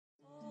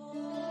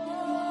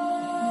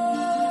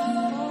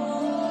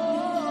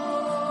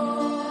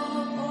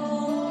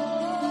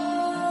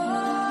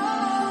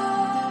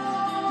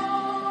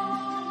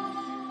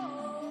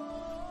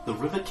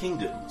River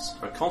Kingdoms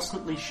are a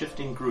constantly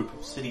shifting group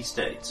of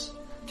city-states,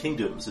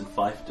 kingdoms and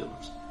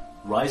fiefdoms,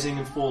 rising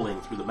and falling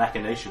through the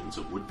machinations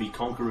of would-be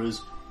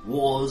conquerors,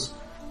 wars,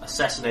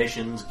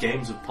 assassinations,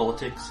 games of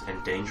politics,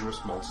 and dangerous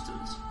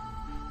monsters.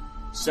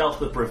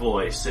 South of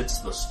Brevoy sits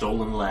the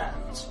Stolen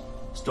Lands.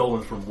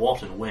 Stolen from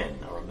what and when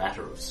are a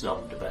matter of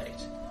some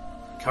debate.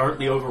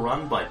 Currently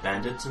overrun by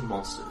bandits and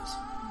monsters.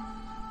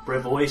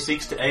 Brevoy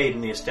seeks to aid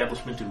in the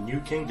establishment of new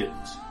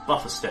kingdoms,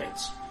 buffer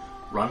states,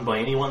 run by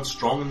anyone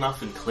strong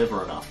enough and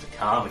clever enough to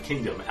carve a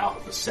kingdom out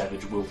of the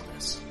savage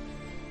wilderness.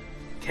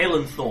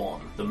 Caelan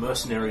Thorne, the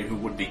mercenary who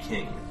would be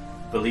king,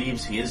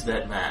 believes he is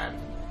that man.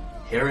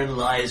 Herein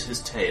lies his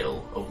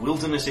tale of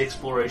wilderness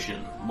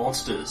exploration,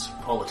 monsters,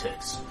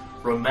 politics,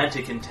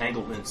 romantic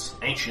entanglements,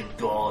 ancient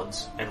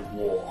gods, and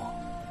war.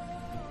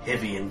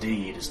 Heavy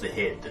indeed is the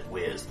head that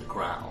wears the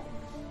crown.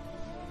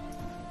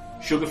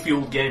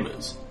 Sugar-Fueled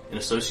Gamers, in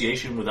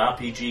association with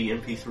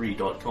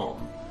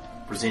RPGMP3.com,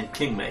 present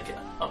Kingmaker,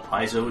 a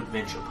Paizo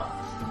adventure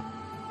path.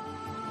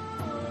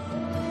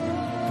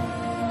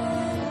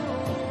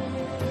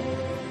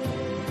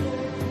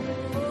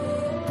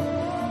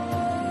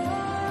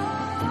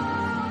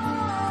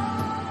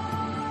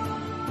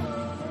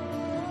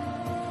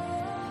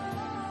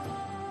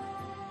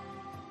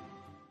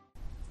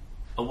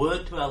 A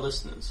word to our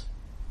listeners.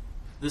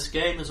 This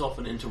game is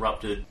often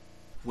interrupted.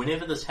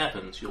 Whenever this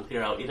happens, you'll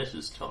hear our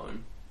editor's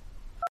tone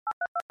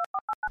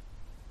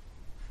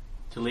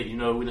to let you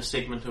know when a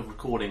segment of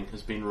recording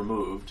has been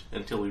removed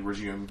until we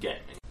resume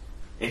gaming.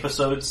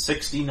 Episode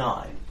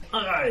 69.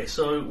 Okay,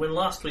 so when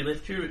last we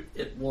left you,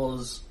 it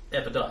was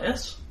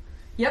Abadias.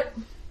 Yep.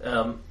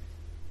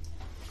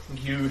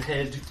 You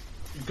had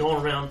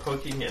gone around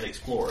poking and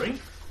exploring.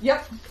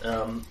 Yep.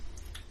 Gone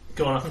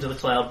up into the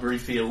Cloudberry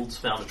Fields,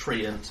 found a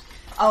treant.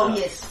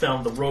 Yes.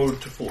 Found the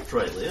road to Fort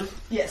Drelev.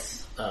 Yes.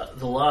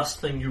 The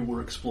last thing you were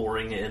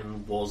exploring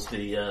in was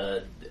the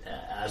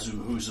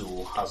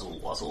Azuhuzul Huzzle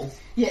Wuzzle.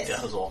 Yes.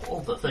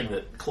 Gahazol, the thing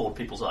that clawed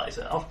people's eyes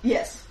out.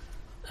 Yes.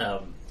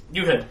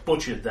 You had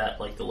butchered that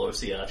like the low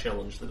CR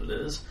challenge that it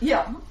is.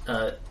 Yeah.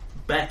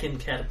 Back in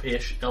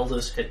Katapesh,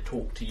 Elders had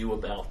talked to you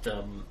about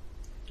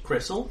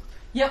Kressel.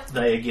 Yep.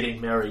 They are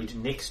getting married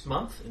next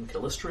month in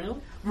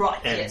Callistrium. Right,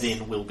 and yes.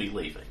 then will be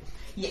leaving.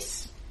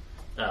 Yes.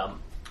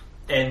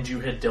 And you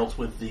had dealt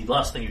with the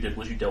last thing you did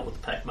was you dealt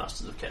with the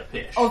Packmasters of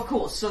Katapesh. Of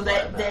course, so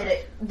that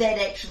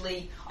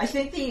actually, I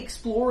think the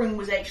exploring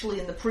was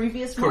actually in the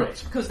previous month.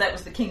 Correct. Because that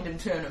was the kingdom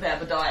turn of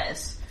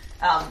Abadias,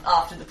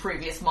 after the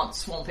previous month's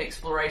swamp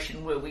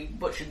exploration where we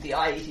butchered the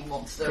eye-eating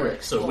monster.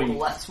 Correct, so all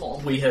that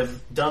swamp. we have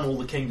done all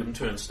the kingdom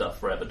turn stuff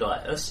for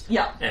Abadias.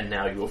 Yeah. And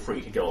now you're free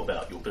to go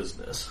about your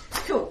business.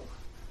 Cool.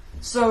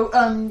 So,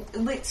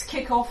 let's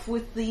kick off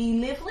with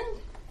the levelling.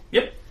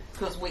 Yep.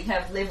 Because we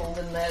have levelled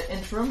in the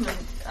interim and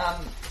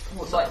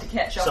would like to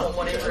catch up on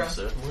what everyone's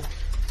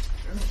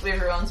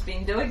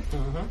been doing.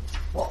 Mm-hmm.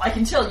 Well, I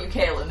can tell you,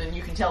 Caelan, and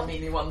you can tell me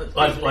anyone that...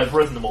 I've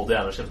written them all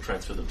down, I just haven't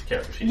transferred them to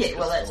character sheets. Yeah,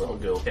 well, that's... The little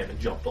girl came and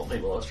jumped on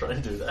me while I was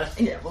trying to do that.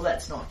 Yeah, well,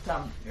 that's not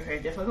very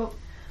difficult.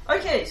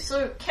 Okay,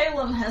 so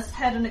Caelan has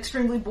had an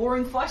extremely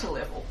boring fighter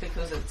level,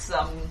 because it's,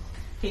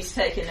 he's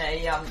taken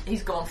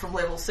he's gone from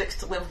level 6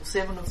 to level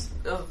 7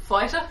 of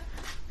fighter.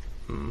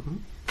 Mm-hmm.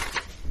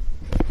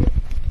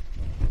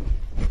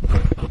 I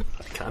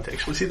can't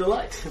actually see the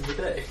light in the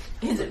day.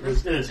 Is it?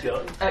 It is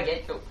going.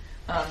 Okay, cool.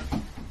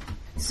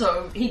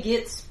 So he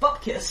gets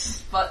butt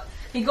kiss, but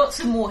he got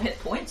some more hit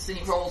points and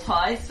he rolled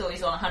high, so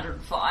he's on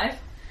 105.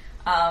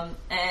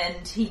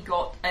 And he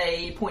got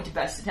a pointed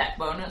base attack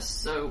bonus,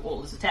 so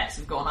all his attacks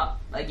have gone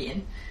up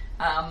again.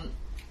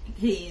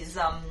 He's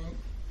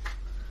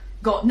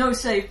got no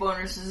save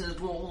bonuses at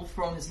all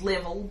from his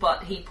level,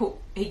 but he got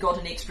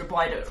an extra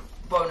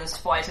bonus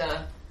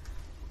fighter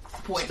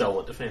point.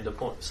 Stalwart defender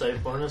point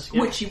save bonus, yeah.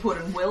 Which he put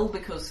in will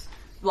because,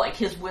 like,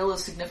 his will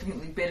is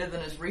significantly better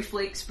than his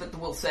reflex, but the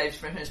will saves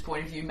from his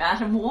point of view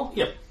matter more.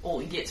 Yep. All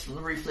he gets from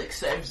the reflex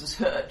saves is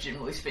hurt,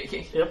 generally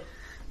speaking. Yep.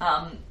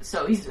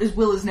 So his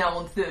will is now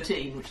on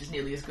 13, which is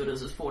nearly as good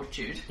as his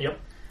fortitude. Yep.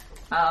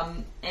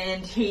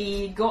 And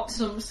he got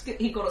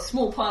a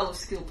small pile of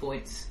skill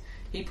points.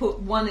 He put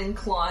 1 in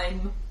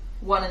climb,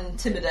 1 in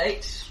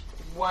intimidate,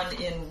 1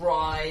 in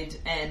ride,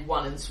 and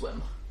 1 in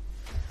swim.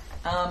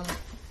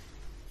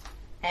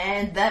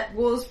 And that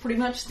was pretty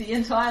much the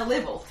entire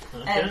level.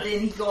 Okay. And then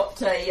he got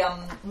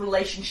a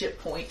relationship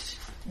point,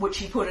 which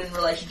he put in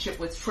relationship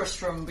with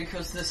Tristram,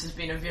 because this has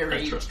been a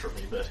very...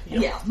 Tristram-y bit.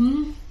 Yep. Yeah.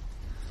 Mm-hmm.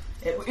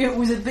 It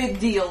was a big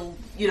deal,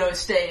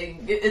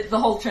 staying... the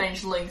whole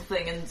changeling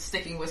thing and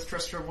sticking with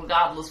Tristram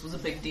regardless was a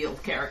big deal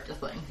character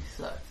thing.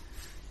 So,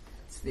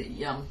 it's the...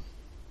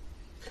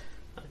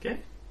 Okay.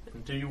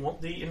 And do you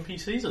want the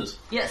NPCs?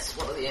 Yes,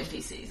 what are the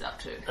NPCs up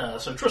to?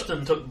 So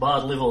Tristan took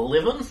Bard level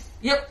 11.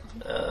 Yep.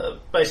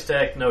 Base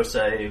attack, no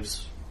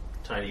saves,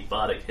 tiny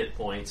bardic hit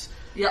points.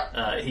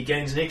 Yep. He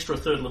gains an extra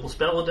 3rd level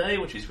spell a day,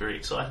 which he's very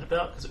excited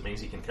about, because it means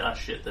he can cast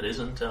shit that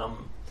isn't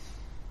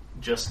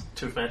just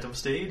 2 Phantom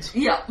Steeds.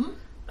 Yep.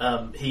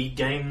 He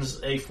gains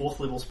a 4th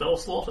level spell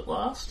slot at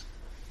last.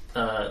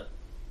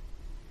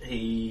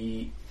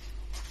 He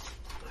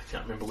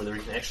can't remember whether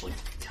he can actually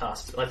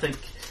cast. I think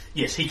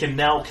yes, he can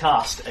now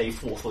cast a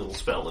 4th level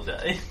spell a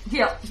day.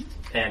 Yep.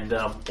 And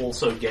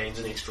also gains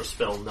an extra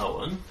spell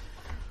known,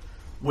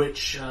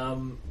 which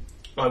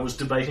I was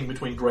debating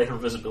between Greater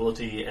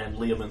Invisibility and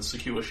Leomund's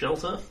Secure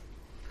Shelter,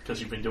 because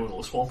you've been doing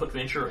all the swamp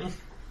adventuring.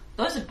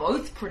 Those are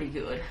both pretty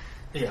good.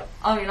 Yeah.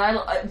 I mean,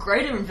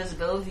 Greater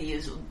Invisibility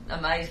is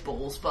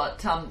amazeballs,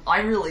 but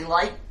I really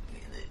like...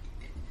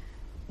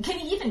 Can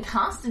he even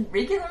cast in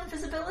regular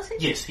invisibility?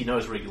 Yes, he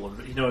knows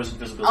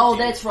invisibility. Oh,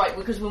 that's right,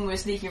 because when we were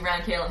sneaking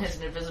around, Kaelin has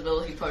an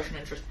invisibility potion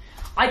interest.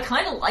 I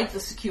kind of like the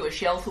Secure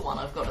Shelter one,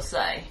 I've got to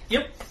say.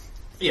 Yep.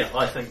 Yeah,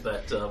 I think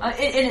that...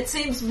 and it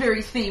seems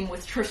very theme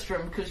with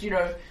Tristram, because,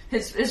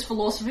 his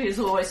philosophy has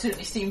always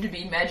certainly seemed to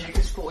be magic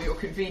is for your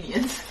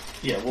convenience.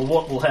 Yeah, well,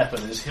 what will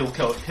happen is you'll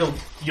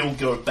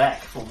go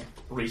back from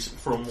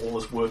all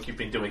this work you've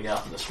been doing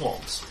out in the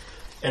swamps,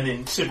 and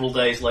then several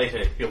days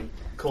later he'll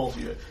call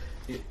you,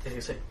 and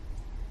he'll say,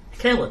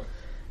 Kaelin,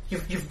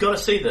 you've got to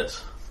see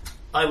this.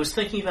 I was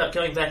thinking about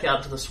going back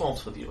out to the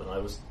swamps with you, and I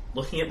was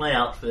looking at my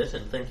outfit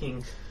and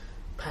thinking,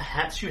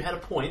 perhaps you had a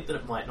point that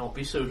it might not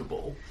be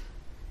suitable.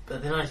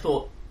 But then I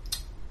thought,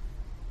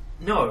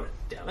 no,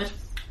 damn it.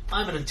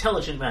 I'm an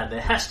intelligent man.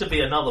 There has to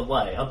be another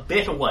way, a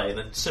better way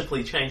than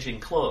simply changing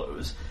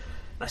clothes.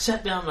 And I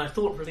sat down and I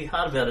thought really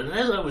hard about it, and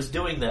as I was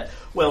doing that,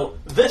 well,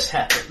 this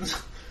happened,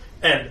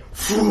 and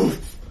phew,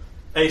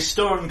 a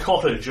stone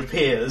cottage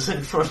appears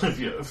in front of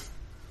you.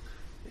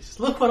 He says,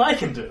 look what I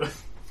can do.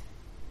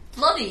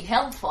 Bloody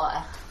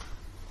hellfire.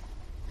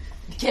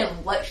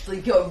 Kaelin will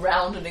actually go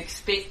round and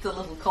inspect the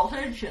little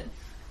cottage, and...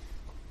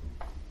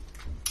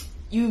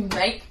 You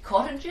make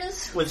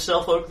cottages? With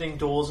self-opening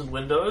doors and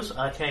windows,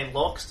 arcane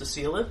locks to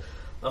seal it,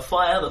 a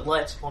fire that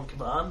lights upon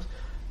command,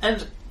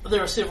 and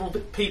there are several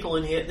people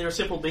in here, there are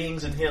several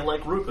beings in here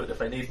like Rupert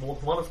if I need more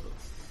than one of them.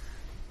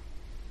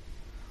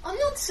 I'm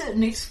not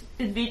certain,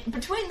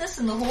 between this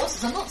and the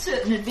horses, I'm not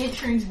certain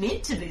adventuring's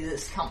meant to be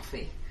this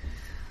comfy.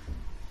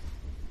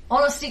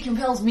 Honesty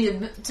compels me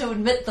to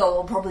admit, though,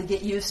 I'll probably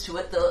get used to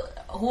it, the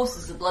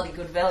horses are bloody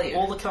good value.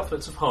 All the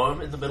comforts of home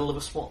in the middle of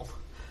a swamp.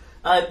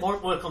 It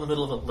won't work on the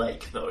middle of a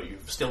lake, though. You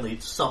still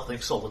need something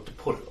solid to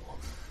put it on.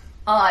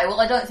 Aye, well,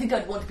 I don't think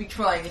I'd want to be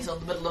trying it on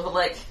the middle of a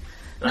lake.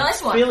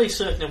 Nice one. I'm fairly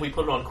certain if we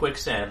put it on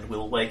quicksand,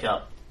 we'll wake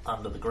up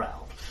under the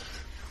ground.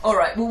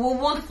 Alright, well, we'll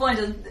want to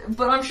find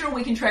but I'm sure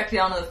we can track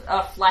down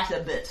a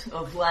flatter bit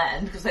of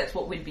land, because that's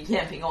what we'd be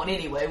camping on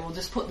anyway. We'll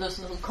just put this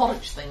little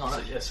cottage thing on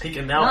it. So yes, he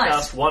can now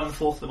cast 1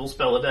 4th level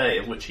spell a day,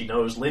 of which he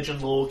knows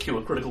Legend Lore,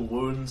 Cure Critical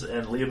Wounds,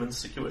 and Leomund's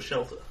Secure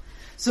Shelter.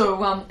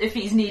 So, if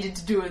he's needed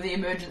to do the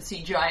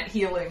emergency giant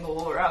healing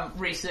or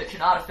research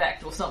an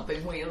artifact or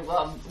something, we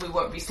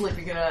won't be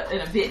sleeping in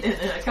a bed,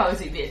 in a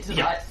cozy bed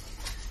tonight.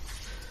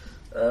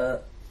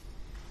 Yep.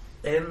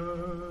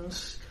 And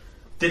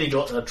then he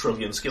got a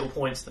trillion skill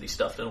points that he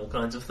stuffed in all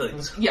kinds of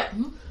things. Yeah.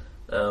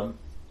 Who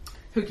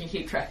can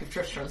keep track of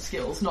Tristram's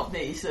skills? Not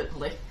me,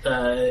 certainly.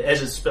 As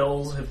his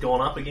spells have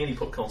gone up again, he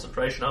put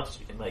concentration up,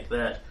 so we can make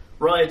that.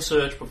 Ride,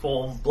 search,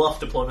 perform,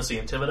 bluff, diplomacy,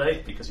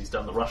 intimidate, because he's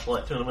done the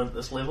Rushlight tournament at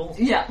this level.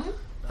 Yeah.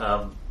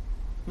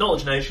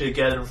 Knowledge nature,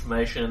 gather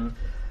information.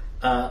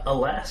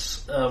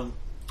 Alas,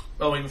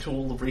 owing to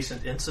all the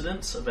recent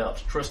incidents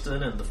about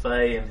Tristan and the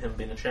Fae and him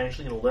being a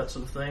changeling and all that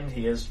sort of thing,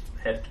 he has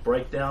had to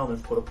break down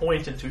and put a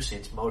point into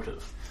sense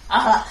motive.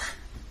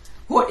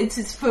 What, it's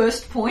his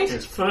first point?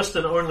 His first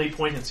and only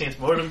point in sense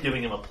motive,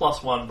 giving him a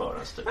 +1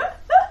 bonus to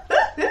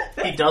it.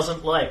 He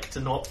doesn't like to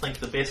not think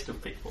the best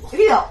of people.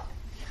 Yeah.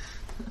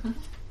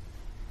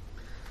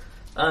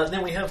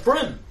 Then we have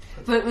Bryn.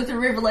 But with the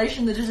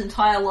revelation that his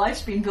entire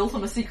life's been built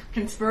on a secret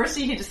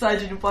conspiracy, he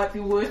decided it might be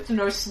worth to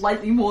know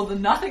slightly more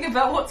than nothing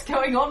about what's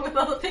going on with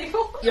other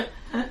people. Yep.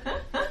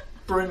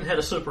 Bryn had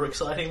a super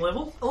exciting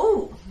level.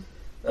 Ooh.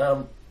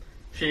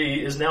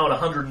 She is now at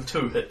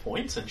 102 hit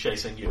points and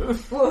chasing you.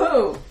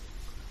 Woohoo!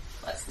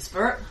 That's the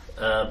spirit.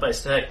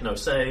 Base attack, no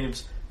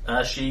saves.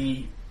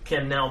 She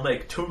can now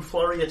make 2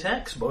 flurry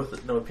attacks, both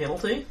at no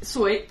penalty.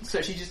 Sweet.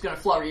 So she's just going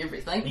to flurry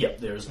everything. Yep,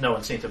 there's no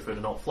incentive for her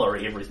to not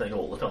flurry everything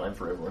all the time,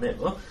 forever and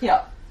ever.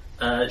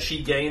 Yeah.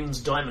 She gains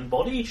Diamond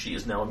Body. She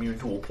is now immune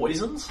to all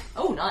poisons.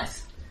 Oh,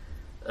 nice.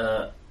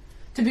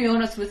 To be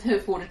honest, with her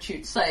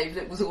fortitude save,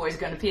 it was always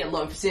going to be a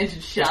low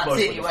percentage chance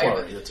anyway.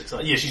 Flurry, that's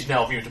exciting. Yeah, she's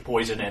now immune to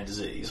poison and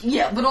disease.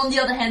 Yeah, but on the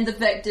other hand, the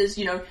fact is,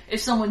 if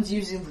someone's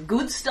using the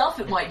good stuff,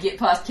 it might get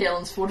past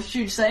Kaelin's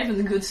fortitude save, and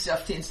the good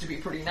stuff tends to be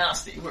pretty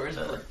nasty, whereas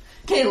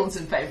Kaelin's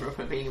in favour of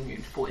her being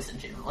immune to poison,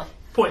 generally.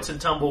 Points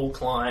and tumble,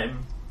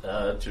 climb,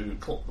 1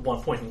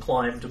 point in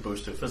climb to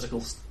boost her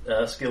physical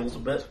skills a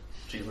bit.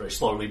 She's very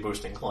slowly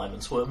boosting climb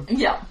and swim.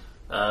 Yeah.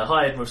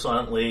 Hide, move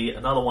silently,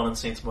 another 1 in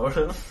sense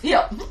motive.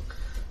 Yeah.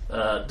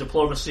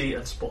 Diplomacy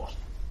and spot.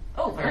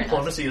 Oh, very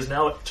Diplomacy nice. is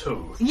now at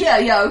 2. Yeah,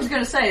 I was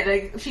going to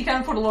say, she kind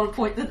of put a lot of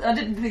point... I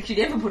didn't think she'd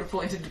ever put a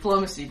point in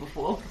diplomacy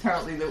before.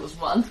 Apparently there was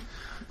 1.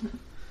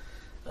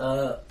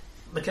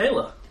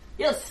 Michaela.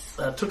 Yes.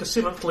 Took a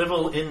 7th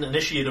level in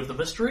Initiate of the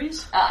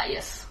Mysteries.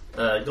 Yes.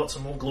 Got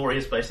some more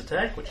glorious base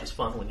attack, which is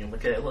fun when you're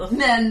Michaela.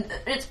 Man,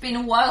 it's been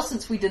a while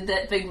since we did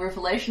that big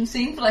revelation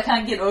scene, but I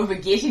can't get over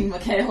getting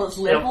Michaela's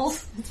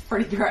levels. Yep. It's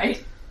pretty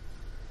great.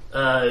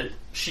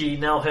 She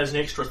now has an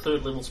extra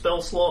 3rd level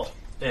spell slot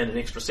and an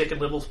extra 2nd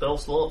level spell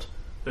slot.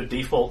 Her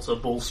defaults are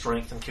Bull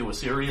Strength and Cure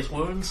Serious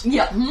Wounds.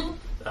 Yep.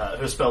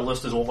 Her spell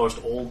list is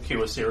almost all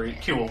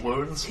Cure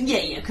Wounds.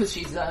 Yeah, because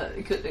she's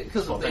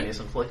Spontaneous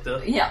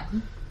Inflictor. Yeah.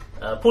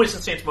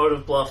 Poison, Sense,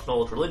 Motive, Bluff,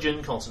 Knowledge,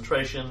 Religion,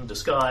 Concentration,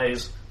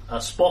 Disguise,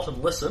 Spot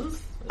and Listen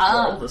as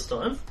well this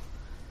time,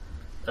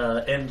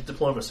 and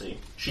Diplomacy.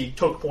 She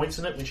took points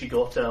in it when she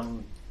got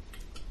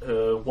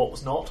What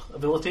Was Not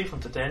ability from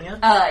Titania.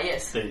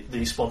 Yes.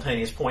 The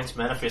spontaneous points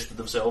manifested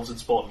themselves in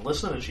Spot and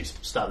Listen, and she's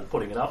started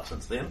putting it up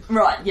since then.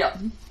 Right, yep.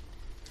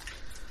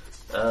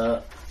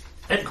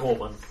 And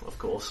Corwin, of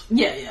course.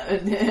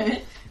 Yeah.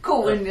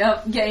 Corwin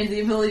gained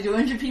the ability to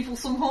injure people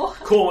some more.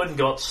 Corwin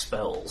got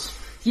spells.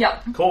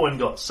 Yep. Corwin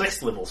got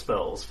 6th level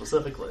spells,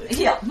 specifically.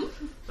 Yep.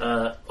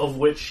 Of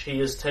which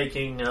he is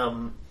taking...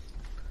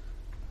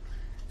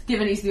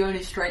 Given he's the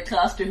only straight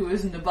caster who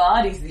isn't a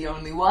bard, he's the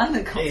only one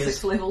that got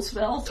 6th level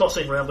spells.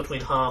 Tossing around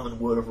between Harm and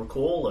Word of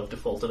Recall. I've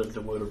defaulted him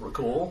to Word of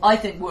Recall. I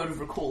think Word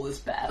of Recall is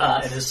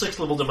badass. And his 6th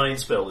level domain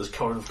spell is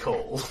Cone of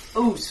Cold.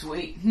 Oh,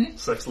 sweet.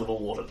 6th level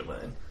water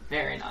domain.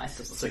 Very nice.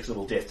 Because the 6th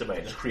level death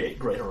domain is create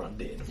greater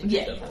undead, which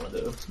you don't want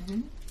to do.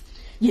 Mm-hmm.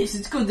 Yes,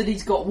 it's good that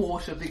he's got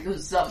water,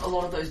 because a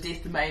lot of those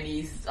death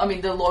domainies,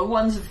 the low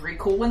ones have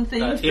recall and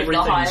things, but the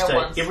higher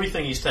ones...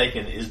 Everything he's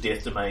taken is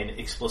death domain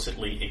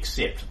explicitly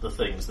except the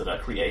things that are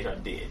create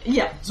undead.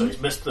 Yeah. So he's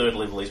missed 3rd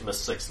level, he's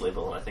missed 6th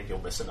level, and I think he'll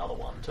miss another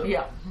one too.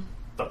 Yeah.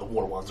 But the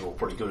water ones are all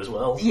pretty good as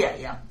well.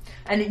 Yeah.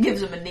 And it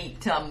gives him a neat,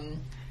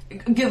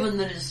 given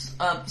that his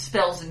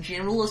spells in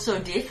general are so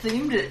death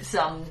themed, it's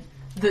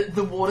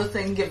the water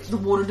thing, the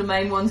water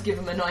domain ones give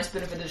him a nice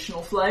bit of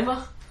additional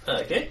flavour.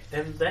 Okay,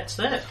 and that's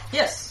that.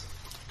 Yes.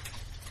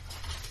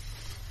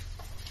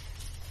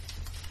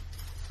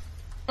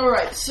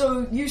 Alright,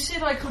 so you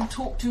said I could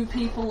talk to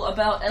people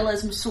about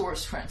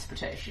Elasmosaurus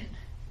transportation.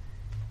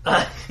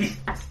 What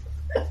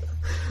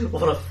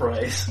a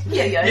phrase.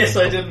 Yeah. Yes,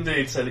 I did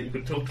indeed say that you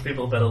could talk to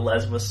people about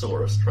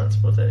Elasmosaurus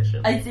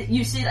transportation.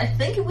 You said, I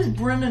think it was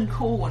Bryn and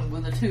Corwin were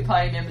the 2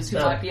 party members who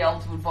might be able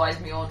to advise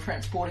me on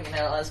transporting an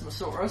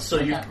Elasmosaurus. So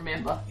I can't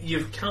remember.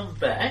 You've come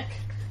back.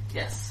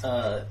 Yes.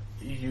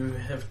 You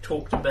have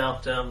talked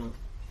about, I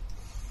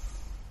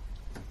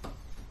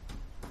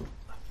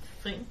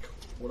think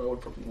what I would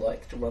probably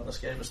like to run this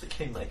game is the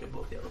Kingmaker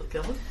book out of the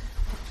cupboard.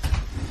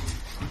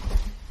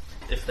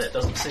 If that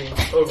doesn't seem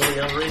overly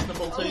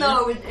unreasonable to you.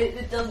 No,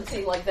 it doesn't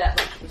seem like that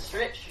much of a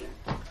stretch.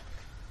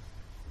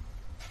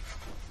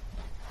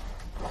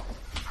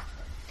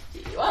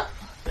 Here you are.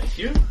 Thank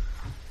you.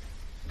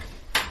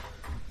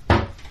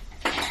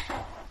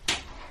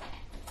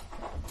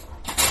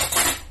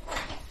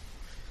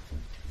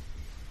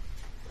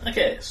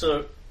 Okay,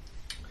 so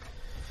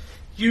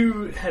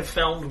you have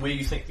found where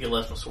you think the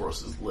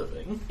Elasmosaurus is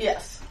living.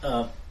 Yes.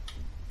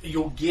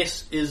 Your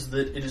guess is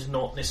that it is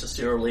not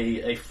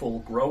necessarily a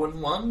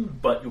full-grown one,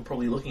 but you're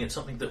probably looking at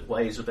something that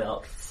weighs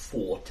about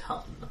 4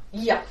 ton.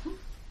 Yeah.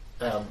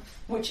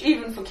 Which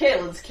even for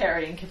Caelan's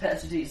carrying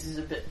capacities is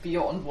a bit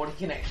beyond what he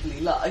can actually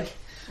lug.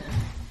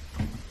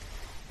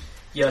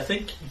 Yeah, I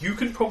think you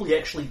can probably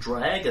actually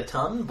drag a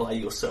ton by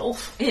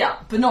yourself. Yeah,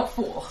 but not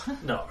 4.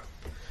 No.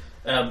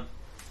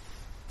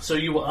 So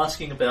you were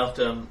asking about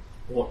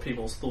what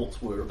people's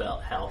thoughts were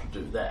about how to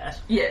do that.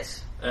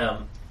 Yes.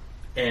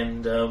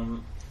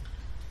 And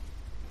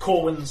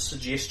Corwin's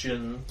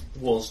suggestion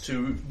was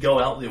to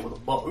go out there with a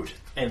boat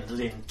and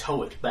then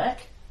tow it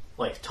back.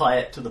 Like, tie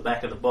it to the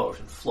back of the boat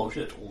and float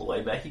it all the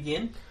way back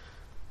again.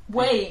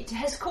 Wait,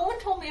 has Corwin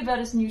told me about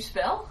his new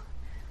spell?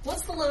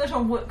 What's the limit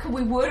on could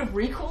we word of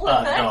recall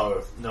it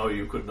back? No,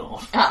 you could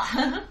not.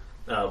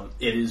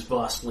 It is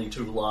vastly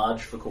too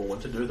large for Corwin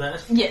to do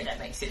that. Yeah, that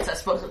makes sense. I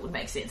suppose it would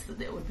make sense that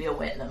there would be a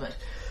weight limit.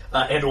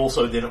 And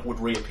also then it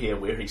would reappear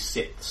where he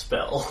set the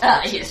spell.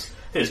 Yes.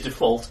 His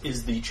default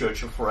is the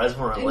Church of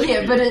Pharasma.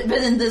 Yeah, but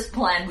in this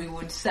plan we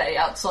would say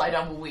outside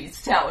Umbleweed's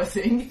tower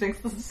thing. He thinks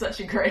this is such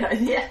a great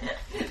idea.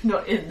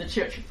 Not in the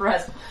Church of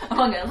Pharasma.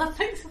 Among other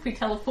things, if we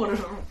teleported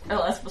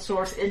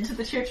Elasmosaurus into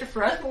the Church of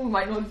Pharasma, we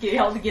might not be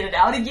able to get it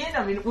out again.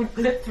 I mean, it would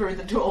lift through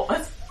the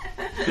doors.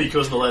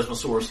 Because the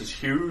Elasmosaurus is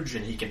huge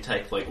and he can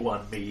take like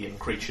 1 medium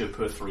creature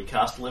per 3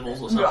 cast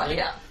levels or something. Right,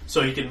 yeah.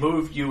 So he can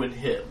move you and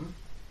him.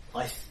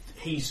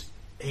 He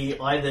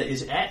either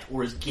is at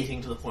or is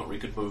getting to the point where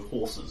he could move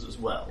horses as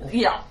well.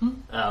 Yeah.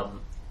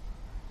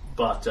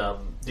 But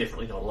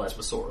definitely not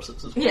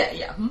Elasmosauruses as well.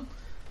 Yeah.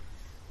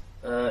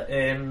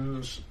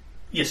 And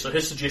yes, so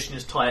his suggestion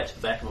is tie it to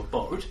the back of a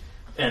boat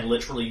and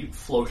literally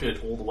float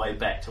it all the way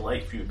back to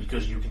Lakeview,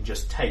 because you can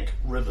just take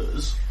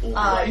rivers all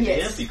the way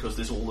there, because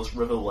there's all this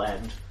river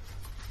land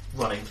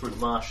running through the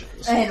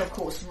marshes. And of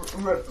course,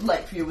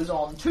 Lakeview is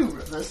on 2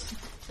 rivers,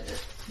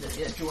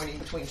 joining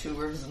between 2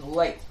 rivers in the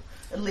lake.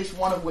 At least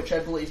one of which I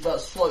believe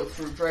does flow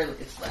through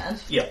Drelith's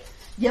land. Yep.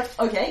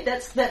 Okay,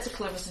 that's a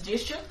clever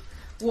suggestion.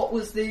 What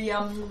was the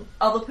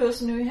other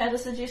person who had a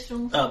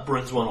suggestion?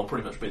 Bryn's one will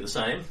pretty much be the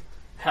same.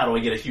 How do I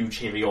get a huge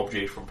heavy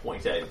object from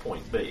point A to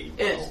point B?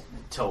 Well,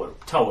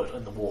 tow it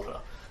in the water.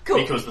 Cool.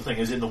 Because the thing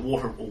is, in the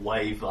water it will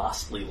weigh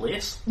vastly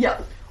less.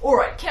 Yeah.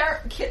 Alright,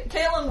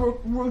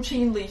 Kaelin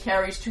routinely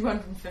carries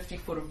 250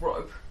 foot of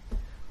rope,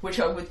 which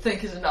I would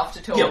think is enough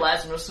to tow a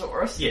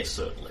Lasnosaurus. Yes,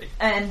 certainly.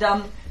 And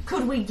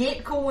could we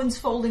get Corwin's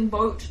folding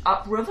boat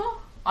upriver?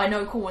 I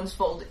know Corwin's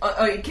folding...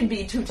 it can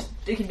be two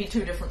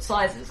different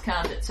sizes,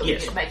 can't it? So we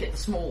can make it the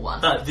small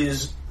one.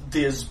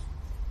 There's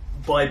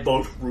by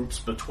boat routes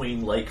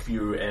between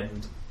Lakeview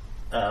and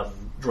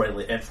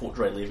Fort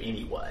Draylev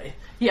anyway.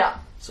 Yeah.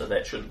 So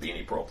that shouldn't be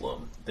any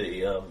problem.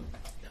 The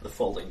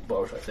folding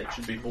boat, I think,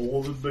 should be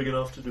more than big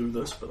enough to do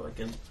this, but I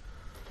can...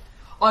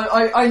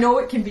 I know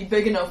it can be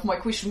big enough. My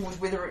question was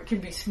whether it can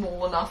be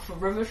small enough for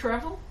river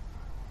travel.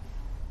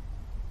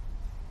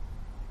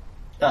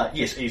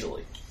 Yes,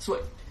 easily.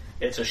 Sweet.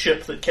 It's a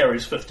ship that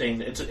carries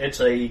 15... It's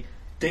a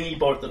dinghy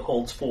boat that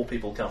holds 4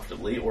 people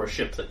comfortably, or a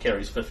ship that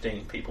carries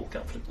 15 people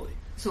comfortably.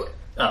 Sweet.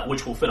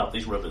 Which will fit up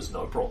these rivers,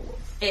 no problem.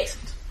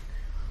 Excellent.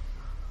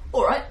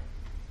 Alright.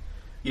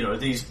 You know,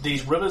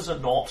 these rivers are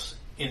not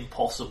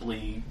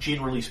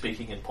generally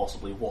speaking,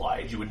 impossibly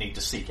wide. You would need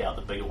to seek out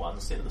the bigger ones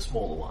instead of the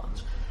smaller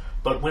ones.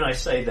 But when I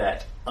say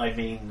that, I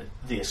mean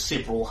they're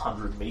several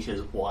hundred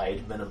metres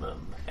wide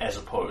minimum, as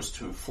opposed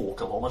to 4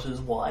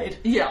 kilometres wide.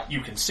 Yeah.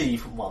 You can see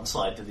from one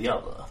side to the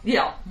other.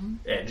 Yeah.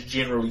 And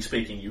generally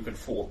speaking, you can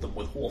ford them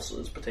with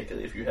horses,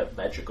 particularly if you have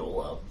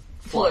magical...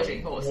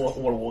 floating horses.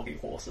 Water walking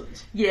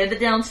horses. Yeah, the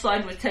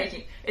downside with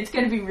taking... It's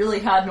going to be really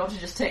hard not to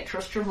just take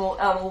Tristram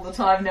out all the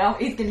time now.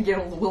 He's going to get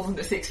all the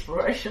wilderness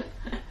exploration.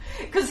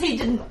 Because he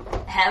didn't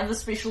have a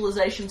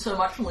specialisation so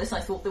much unless I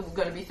thought there were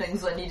going to be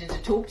things I needed to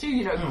talk to.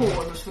 You know,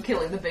 Corwin was for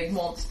killing the big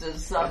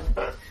monsters.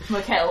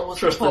 Michaela was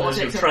Tristan for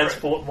politics. Is your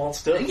transport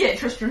monster. Yeah,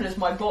 Tristan is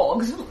my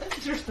bogs.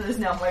 Tristan is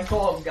now my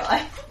bog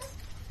guy.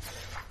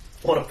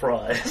 What a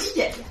prize.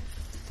 Yeah.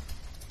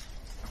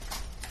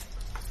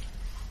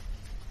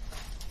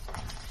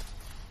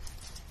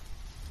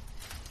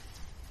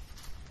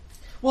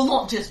 Well,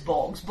 not just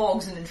bogs.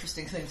 Bogs and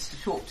interesting things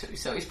to talk to,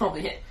 so he's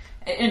probably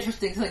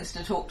interesting things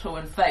to talk to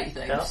and Faye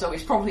things, so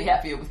he's probably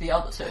happier with the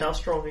other two. How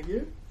strong are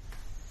you?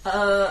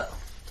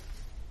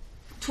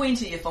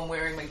 20 if I'm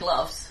wearing my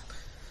gloves.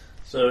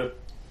 So,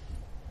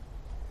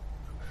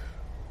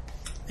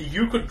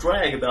 you could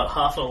drag about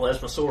half an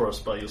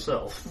Elasmosaurus by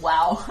yourself.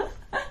 Wow.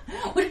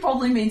 Which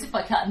probably means if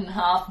I cut in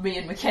half, me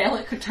and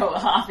Michaela could tow a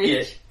half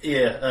each.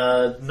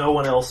 Yeah, no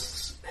one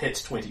else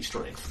hits 20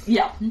 strength.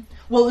 Yeah.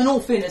 Well, in all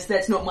fairness,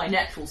 that's not my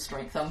natural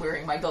strength. I'm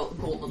wearing my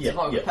gauntlets of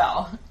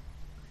overpower. Yeah.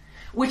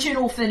 Which, in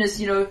all fairness,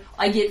 you know,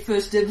 I get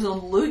first dibs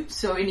on loot,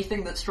 so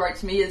anything that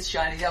strikes me is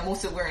shiny. I'm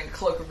also wearing a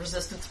cloak of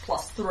resistance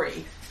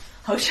 +3,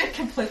 which I'd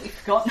completely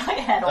forgotten I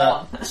had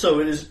on.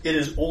 So it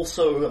is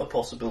also a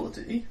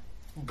possibility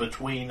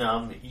between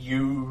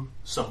you,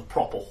 some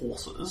proper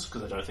horses,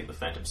 because I don't think the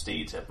Phantom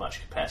Steeds have much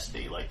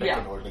capacity. Like, they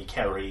can only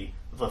carry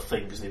the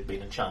things they've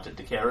been enchanted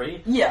to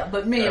carry. Yeah,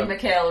 but me and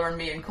Michaela and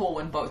me and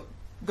Corwin both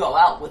go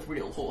out with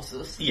real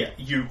horses. Yeah,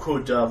 you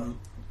could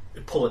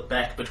pull it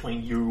back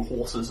between you,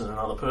 horses, and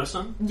another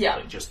person. Yeah.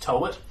 Like, just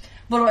tow it.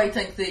 But I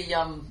think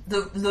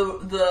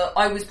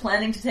I was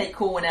planning to take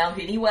Corwin out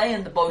anyway,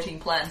 and the boating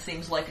plan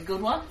seems like a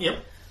good one.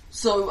 Yep.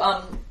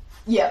 So,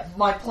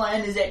 my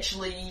plan is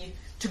actually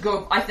to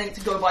go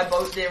by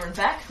boat there and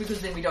back,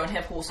 because then we don't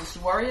have horses to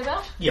worry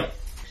about. Yep.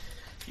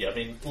 Yeah, I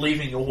mean,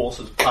 leaving your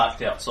horses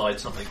parked outside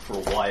something for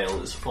a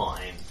while is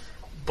fine,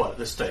 but at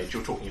this stage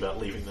you're talking about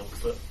leaving them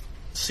for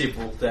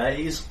several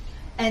days.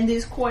 And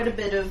there's quite a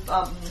bit of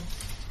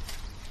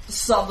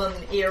southern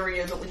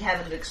area that we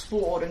haven't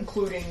explored,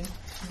 including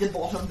the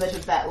bottom bit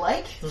of that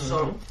lake. Mm-hmm.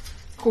 So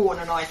Corwin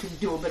and I can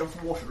do a bit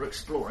of water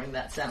exploring.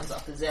 That sounds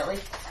up his alley.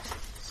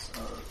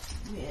 So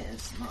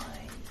where's my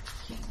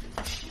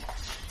kingdom sheet?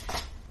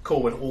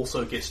 Corwin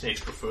also gets an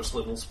extra first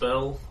level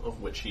spell,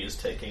 of which he is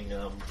taking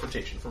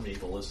Protection from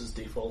Evil as his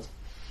default.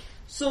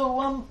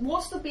 So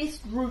what's the best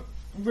route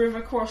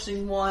river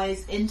crossing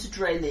wise into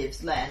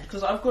Draylev's land?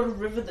 Because I've got a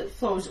river that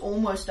flows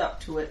almost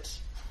up to it,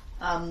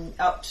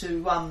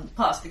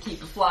 past the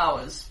Keep of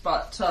Flowers,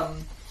 but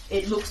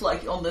it looks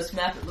like on this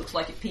map it looks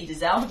like it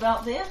peters out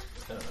about there.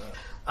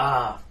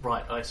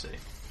 Right, I see.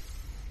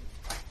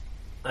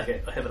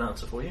 Okay, I have an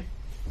answer for you.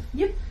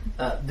 Yep.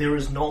 There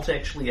is not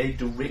actually a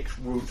direct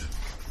route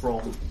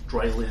from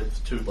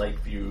Draylev to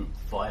Lakeview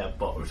via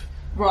boat.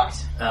 Right.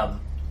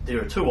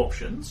 There are two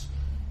options.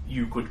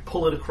 You could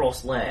pull it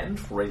across land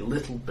for a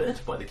little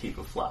bit by the Keep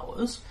of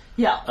Flowers.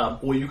 Yeah.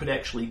 Or you could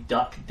actually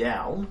duck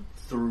down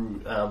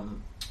through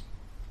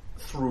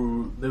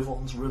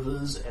Livon's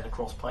rivers and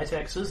across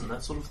Pitaxes and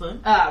that sort of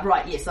thing.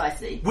 Right, yes, I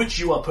see. Which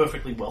you are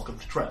perfectly welcome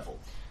to travel.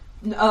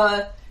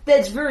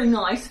 That's very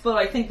nice, but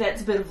I think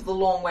that's a bit of the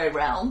long way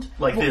round.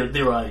 Like,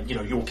 there are,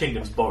 your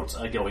kingdom's boats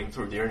are going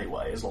through there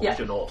anyway, as long as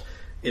you're not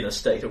in a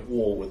state of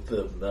war with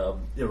them.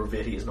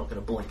 Iravetti is not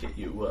going to blink at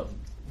you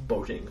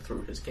boating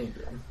through his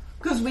kingdom.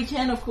 Because we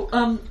can, of course,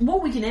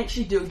 what we can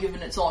actually do,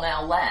 given it's on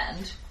our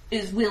land,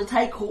 is we'll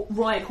take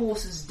ride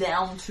horses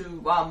down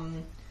to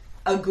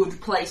a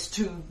good place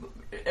to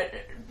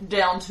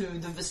down to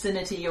the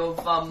vicinity of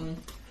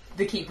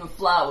the Keep of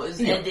Flowers,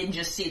 and then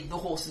just send the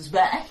horses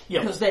back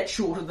because that's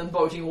shorter than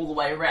boating all the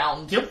way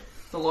around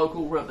the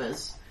local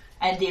rivers.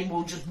 And then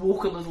we'll just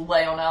walk a little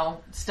way on our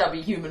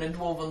stubby human and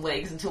dwarven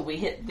legs until we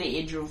hit the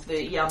edge of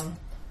the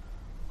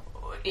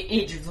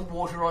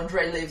water on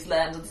Drelev's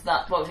land and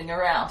start boating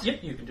around.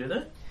 Yep, you can do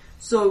that.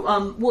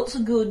 So, what's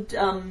a good...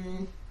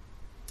 what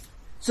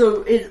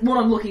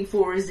I'm looking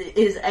for is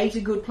 8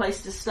 a good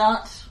place to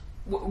start?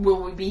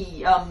 Will we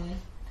be...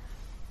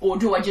 or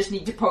do I just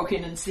need to poke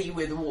in and see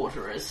where the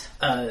water is?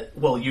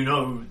 Well, you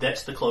know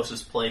that's the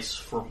closest place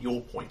from your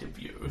point of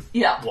view.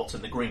 Yeah. What's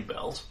in the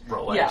Greenbelt.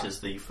 Row 8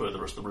 is the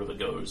furthest the river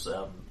goes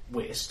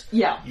west.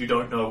 Yeah. You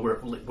don't know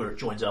where it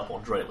joins up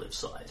on Drelev's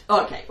side.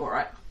 Okay,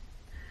 alright.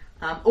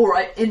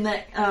 Alright, in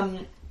that...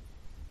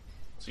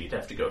 So you'd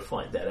have to go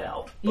find that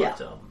out. But,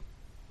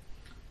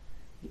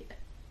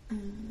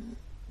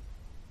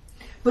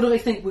 But I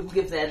think we'll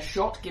give that a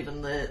shot,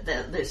 given that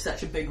there's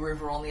such a big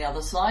river on the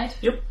other side.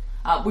 Yep.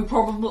 I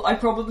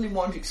probably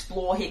won't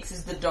explore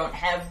hexes that don't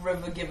have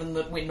river, given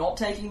that we're not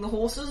taking the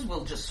horses.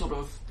 We'll just sort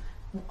of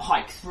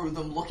hike through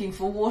them looking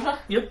for water.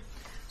 Yep.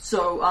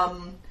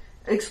 So,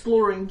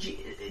 exploring,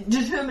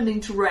 determining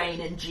terrain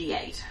in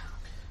G8.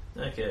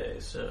 Okay,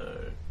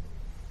 so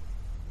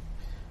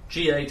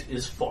G8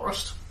 is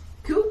forest.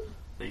 Cool.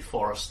 The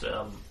forest,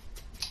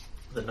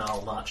 the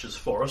Nile Marches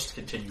forest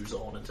continues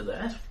on into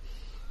that.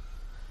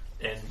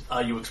 And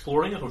are you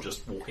exploring it or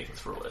just walking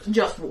through it?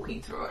 Just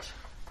walking through it.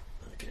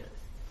 Okay.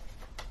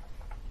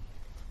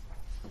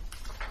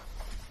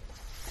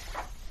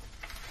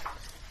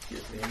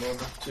 Give me a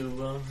moment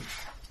to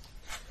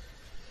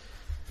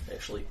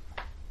actually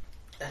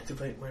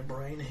activate my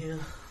brain here.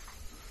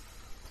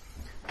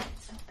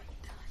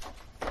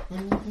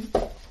 Mm-hmm.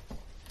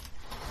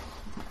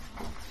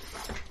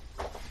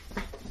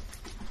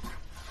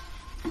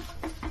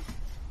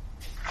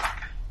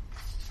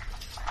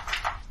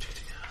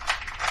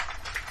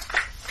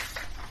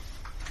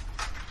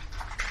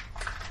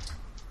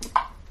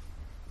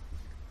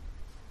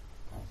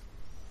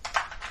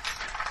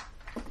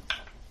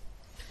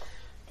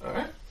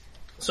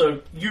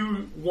 So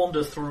you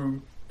wander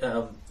through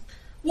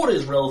what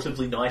is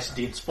relatively nice,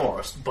 dense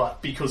forest,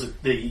 but because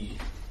the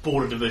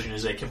border division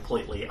is a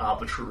completely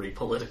arbitrary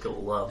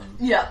political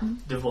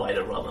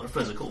divider rather than a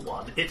physical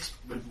one, it's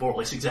more or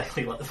less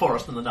exactly like the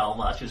forest in the Nile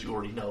Marches you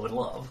already know and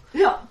love.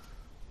 Yeah.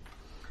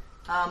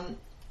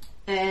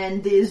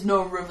 And there's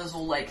no rivers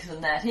or lakes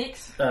in that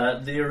hex?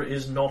 There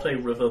is not a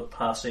river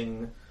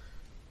passing...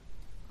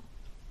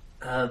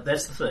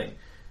 that's the thing.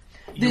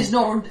 There's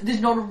not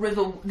a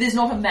river. There's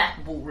not a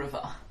mappable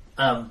river.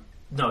 No,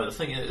 the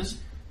thing is,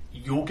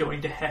 you're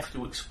going to have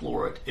to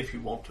explore it if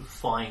you want to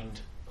find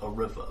a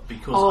river,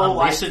 because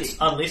unless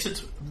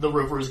it's the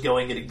river is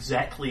going at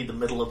exactly the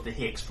middle of the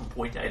hex from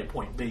point A to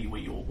point B where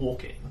you're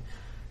walking,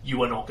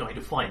 you are not going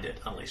to find it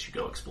unless you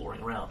go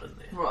exploring around in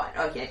there. Right.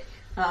 Okay.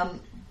 All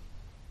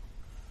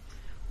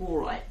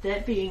right.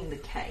 That being the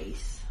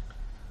case.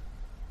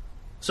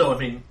 So, I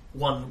mean,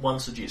 one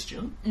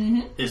suggestion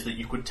is that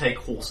you could take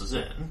horses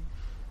in.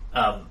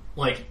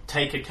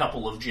 Take a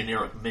couple of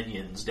generic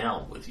minions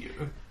down with you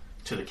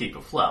to the Keep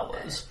of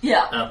Flowers.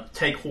 Yeah.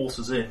 Take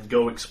horses in,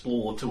 go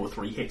explore 2 or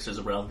 3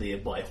 hexes around there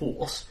by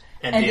horse,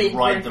 and then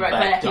ride them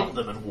back, dump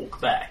them, and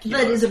walk back.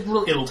 That is a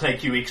brilliant... It'll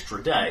take you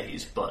extra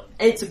days, but...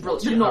 It's a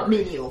brilliant... But not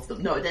many of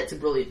them. No, that's a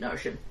brilliant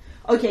notion.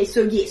 Okay,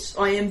 so yes,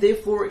 I am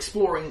therefore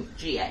exploring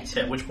G8.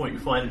 At which point you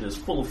find it is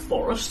full of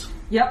forest.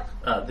 Yep.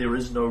 There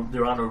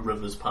are no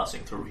rivers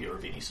passing through here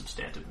of any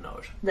substantive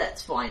note.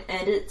 That's fine.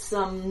 And it's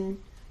 2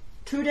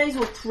 days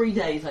or 3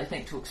 days, I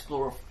think, to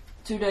explore.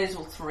 2 days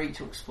or 3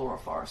 to explore a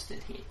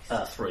forested hex.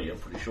 3, I'm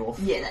pretty sure.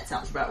 Yeah, that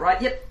sounds about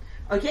right. Yep.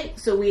 Okay,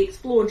 so we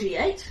explore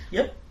G8.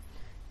 Yep.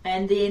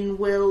 And then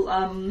we'll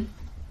and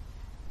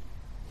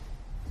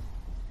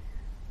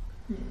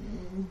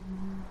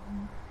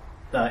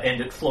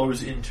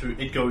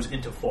it goes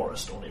into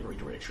forest on every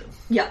direction.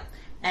 Yeah,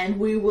 and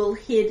we will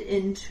head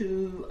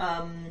into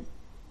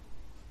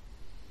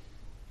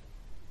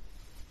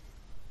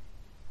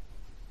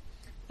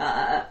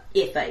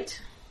F8.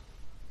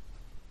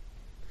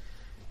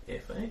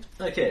 F8.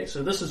 Okay,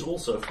 so this is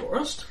also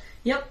forest.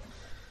 Yep.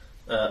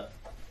 And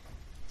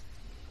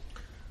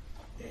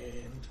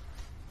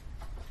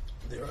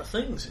there are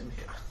things in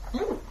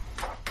here. Ooh.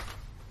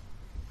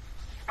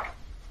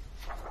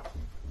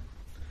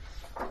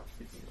 I'll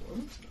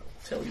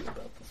tell you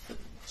about the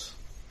things.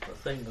 The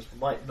things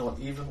might not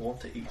even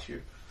want to eat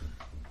you.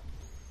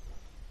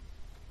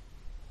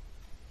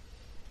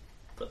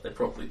 But they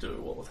probably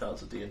do, what with how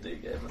it's a D&D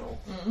game and all.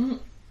 Mm-hmm.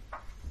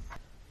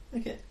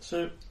 Okay,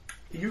 so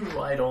you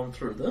ride on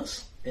through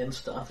this and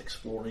start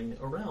exploring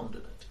around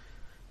in it.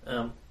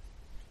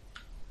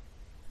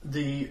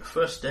 The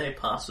first day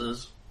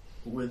passes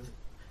with...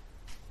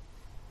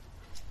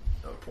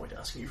 No point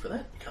asking you for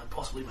that. You can't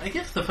possibly make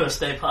it. The first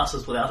day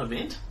passes without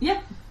event.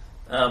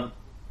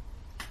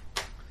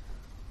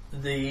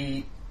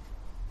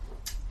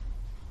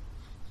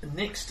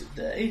 next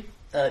day,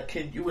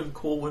 can you and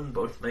Corwin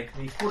both make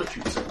me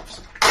fortitude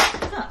saves?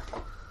 Huh.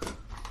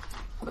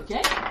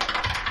 Okay.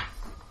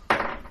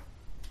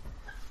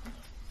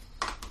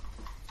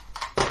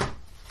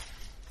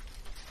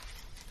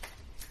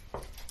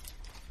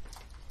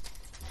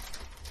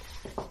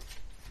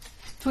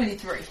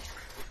 $23.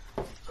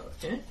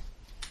 Okay.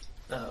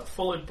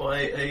 Followed by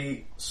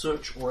a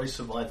search or a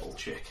survival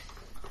check.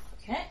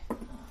 Okay.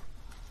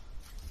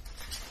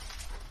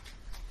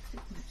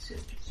 Search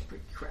is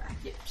pretty crap.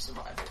 Yep,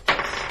 survival.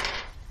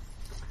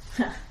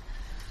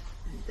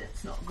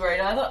 That's not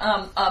great either.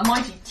 A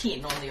mighty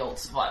 10 on the old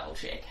survival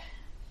check.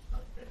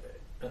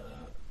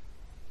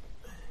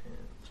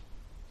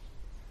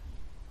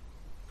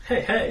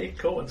 Hey,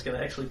 Corwin's going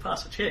to actually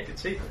pass a check and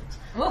see things.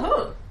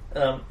 Woohoo!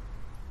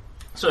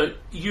 So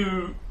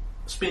you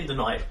spend the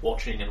night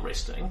watching and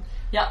resting.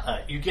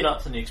 Yeah. You get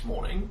up the next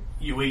morning.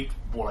 You eat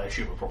what I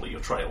assume are probably your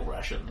trail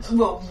rations.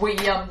 Well,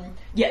 Kalen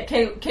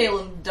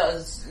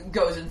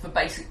goes in for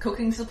basic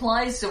cooking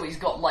supplies, so he's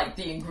got like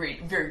the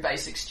very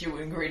basic stew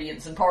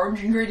ingredients and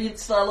porridge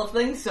ingredients style of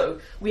things. So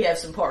we have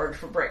some porridge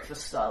for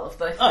breakfast style of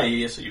thing. Oh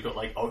yeah, so you've got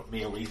like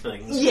oatmeal-y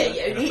things. Yeah.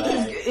 In a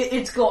bag.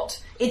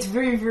 It's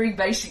very, very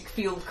basic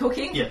field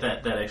cooking. Yeah,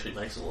 that actually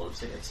makes a lot of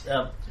sense.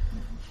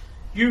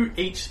 You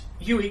eat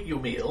your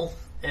meal,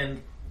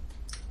 and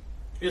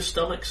your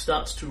stomach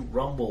starts to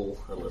rumble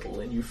a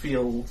little, and you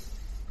feel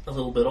a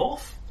little bit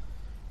off.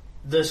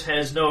 This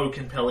has no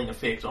compelling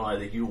effect on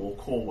either you or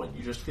Corwin.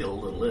 You just feel a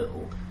little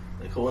ill.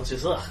 And Corwin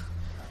says, "Ugh,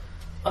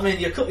 I mean,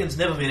 your cooking's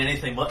never been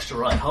anything much to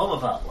write home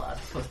about, lad.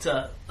 But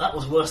that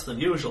was worse than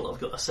usual,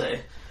 I've got to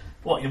say.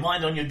 What, your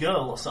mind on your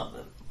girl or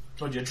something?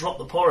 Or did you drop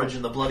the porridge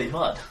in the bloody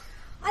mud?"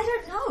 I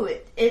don't know.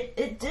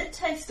 It did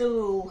taste a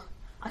little.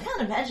 I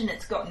can't imagine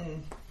it's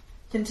gotten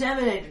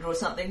contaminated or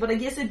something, but I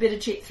guess I'd better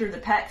check through the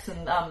packs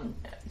and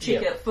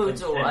check out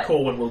food's alright. And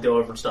Corwin will go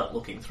over and start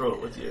looking through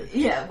it with you.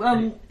 Yeah,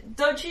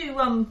 don't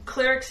you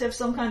clerics have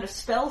some kind of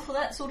spell for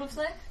that sort of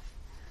thing?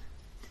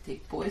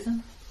 Detect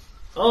poison?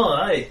 Oh,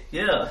 aye,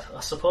 yeah, I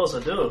suppose I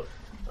do.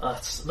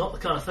 It's not the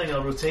kind of thing I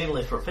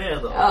routinely prepare,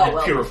 though. Oh, And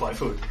well. purify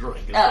food and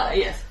drink.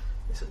 Yes.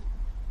 He said,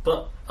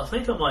 but I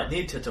think I might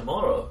need to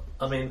tomorrow.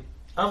 I mean,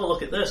 have a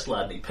look at this,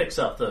 lad. And he picks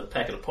up the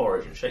packet of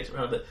porridge and shakes it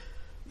around a bit.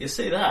 You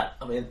see that?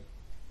 I mean,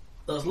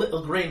 those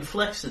little green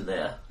flecks in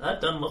there,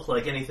 that doesn't look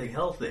like anything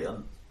healthy.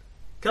 And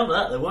come to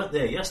that, they weren't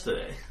there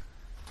yesterday.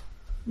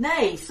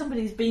 Nay,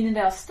 somebody's been in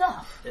our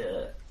stuff.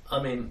 Yeah,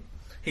 I mean,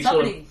 he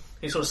Somebody...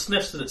 sort of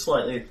sniffs at it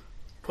slightly,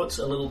 puts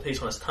a little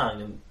piece on his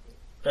tongue, and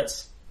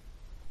that's...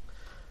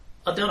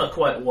 I don't know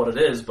quite what it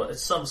is, but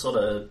it's some sort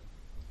of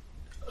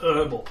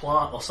herb or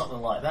plant or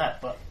something like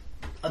that, but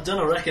I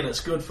don't reckon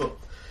it's good for...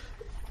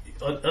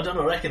 I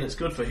don't reckon it's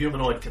good for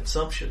humanoid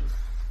consumption.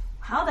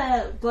 How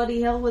the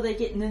bloody hell were they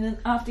getting in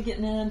after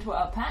getting into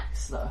our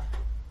packs, though?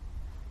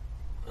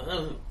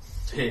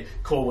 Hey,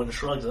 Corwin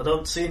shrugs. I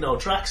don't see no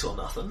tracks or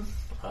nothing.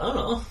 I don't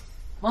know.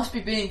 Must be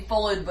being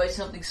followed by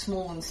something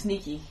small and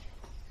sneaky.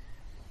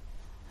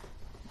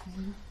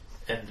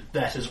 And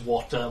that is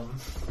what,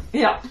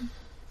 Yeah.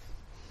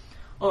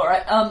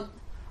 Alright,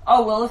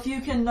 oh well, if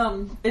you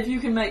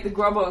can make the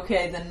grub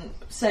okay, then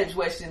saves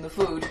wasting the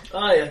food.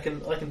 Aye, I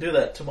can do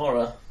that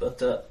tomorrow,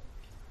 but,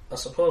 I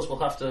suppose we'll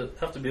have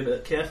to be a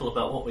bit careful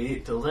about what we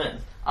eat till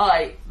then.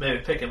 Aye. Maybe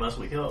pick him as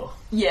we go.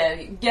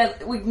 Yeah,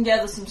 we can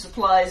gather some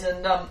supplies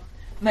and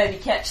maybe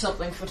catch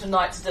something for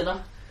tonight's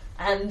dinner.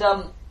 And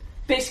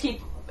best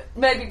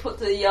maybe put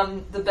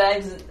the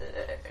bags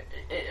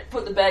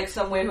put the bags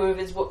somewhere.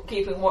 Whoever's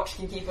keeping watch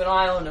can keep an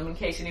eye on them in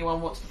case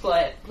anyone wants to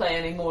play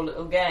any more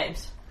little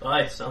games.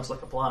 Aye, sounds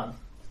like a plan.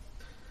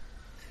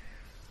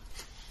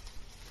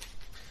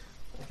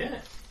 Okay.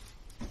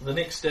 The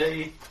next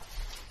day.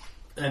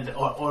 And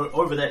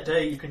over that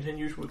day, you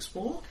continue to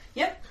explore.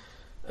 Yep.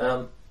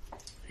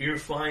 You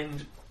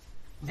find...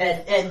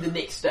 And the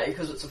next day,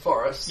 because it's a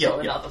forest, so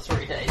another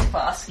 3 days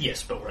pass.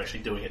 Yes, but we're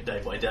actually doing it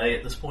day by day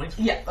at this point.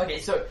 Yeah, okay,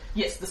 so,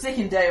 yes, the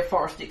second day of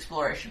forest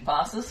exploration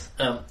passes.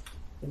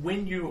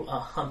 When you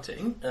are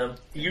hunting,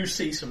 you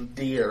see some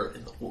deer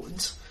in the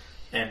woods,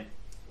 and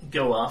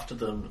go after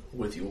them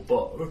with your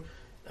bow,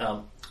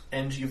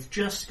 and you've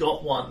just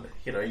got one,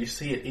 you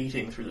see it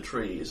eating through the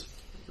trees,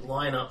 you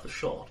line up the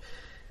shot,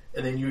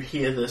 and then you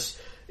hear this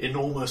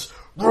enormous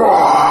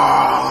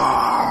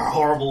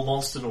horrible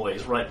monster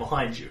noise right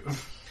behind you.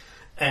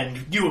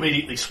 And you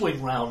immediately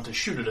swing round to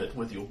shoot at it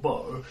with your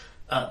bow.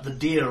 The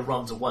deer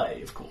runs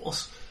away, of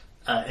course,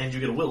 and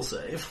you get a will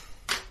save.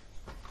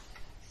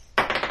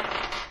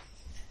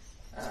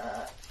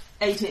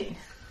 18.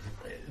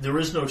 There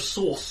is no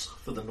source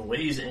for the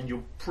noise, and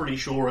you're pretty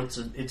sure it's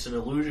an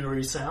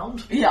illusionary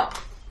sound. Yeah.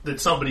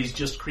 That somebody's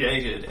just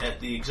created at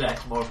the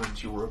exact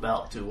moment you were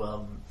about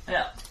to...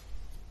 Yeah.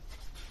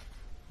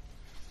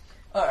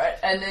 Alright,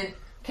 and then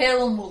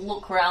Kalen will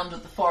look round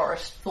at the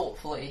forest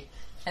thoughtfully,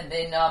 and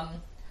then,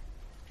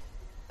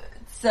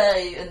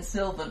 say in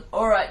Sylvan,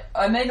 alright,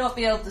 I may not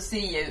be able to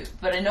see you,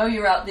 but I know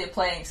you're out there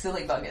playing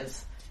silly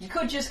buggers. You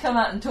could just come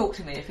out and talk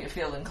to me if you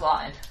feel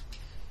inclined.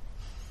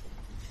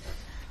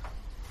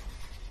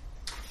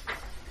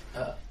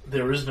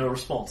 There is no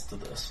response to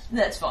this.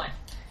 That's fine.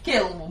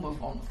 Kalen will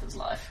move on with his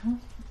life.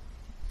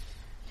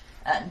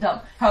 And,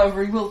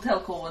 however, he will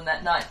tell Corwin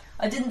that night,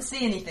 I didn't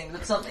see anything,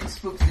 but something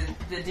spooked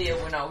the deer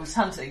when I was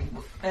hunting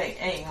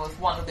with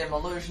one of them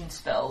illusion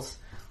spells.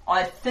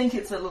 I think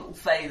it's a little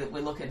fae that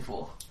we're looking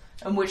for.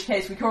 In which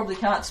case, we probably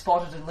can't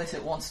spot it unless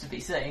it wants to be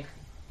seen.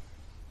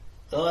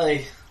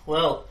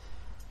 Well,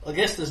 I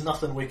guess there's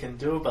nothing we can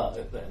do about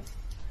it then.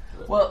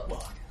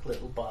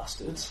 Little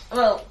bastards.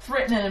 Well,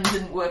 threatening him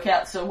didn't work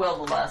out so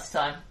well the last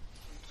time.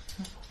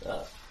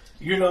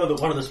 You know that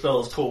one of the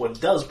spells Corwin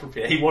does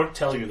prepare, he won't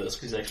tell you this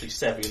because he's actually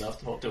savvy enough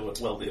to not do it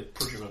while they're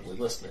presumably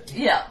listening.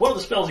 Yeah. One of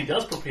the spells he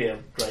does prepare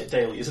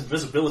daily is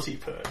Invisibility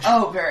Purge.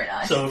 Oh, very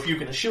nice. So if you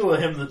can assure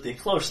him that they're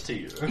close to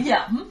you...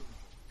 Yeah.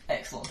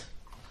 Excellent.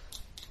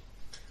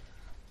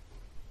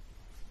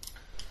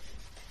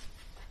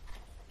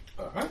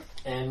 Alright.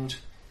 And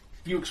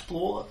you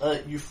explore,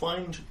 you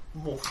find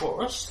more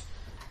forest,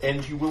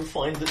 and you will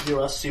find that there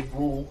are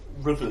several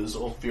rivers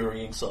of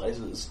varying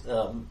sizes,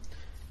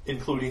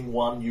 including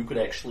one you could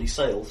actually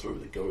sail through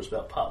that goes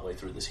about partway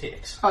through this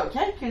hex.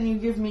 Okay, can you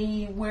give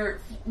me where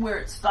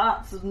it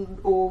starts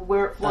or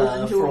where it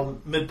flows into?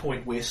 From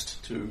midpoint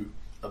west to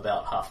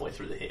about halfway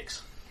through the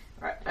hex.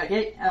 Right,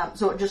 okay,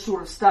 so it just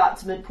sort of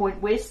starts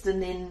midpoint west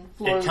and then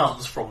flows... It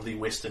comes from the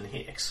western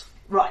hex.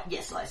 Right,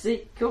 yes, I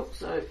see. Cool,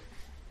 so...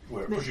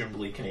 Where it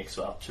presumably connects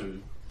up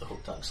to the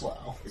Hook-Tongue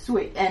Slough.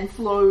 Sweet, and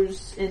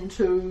flows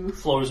into...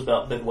 Flows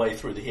about midway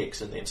through the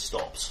hex and then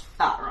stops.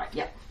 Ah, right,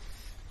 yep.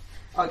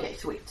 Okay,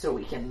 sweet. So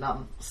we can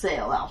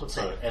sail out of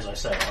So, there. as I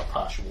say, a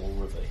partial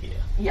river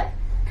here. Yeah,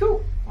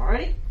 cool.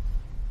 Alrighty.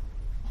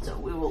 So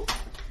we will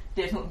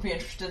definitely be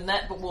interested in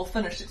that, but we'll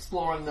finish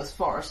exploring this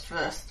forest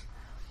first.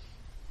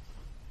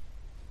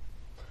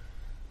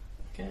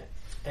 Okay.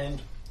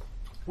 And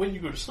when you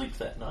go to sleep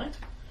that night,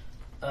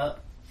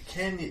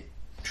 can you...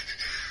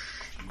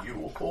 You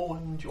or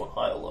Corwin, do you want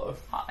high or low?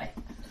 Hi.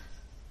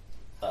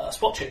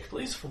 Spot check,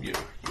 please, from you.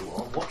 You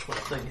are on watch when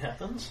a thing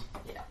happens.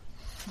 Yeah.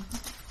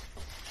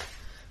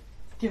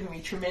 Giving me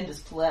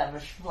tremendous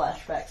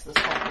flashbacks to this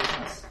whole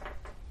business.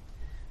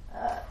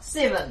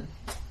 7.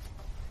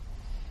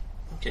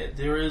 Okay,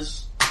 there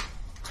is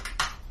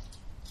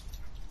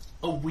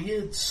a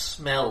weird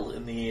smell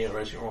in the air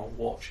as you're on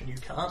watch, and you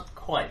can't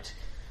quite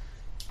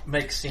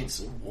make sense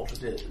of what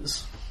it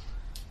is.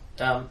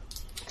 And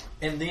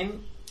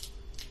then,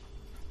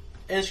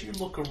 as you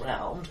look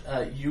around,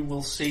 you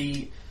will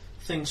see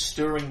things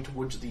stirring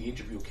towards the edge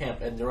of your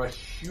camp, and there are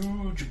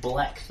huge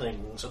black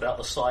things about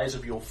the size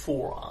of your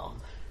forearm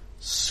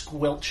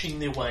squelching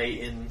their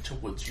way in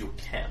towards your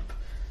camp.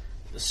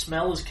 The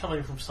smell is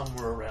coming from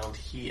somewhere around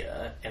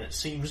here, and it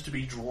seems to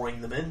be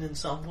drawing them in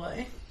some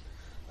way.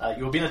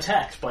 You have been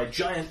attacked by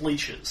giant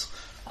leeches.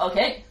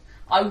 Okay.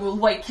 I will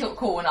wake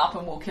Corwin up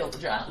and we'll kill the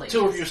giant leeches.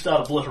 2 of you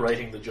start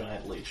obliterating the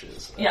giant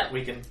leeches. Yeah.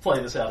 We can play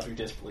this out if you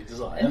desperately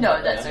desire.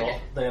 No, that's okay.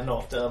 They are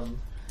not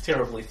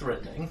terribly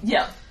threatening.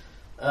 Yeah.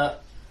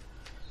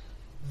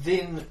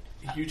 Then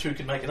you two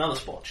can make another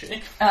spot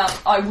check.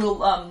 I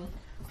will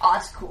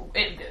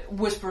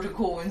whisper to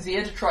Corwin's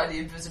ear to try the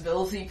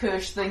invisibility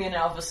purge thing in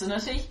our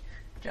vicinity,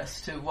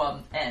 just to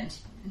and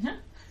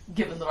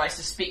given that I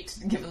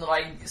suspect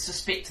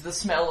the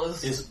smell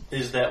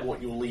is that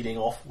what you're leading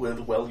off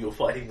with while you're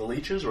fighting the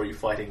leeches, or are you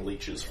fighting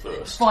leeches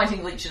first?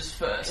 Fighting leeches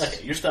first.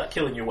 Okay, you start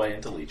killing your way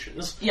into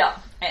leeches. Yeah,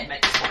 and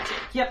make a spot check.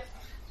 Yep.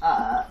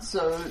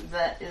 So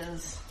that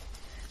is,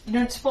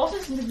 spot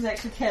isn't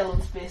exactly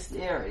Caelan's best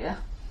area.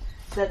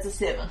 That's a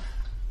 7.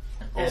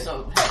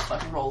 Also, helps if I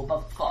can roll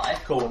above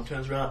 5. Corwin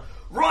turns around.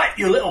 Right,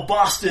 you little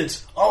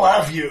bastards! I'll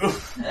have you!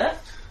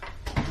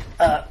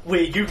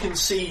 Where you can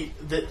see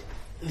that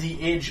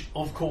the edge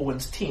of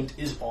Corwin's tent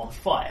is on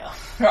fire.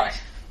 Right.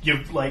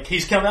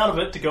 He's come out of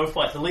it to go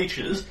fight the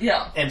leeches.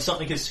 Yeah. And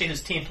something has set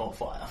his tent on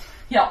fire.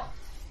 Yeah.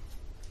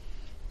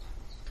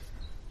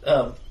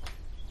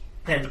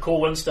 And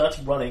Corwin starts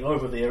running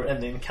over there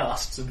and then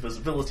casts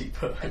Invisibility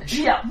Purge.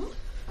 Yeah.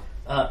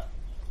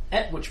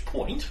 At which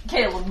point...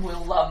 Caelan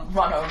will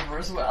run over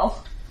as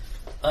well.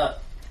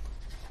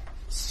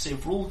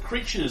 Several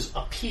creatures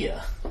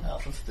appear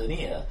out of thin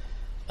air.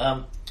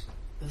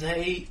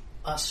 They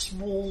are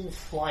small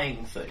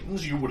flying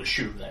things. You would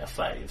assume they are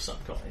fae of some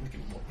kind,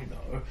 given what you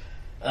know.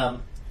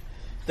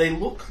 They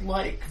look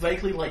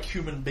vaguely like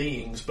human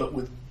beings, but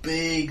with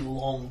big,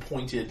 long,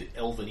 pointed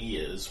elven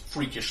ears,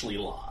 freakishly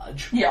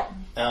large. Yeah.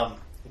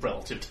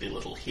 Relative to their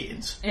little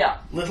heads. Yeah.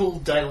 Little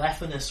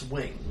diaphanous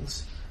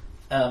wings.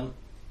 And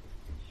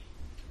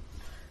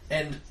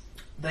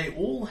they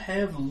all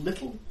have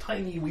little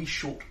tiny wee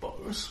short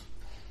bows,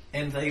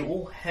 and they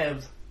all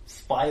have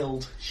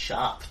filed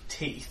sharp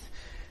teeth.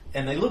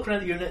 And they look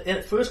around at you, and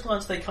at first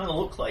glance they kind of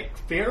look like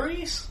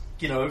fairies,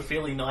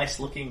 fairly nice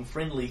looking,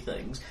 friendly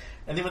things.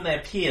 And then when they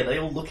appear, they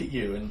all look at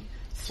you and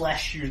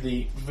flash you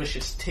the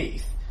vicious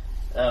teeth.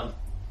 And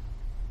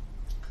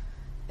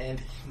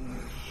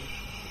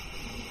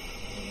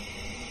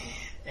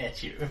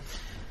at you.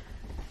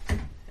 And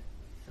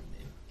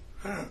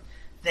then,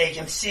 they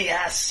can see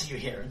us, you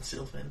hear in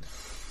Sylvan.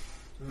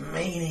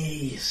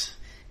 Meanies.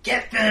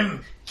 Get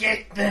them!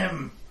 Get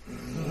them!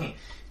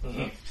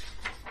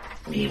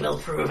 We will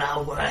prove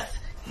our worth.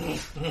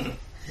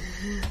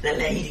 The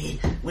lady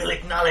will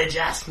acknowledge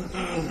us.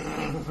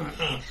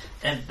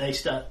 And they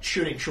start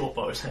shooting short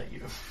bows at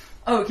you.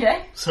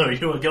 Okay. So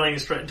you are going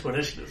straight into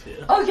initiative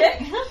here.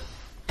 Okay.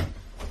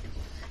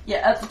 Yeah,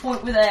 at the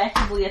point where they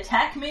actively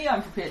attack me,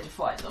 I'm prepared to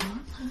fight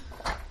them.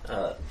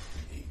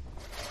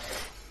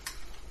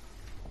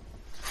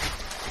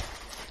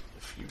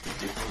 If you could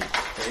give me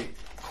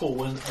a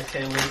Corwin, a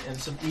Kaelin, and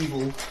some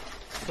evil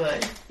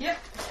Fae. Yep.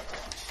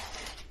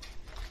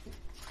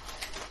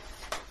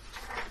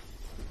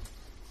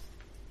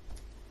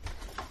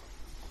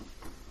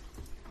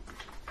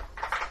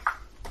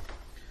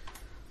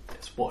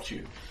 That's what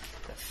you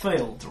have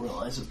failed to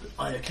realise is that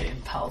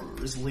iocane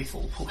powder is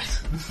lethal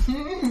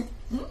poison.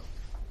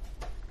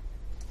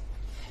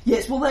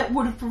 Yes, well that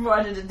would have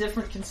provided a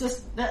different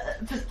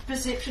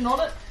perception on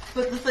it,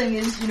 but the thing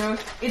is,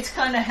 it's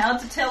kind of hard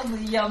to tell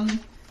the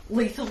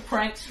lethal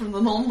pranks from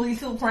the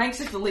non-lethal pranks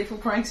if the lethal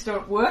pranks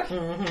don't work.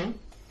 Mm-hmm.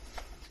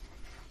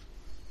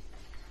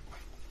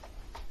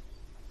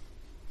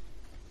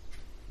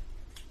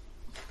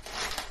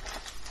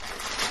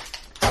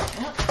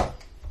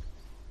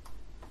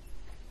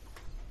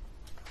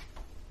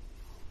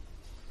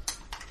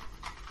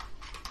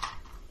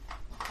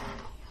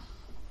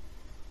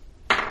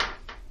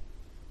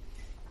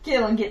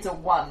 Kaelin gets a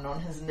 1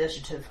 on his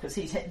initiative because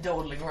he's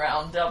dawdling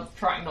around,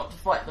 trying not to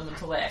fight them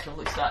until they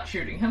actively start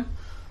shooting him.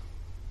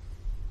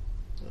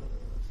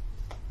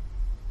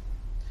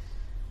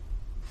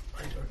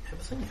 I don't have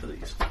a thing for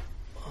these.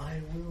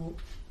 I will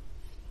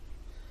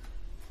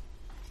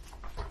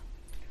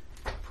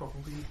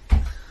probably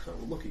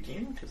look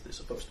again because they're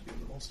supposed to be in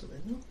the monster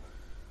manual.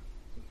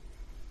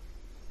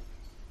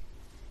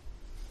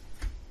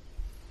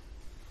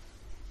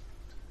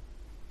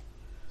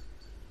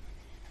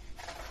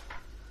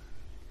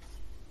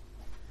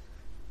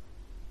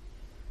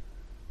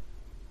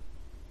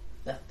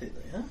 There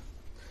they are.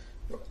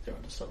 Right, they're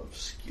under some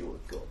obscure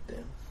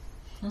goddamn.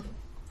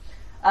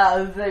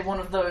 They're one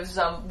of those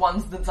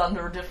ones that's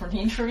under a different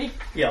entry.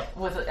 Yeah.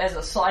 With it as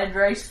a side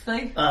race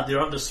thing.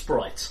 They're under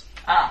sprites.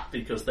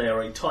 Because they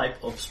are a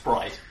type of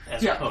sprite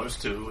as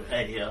opposed to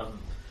a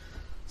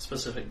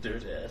specific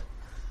doodad.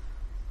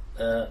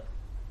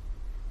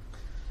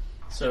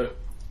 So,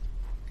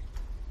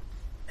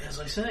 as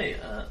I say,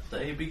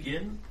 they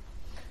begin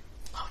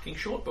hucking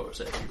short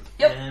bows at you.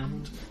 Yep.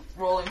 And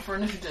rolling for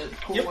initiative,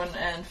 Corwin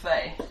and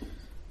Faye.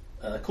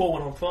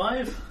 Corwin on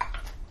 5.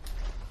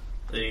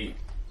 The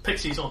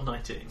Pixies on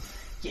 19.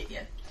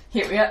 Yeah.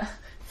 Here we are.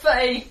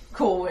 Faye,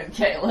 Corwin,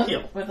 Kaelin,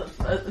 Yep. with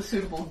a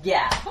suitable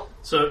gap.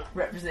 So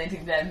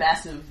representing their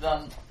massive,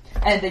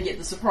 and they get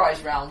the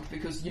surprise round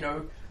because,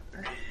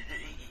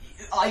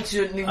 I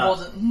certainly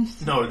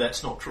wasn't. no,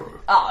 that's not true.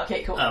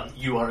 Okay, cool.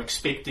 You are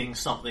expecting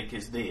something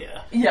is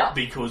there. Yeah.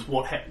 Because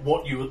what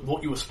you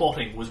were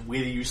spotting was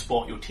whether you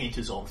spot your tent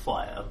is on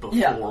fire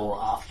before or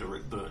after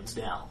it burns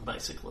down,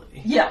 basically.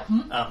 Yeah.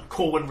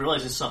 Corwin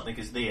realizes something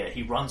is there.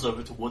 He runs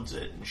over towards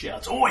it and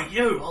shouts, "Oi,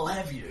 you! I'll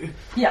have you!"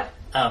 Yeah.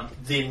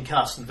 Then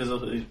casts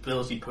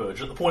Invisibility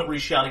Purge. At the point where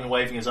he's shouting and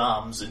waving his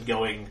arms and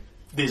going,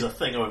 "There's a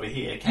thing over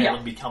here,"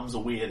 Kaelin becomes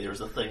aware there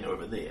is a thing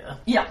over there.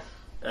 Yeah.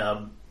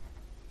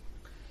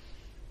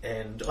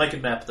 And I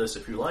can map this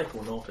if you like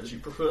or not, as you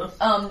prefer.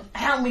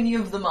 How many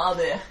of them are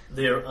there?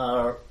 There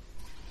are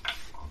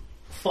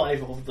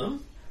 5 of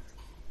them,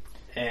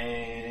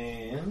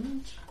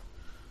 and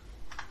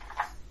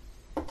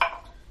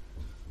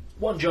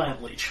 1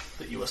 giant leech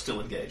that you are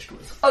still engaged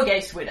with. Okay,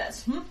 sweet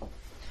as.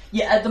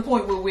 Yeah, at the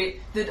point where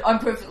I'm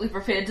perfectly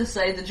prepared to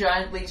say the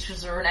giant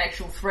leeches are an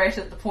actual threat.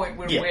 At the point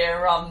where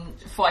we're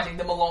fighting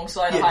them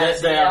alongside a higher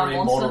CR they are a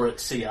monster. moderate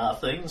CR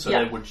thing, so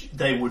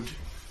they would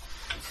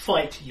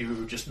fight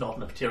you, just not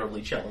in a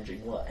terribly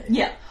challenging way.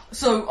 Yeah,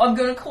 so I'm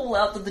going to call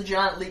out that the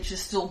giant leech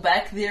is still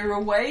back there a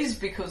ways,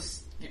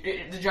 because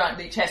the giant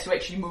leech has to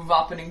actually move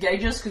up and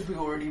engage us, because we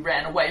already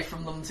ran away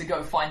from them to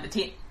go find the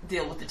tent,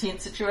 deal with the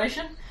tent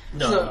situation.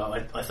 No,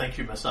 I think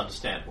you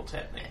misunderstand what's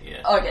happening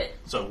here. Okay.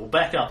 So we'll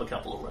back up a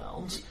couple of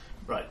rounds.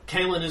 Right,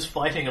 Kaelin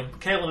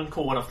and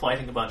Corwin are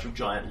fighting a bunch of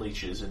giant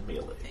leeches in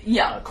melee.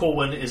 Yeah.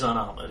 Corwin is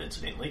unarmoured,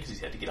 incidentally, because he's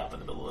had to get up in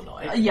the middle of the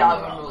night.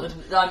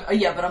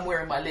 But I'm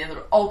wearing my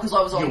leather. Oh, because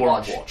I was on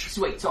watch. On watch.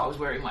 Sweet, so I was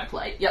wearing my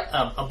plate. Yep.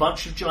 A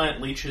bunch of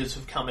giant leeches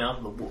have come out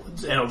of the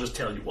woods, and I'll just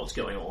tell you what's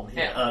going on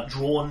here. Yeah.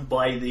 Drawn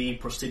by the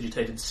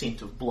prestidigitated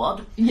scent of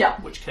blood,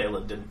 which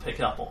Kaelin didn't pick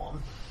up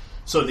on.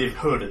 So they've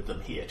herded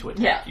them here to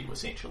attack you,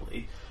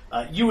 essentially.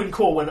 You and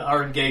Corwin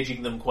are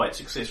engaging them quite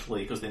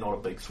successfully because they're not a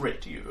big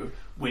threat to you.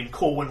 When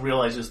Corwin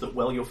realises that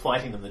while you're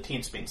fighting them, the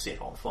tent's been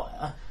set on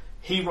fire,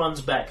 he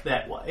runs back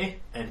that way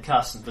and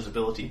casts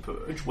Invisibility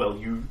Purge while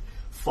you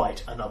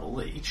fight another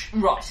leech.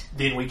 Right.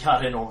 Then we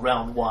cut in on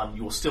round 1.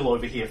 You're still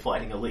over here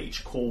fighting a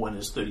leech. Corwin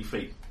is 20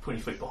 feet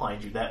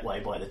behind you that way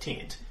by the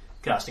tent,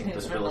 casting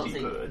Invisibility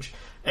Purge.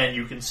 And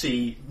you can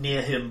see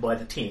near him by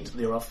the tent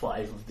there are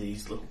 5 of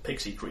these little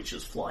pixie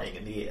creatures flying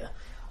in the air.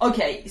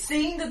 Okay,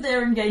 seeing that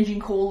they're engaging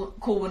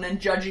Corwin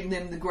and judging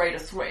them the greater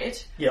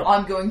threat, Yep.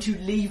 I'm going to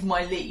leave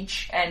my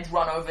leech and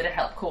run over to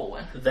help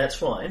Corwin. That's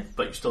fine,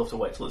 but you still have to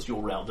wait till it's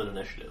your round in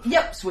initiative.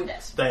 Yep, sweet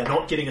as. They are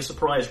not getting a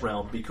surprise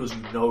round because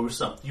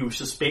you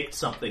suspect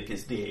something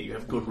is there. You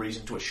have good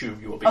reason to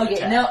assume you are being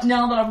attacked.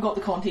 Now that I've got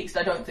the context,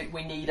 I don't think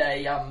we need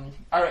a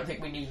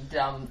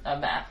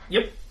map.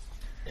 Yep.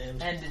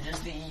 And it is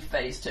the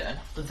phase turn.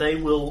 They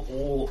will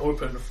all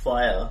open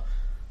fire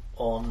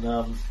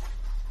on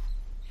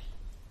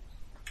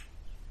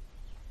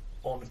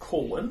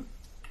Corwin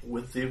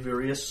with their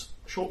various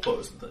short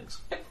bows and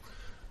things.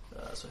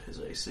 So his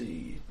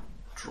AC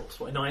drops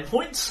by 9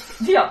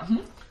 points. Yeah.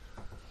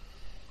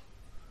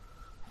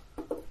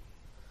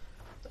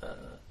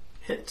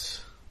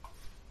 Hit,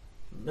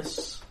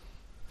 miss,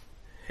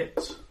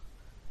 hit,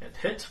 and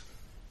hit.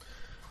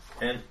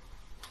 And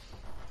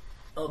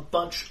a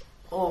bunch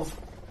of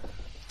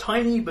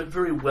tiny but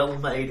very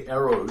well-made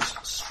arrows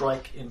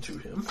strike into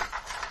him.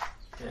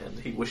 And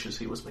he wishes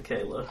he was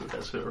Michaela, who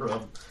has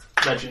her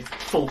magic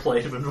full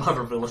plate of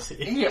invulnerability.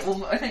 Yeah,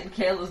 well, I think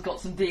Michaela's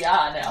got some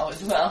DR now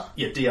as well.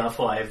 Yeah,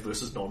 DR5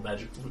 versus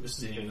non-magical,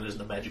 versus anything that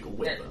isn't a magical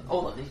weapon. Yeah,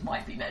 all of these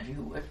might be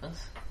magical weapons.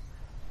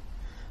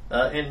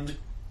 And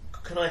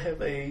can I have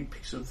a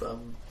piece of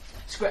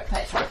scrap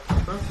paper?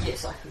 Huh?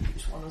 Yes, I could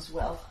use one as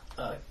well.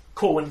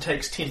 Corwin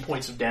takes 10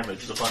 points of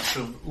damage as a bunch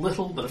of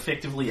little but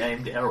effectively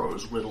aimed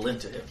arrows riddle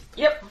into him.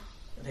 Yep.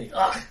 And he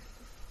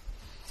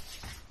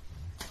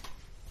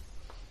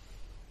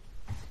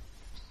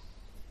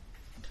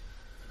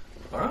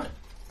Alright.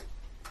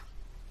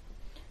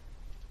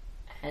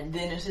 And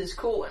then it is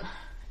Corwin.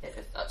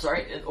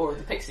 Or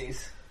the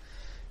Pixies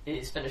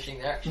is finishing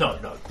their action.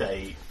 No,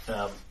 they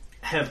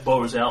have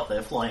bows out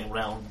there flying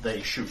around.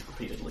 They shoot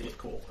repeatedly at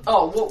Corwin.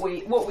 Oh,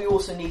 what we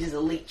also need is a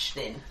leech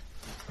then.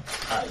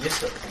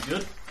 Yes, that would be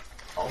good.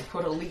 I'll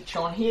put a leech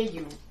on here.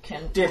 You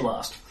can... Dead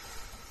last.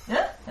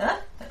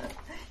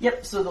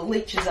 Yep, so the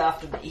leech is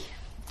after me,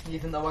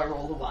 even though I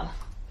rolled a 1.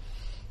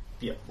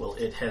 Yeah, well,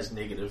 it has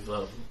negative...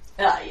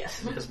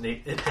 yes.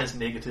 It has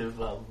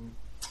negative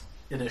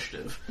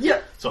initiative.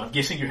 Yep. So I'm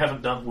guessing you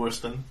haven't done worse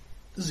than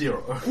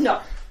 0.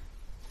 No.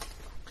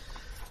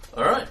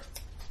 Alright.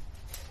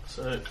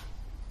 So...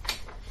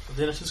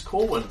 Then it is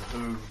Corwin,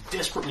 who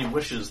desperately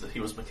wishes that he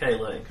was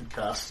Michaela and could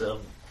cast...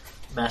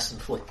 mass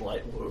inflict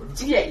light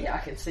wounds. Yeah, I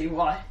can see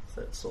why.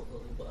 That sort of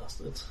little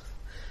bastards.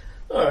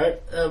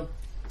 Alright,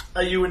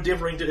 are you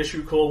endeavouring to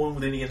issue Corwin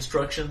with any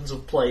instructions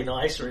of play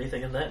nice or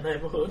anything in that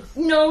neighbourhood?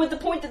 No, at the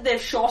point that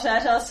they've shot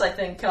at us, I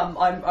think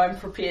I'm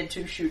prepared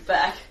to shoot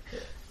back. Yeah.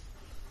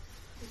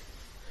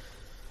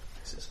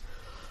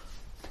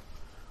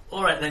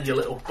 Alright then, you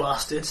little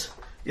bastards.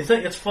 You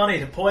think it's funny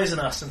to poison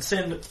us and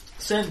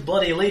send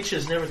bloody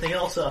leeches and everything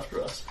else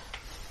after us?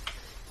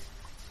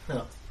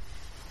 No.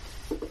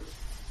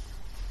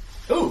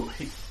 Oh,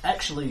 he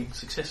actually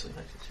successfully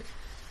makes it.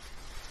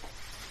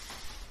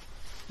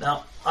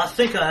 Now, I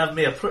think I have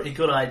me a pretty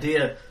good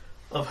idea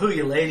of who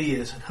your lady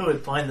is and who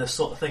would find this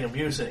sort of thing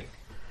amusing.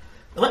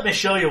 Now, let me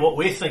show you what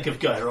we think of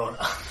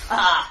Gairona.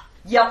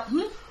 Yep.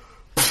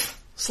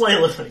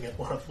 Slay living at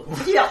one of them.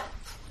 Yep.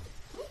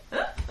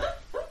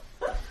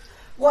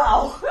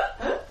 Wow.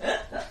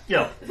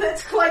 Yep.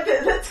 That's quite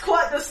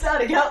the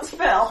starting out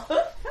spell.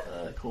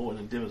 Corwin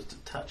endeavours to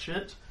touch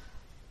it.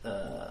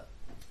 And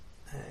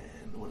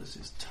what is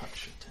his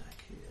touch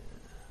attack here?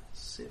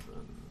 7,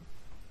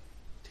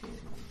 10.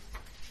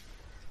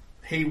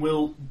 He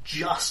will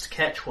just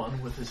catch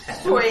one with his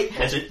hand. Sweet.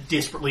 As it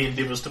desperately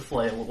endeavours to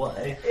flail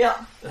away.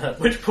 Yeah. At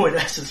which point,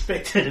 I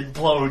suspect it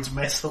implodes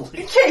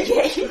messily.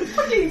 Yeah, you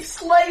fucking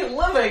slay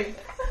living.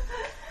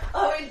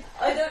 I mean,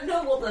 I don't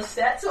know what the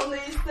stats on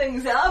these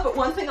things are, but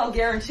one thing I'll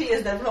guarantee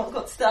is they've not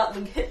got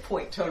startling hit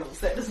point totals.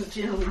 That doesn't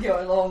generally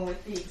go along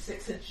with being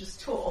 6 inches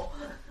tall.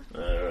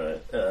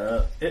 Alright,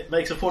 it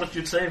makes a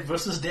fortitude save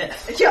versus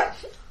death. Yeah.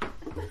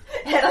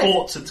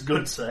 Forts its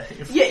good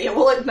save. Yeah,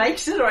 well it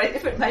makes it, right?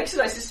 If it makes it,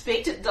 I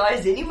suspect it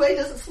dies anyway.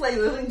 Doesn't Slay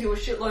Living do a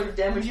shitload of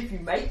damage if you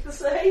make the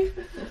save?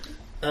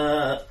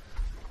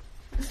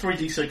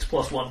 3d6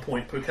 plus 1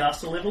 point per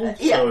caster level,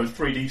 yeah. So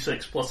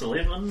 3d6 plus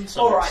 11.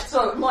 So alright,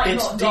 so it might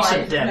not die. It's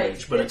decent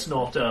damage, but it's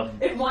not...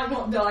 it might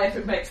not die if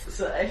it makes the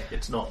save.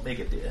 It's not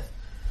mega death.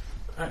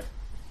 Right.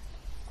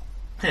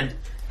 And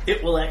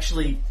it will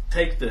actually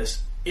take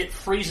this. It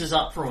freezes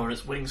up from it,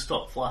 its wings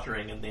stop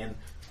fluttering, and then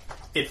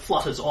it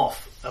flutters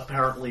off.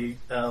 Apparently,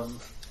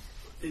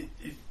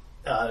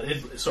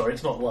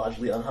 it's not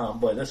largely unharmed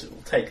by this. It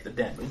will take the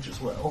damage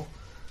as well,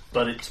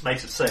 but it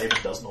makes it save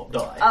and does not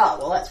die. Ah,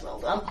 well, that's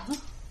well done.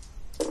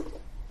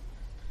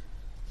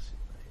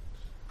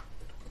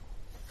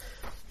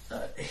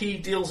 He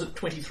deals it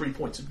 23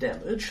 points of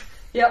damage.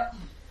 Yep.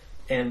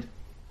 And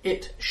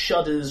it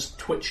shudders,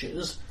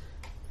 twitches,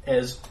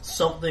 as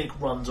something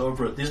runs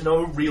over it. There's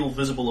no real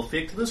visible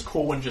effect to this.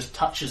 Corwin just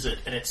touches it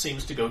and it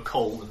seems to go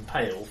cold and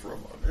pale for a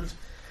moment.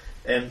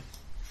 And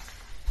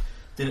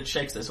then it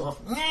shakes this off.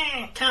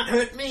 Can't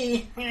hurt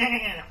me.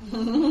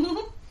 And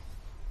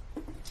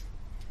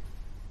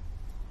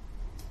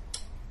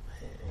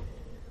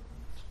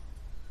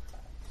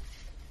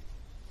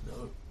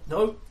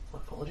No, my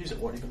apologies, it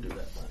won't even do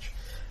that much.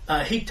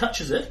 He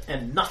touches it,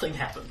 and nothing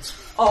happens.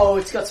 Oh,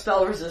 it's got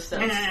spell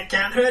resistance.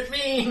 Can't hurt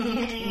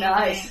me!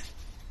 Nice.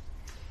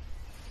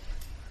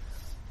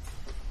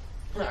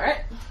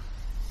 Alright.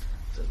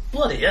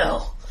 Bloody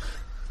hell.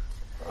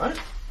 Alright,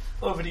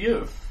 over to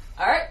you.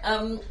 Alright,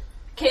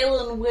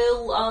 Kaelin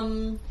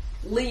will,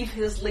 leave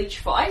his leech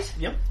fight.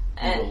 Yep.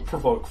 And will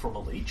provoke from a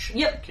leech.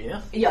 Yep.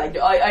 Yeah,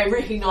 I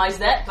recognise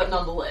that, but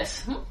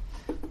nonetheless.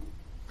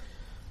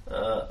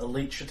 A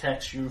leech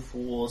attacks you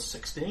for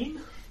 16.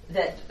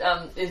 That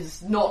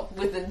is not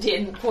within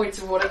 10 points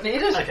of what it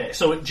needed. Okay,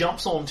 so it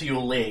jumps onto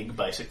your leg,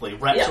 basically,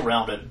 wraps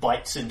around it,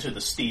 bites into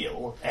the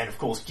steel, and of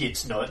course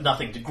gets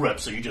nothing to grip,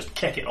 so you just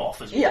kick it off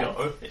as you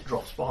go. It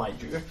drops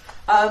behind you.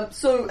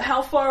 So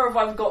how far have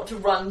I got to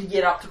run to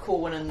get up to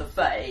Corwin and the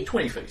Fae?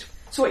 20 feet.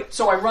 Sweet,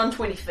 so I run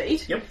 20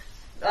 feet. Yep.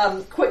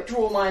 Quick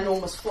draw my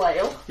enormous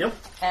flail. Yep.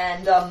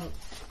 And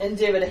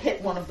endeavour to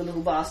hit one of the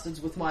little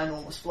bastards with my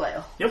enormous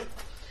flail. Yep.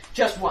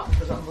 Just one,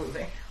 because I'm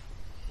moving.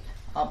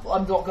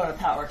 I'm not going to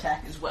power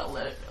attack as well,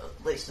 at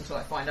least until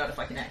I find out if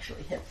I can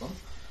actually hit them.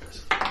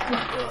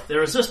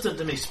 They're resistant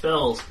to me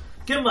spells.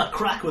 Give them a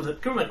crack with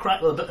it. Give them a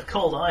crack with a bit of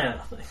cold iron,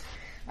 I think.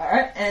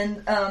 Alright,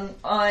 and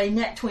I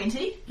nat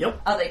 20.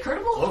 Yep. Are they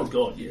critical? Oh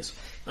god, yes.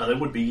 They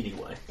would be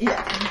anyway.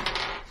 Yeah.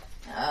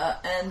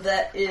 And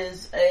that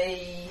is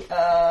a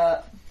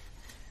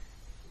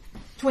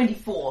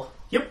 24.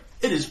 Yep.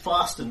 It is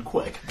fast and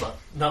quick, but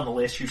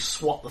nonetheless you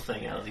swat the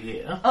thing out of the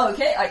air.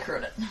 Okay, I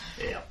crit it.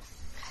 Yeah.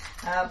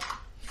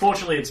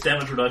 Fortunately, its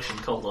damage reduction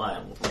cold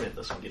iron will prevent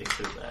this from getting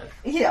too bad.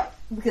 Yeah,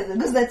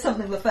 because that's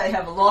something the Fae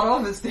have a lot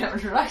of, is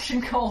damage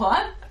reduction cold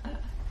iron.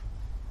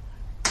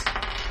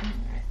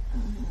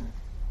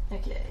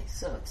 Okay,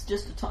 so it's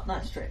just a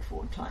nice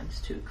straightforward times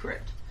 2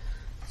 crit.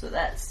 So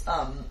that's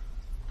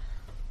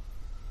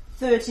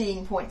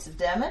 13 points of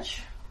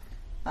damage.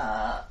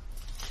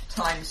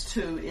 Times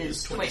 2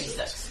 is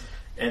 26.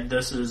 And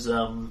this is,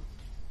 it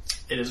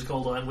is a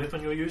cold iron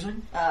weapon you're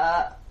using?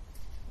 Hang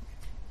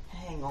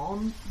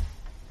on.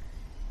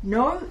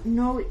 No,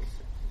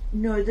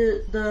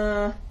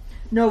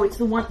 it's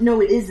the one. No,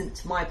 it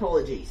isn't. My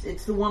apologies.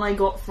 It's the one I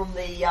got from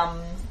the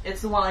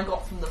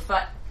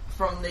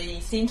from the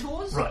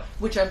centaurs, right?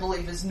 Which I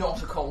believe is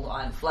not a cold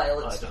iron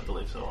flail. I don't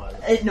believe so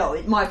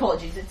either. My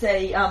apologies. It's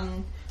a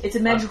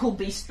magical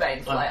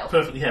beastbane flail. I'm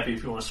perfectly happy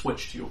if you want to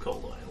switch to your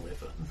cold iron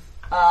weapon.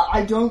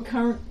 I don't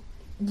currently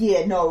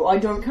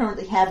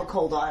have a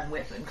cold iron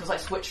weapon because I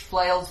switched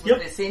flails with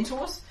their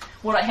centaurs.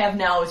 What I have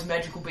now is a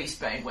magical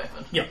beastbane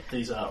weapon. Yep,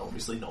 these are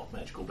obviously not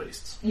magical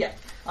beasts. Yeah.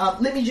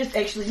 Let me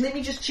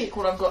just check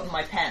what I've got in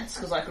my pants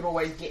because I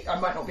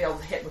might not be able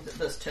to hit with it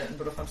this turn,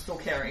 but if I'm still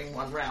carrying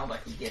one round, I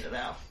can get it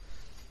out.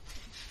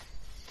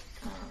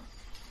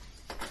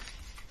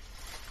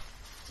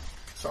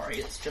 Sorry,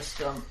 it's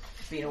just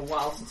been a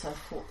while since I've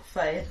fought the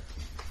Fae.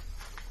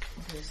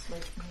 Obviously,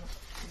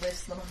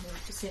 less than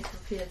 100%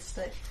 prepared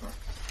state for it.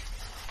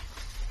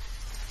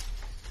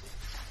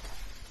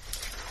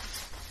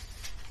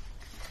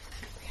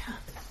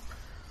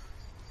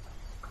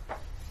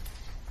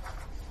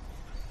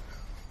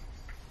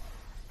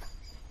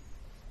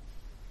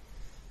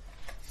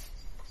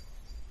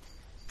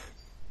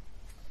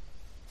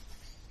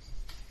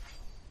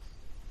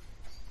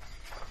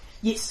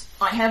 Yes,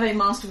 I have a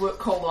Masterwork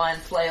Cold Iron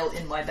Flail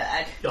in my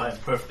bag. I am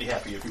perfectly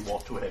happy if you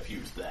want to have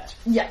used that.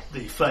 Yeah.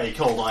 The Fey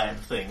Cold Iron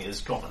thing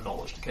is common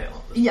knowledge to Kaelin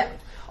at this point.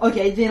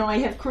 Okay, then I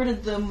have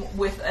critted them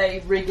with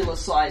a regular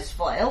size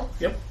flail.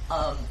 Yep.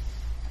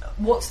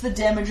 What's the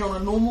damage on a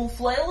normal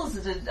flail? Is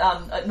it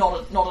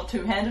not a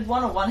two-handed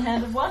one, a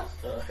one-handed one?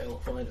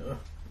 Hell if I know.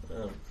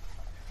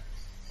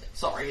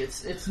 Sorry,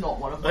 it's not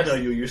one of those. I know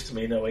you're used to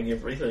me knowing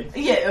everything.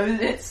 Yeah,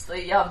 it's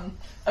the, I'm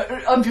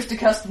just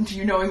accustomed to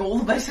you knowing all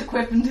the basic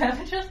weapon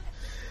damages.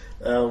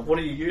 What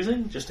are you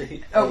using? Just to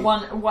hit...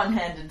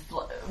 one-handed...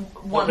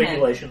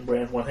 regulation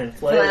brand one-hand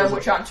flail.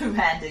 Which I'm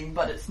two-handing,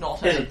 but it's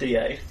not Here's a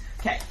D8.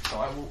 Okay, so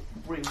I will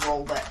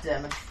re-roll that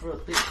damage for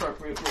the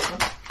appropriate weapon.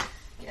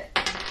 Okay.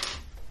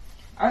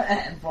 Alright,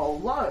 and roll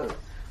low.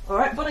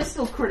 Alright, but I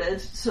still critted,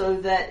 so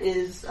that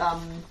is,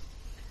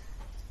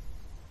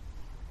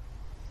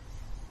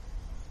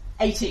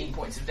 18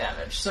 points of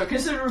damage. So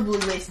considerably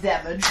less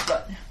damage,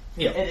 but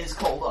it is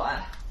cold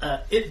iron.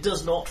 It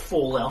does not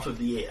fall out of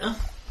the air.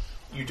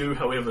 You do,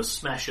 however,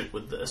 smash it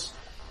with this,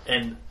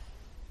 and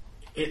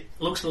it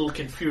looks a little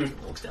confused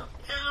and looks down.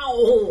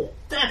 Ow!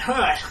 That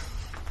hurt!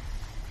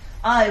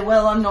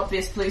 Well, I'm not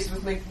best pleased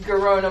with my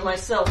Garona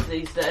myself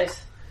these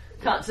days.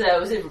 Can't say I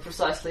was ever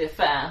precisely a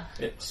fan.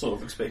 Yeah, sort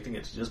of expecting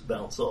it to just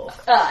bounce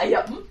off.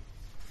 Yep.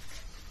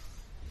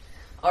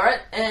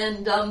 Alright,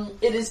 and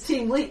it is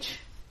Team Leech.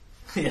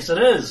 Yes, it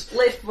is.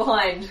 Left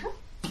behind.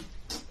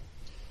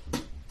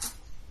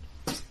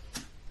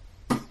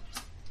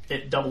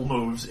 It double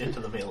moves into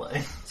the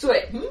melee.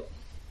 Sweet.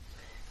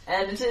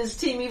 And it is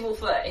Team Evil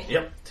Fae.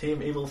 Yep,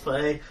 Team Evil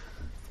Fae.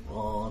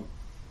 On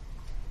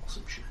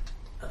some shit.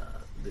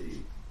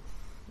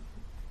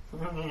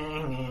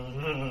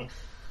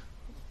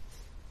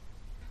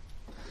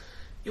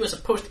 You were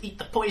supposed to eat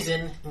the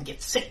poison and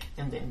get sick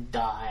and then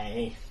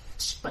die.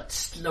 But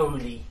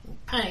slowly, in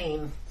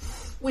pain.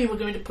 We were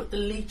going to put the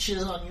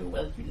leeches on you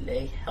while you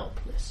lay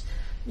helpless.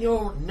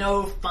 You're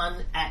no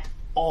fun at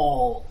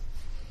all.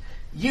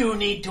 You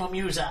need to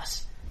amuse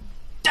us.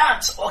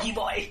 Dance, Orky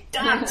boy,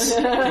 dance!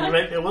 Can you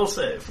make me a will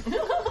save?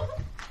 So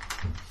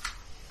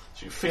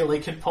you feel a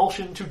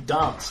compulsion to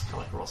dance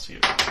come across you.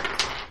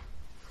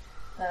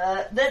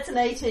 That's an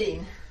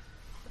 18.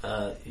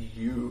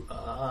 You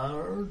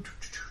are...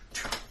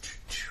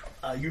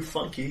 Are you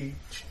funky?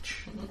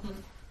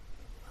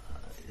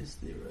 Is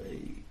there a...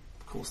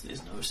 Of course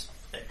there's no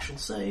actual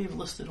save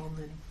listed on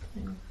the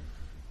thing,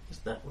 because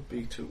that would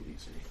be too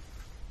easy.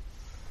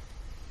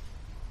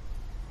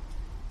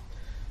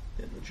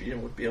 Then the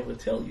GM would be able to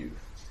tell you.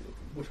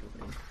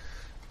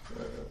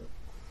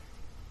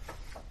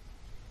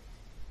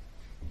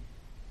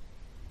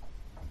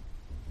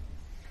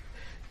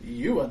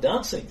 You are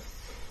dancing.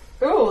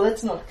 Oh,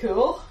 that's not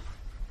cool.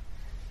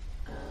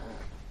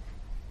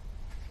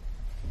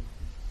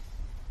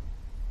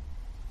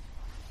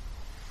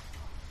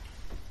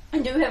 I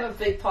do have a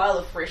big pile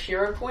of fresh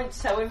hero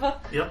points, however.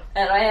 Yep.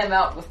 And I am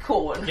out with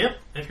Corwin. Yep.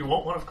 If you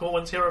want one of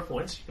Corwin's hero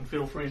points, you can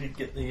feel free to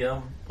get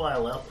the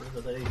pile out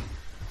wherever they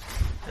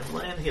have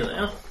land. Here they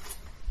are.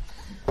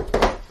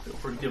 Feel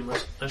free to give them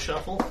a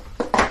shuffle.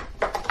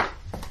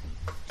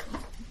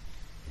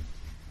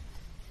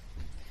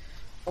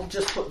 I'll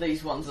just put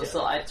these ones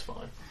aside. That's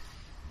fine.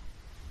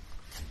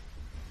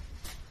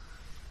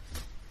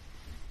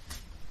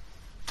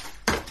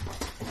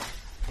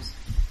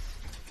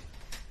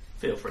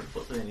 Feel free to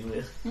put them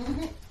anywhere.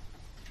 Mm-hmm.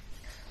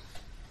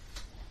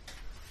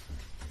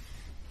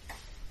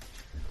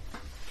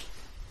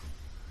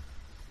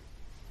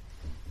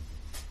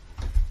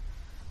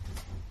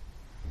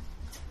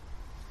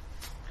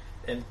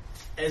 And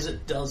as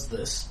it does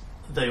this,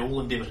 they all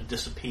endeavour to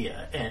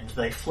disappear, and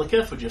they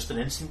flicker for just an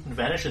instant and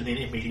vanish, and then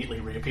immediately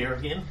reappear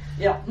again.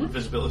 Yeah.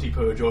 Invisibility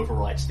purge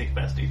overwrites the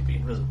capacity to be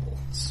invisible.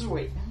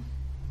 Sweet.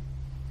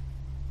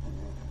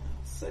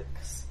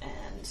 6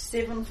 and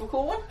 7 for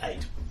Corwin.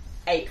 8.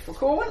 8 for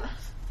Corwin.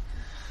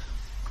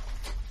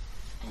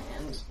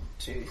 And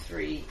 2,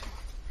 3,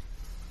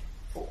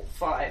 4,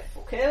 5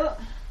 for Kayla.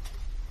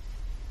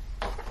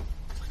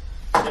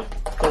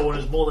 Yep. Corwin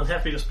is more than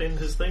happy to spend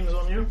his things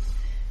on you.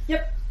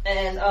 Yep.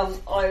 And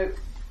I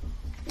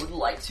would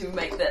like to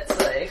make that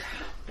save.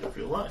 For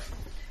your life.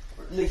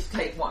 Or at least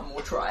take one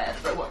more try at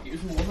it. I won't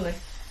use more than a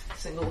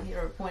single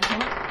hero point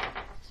on it.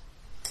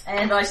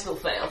 And I still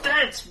fail.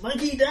 Dance!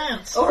 Monkey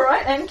dance!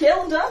 Alright, and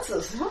Kellen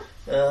dances.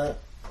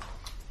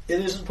 It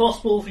is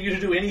impossible for you to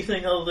do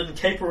anything other than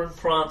caper and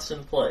prance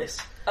in place.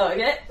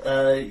 Okay.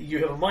 You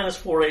have a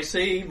 -4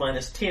 AC,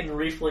 -10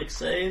 reflex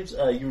saves.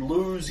 You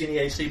lose any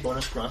AC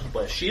bonus granted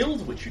by a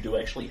shield, which you do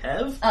actually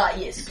have.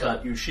 Yes. You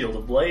can't use Shield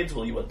of Blades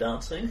while you are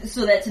dancing.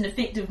 So that's an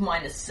effective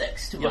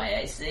 -6 to my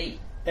AC.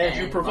 And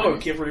you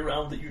provoke every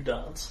round that you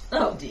dance.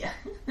 Oh dear.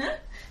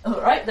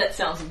 Alright, that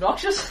sounds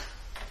obnoxious.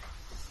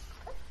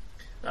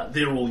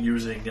 They're all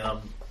using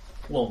short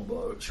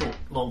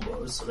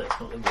longbows, so that's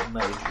not going to be a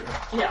major.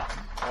 Yeah.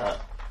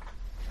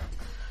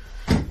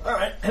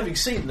 Alright, having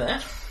seen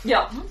that,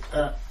 yeah.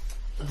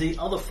 The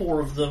other 4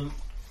 of them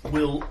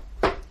will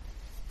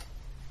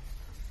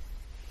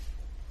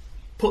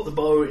put the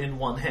bow in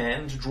one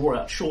hand, draw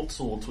out short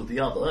swords with the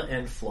other,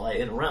 and fly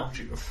in around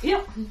you.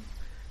 Yep.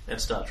 And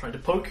start trying to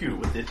poke you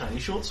with their tiny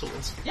short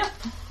swords. Yep.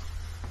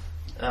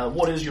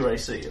 What is your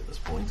AC at this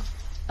point?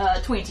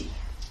 20.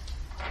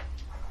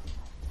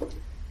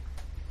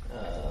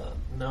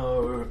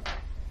 No.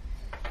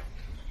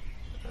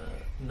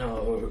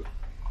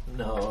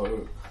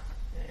 No.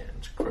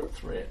 And crit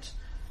threat.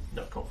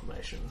 No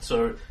confirmation.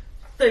 So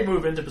they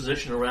move into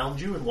position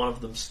around you, and one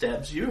of them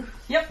stabs you.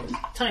 Yep. With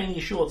a tiny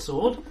short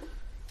sword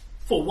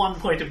for 1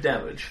 point of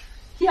damage.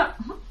 Yep.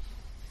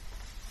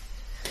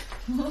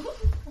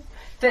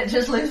 That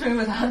just leaves me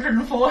with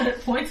 104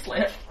 hit points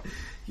left.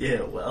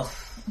 Yeah, well.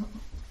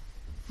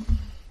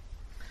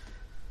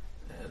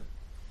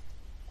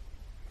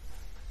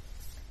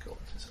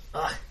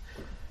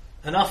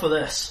 Enough of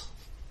this.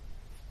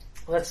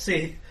 Let's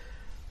see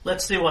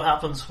what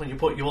happens when you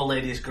put your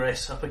lady's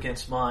grace up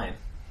against mine.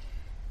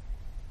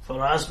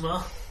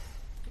 Pharasma,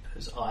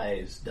 his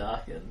eyes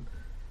darken.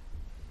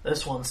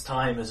 This one's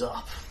time is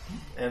up,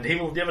 and he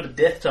will give it a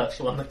death touch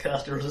to one that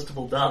cast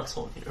Irresistible Dance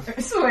on you.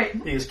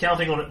 Sweet. He is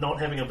counting on it not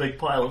having a big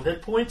pile of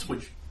hit points,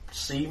 which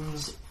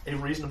seems a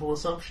reasonable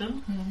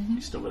assumption. Mm-hmm.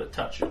 He's still got to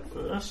touch it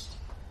first,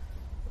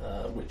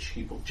 which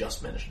he will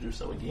just manage to do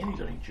so again.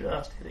 He's only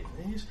just hitting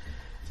these.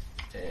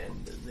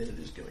 And then it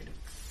is going to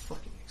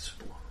fucking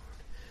explode.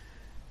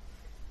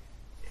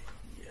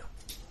 Yeah.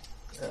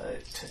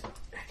 It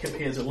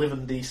compares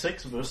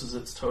 11d6 versus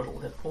its total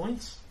hit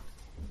points.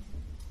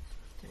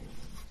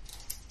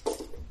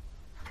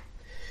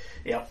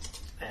 Yeah.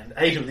 And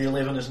 8 of the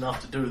 11 is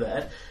enough to do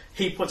that.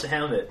 He puts a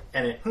hand on it,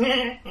 and it...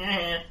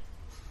 I'm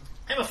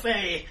a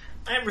fae.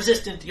 I'm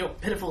resistant to your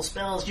pitiful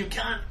spells. You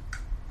can't...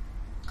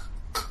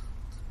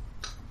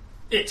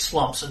 It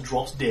slumps and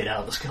drops dead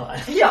out of the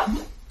sky. Yeah.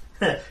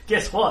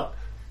 Guess what?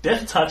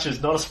 Death Touch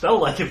is not a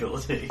spell-like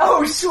ability.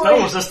 Oh, sweet!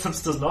 Spell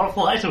resistance does not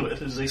apply to it.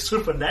 It is a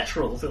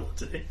supernatural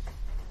ability.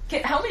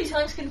 How many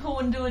times can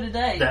Corwin do it a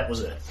day? That was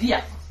it.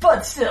 Yeah,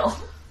 but still.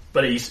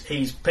 But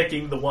he's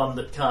picking the one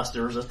that casts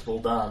Irresistible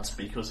Dance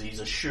because he's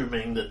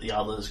assuming that the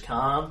others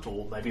can't,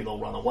 or maybe they'll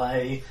run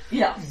away.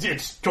 Yeah.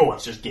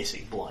 Corwin's just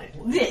guessing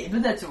blindly. Yeah,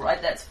 but that's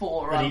alright, that's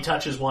for... And he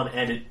touches one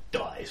and it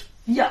dies.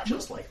 Yeah.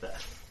 Just like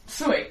that.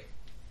 Sweet.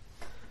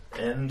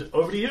 And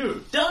over to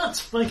you.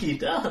 Dance, monkey,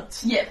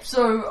 dance. Yeah,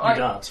 so you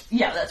dance.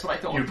 Yeah, that's what I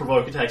thought. You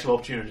provoke attacks of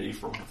opportunity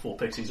from 4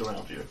 pixies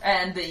around you.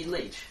 And the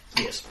leech.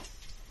 Yes.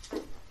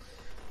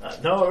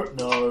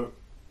 No.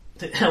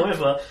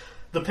 However,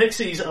 the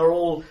pixies are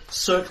all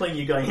circling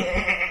you going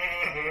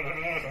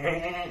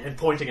and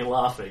pointing and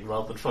laughing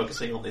rather than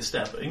focusing on their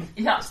stabbing.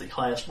 Yeah. It's the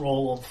highest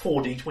roll on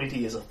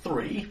 4d20 is a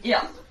 3.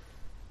 Yeah.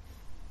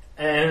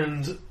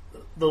 And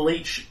the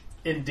leech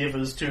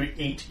endeavours to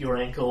eat your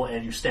ankle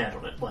and you stand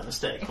on it by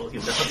mistake while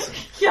you're dancing.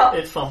 Yeah.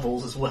 It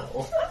fumbles as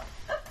well.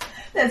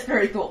 That's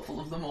very thoughtful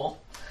of them all.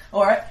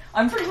 Alright,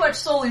 I'm pretty much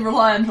solely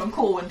reliant on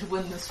Corwin to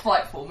win this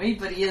fight for me,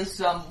 but he is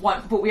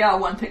but we are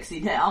 1 pixie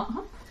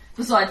down.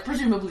 Besides,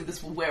 presumably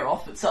this will wear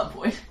off at some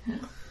point.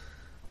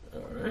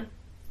 Alright.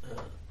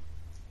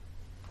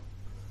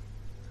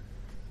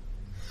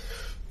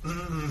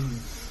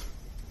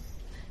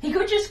 He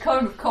could just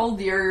kind of cold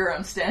the area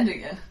I'm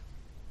standing in.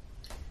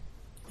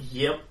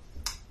 Yep,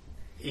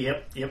 he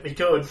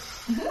could.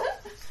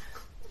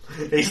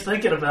 He's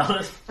thinking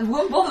about it. It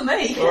wouldn't bother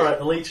me. Alright,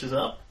 the leech is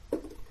up.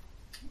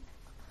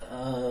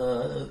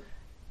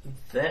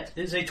 That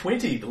is a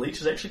 20. The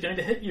leech is actually going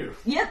to hit you.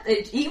 Yep,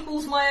 it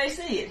equals my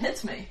AC. It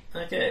hits me.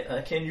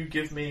 Okay, can you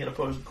give me an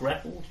opposed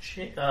grapple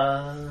check?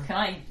 Can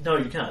I? No,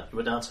 you can't. You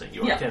are dancing.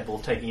 You are incapable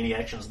of taking any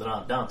actions that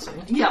aren't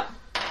dancing. Yeah.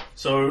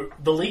 So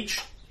the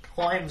leech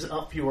climbs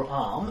up your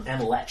arm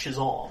and latches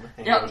on.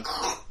 And goes...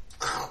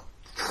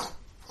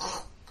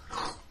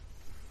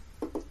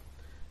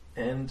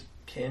 And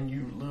can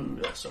you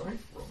lose... sorry,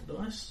 wrong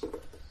dice.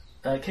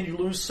 Can you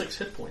lose 6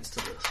 hit points to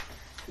this?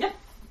 Yep.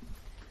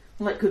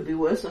 Well, that could be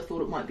worse. I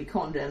thought it might be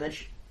con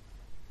damage.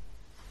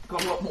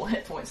 Got a lot more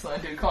hit points than I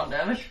do con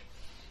damage.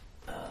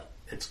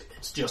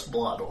 It's just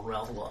blood on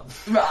round 1.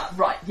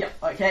 Right, yep,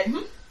 okay.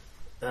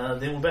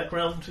 Then we're back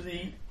round to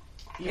the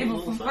evil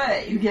little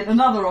Fae. You get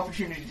another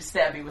opportunity to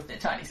stab me with their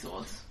tiny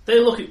swords. They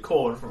look at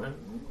Corwin from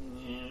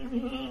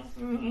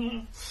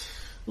it.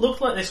 Look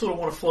like they sort of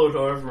want to float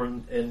over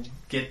and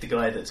get the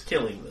guy that's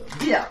killing them.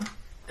 Yeah.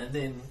 And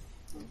then...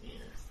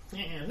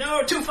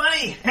 no, too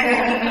funny!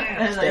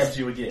 Stabs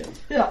you again.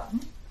 Yeah.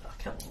 Oh,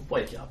 come on,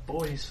 wake up,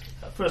 boys.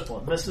 First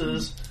one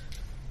misses.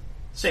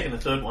 Second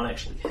and third one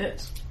actually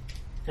hits.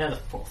 And the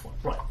fourth one.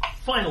 Right.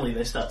 Finally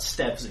they start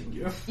stabbing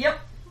you. Yep.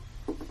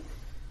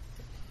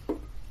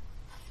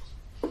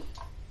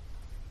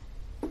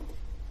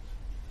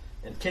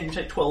 And can you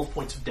take 12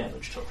 points of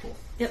damage total?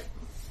 Yep.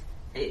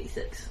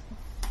 86.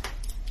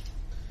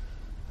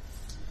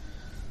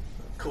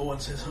 Corwin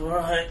says,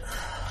 alright.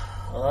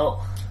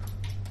 Well...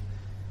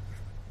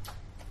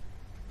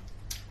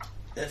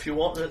 if you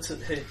want it,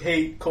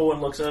 hey,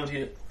 Corwin looks over to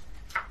you.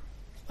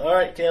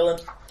 Alright,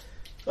 Kaelin.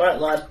 Alright,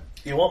 lad.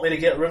 You want me to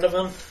get rid of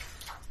him?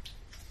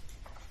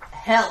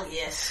 Hell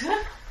yes.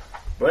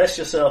 Brace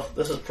yourself.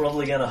 This is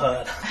probably going to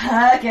hurt.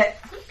 Okay.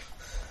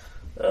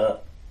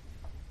 It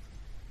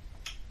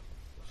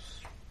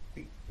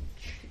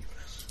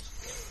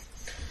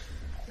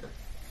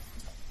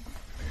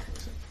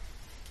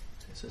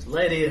says,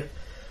 Lady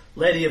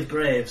of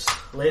Graves,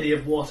 Lady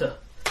of Water,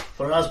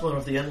 Pharasma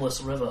of the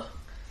Endless River,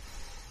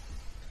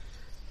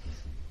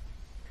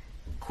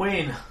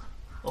 Queen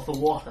of the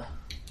Water,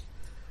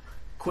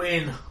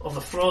 Queen of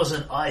the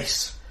frozen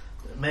ice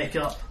that make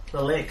up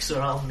the lakes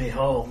around me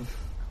home.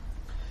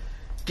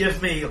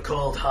 Give me your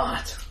cold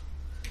heart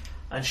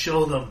and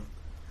show them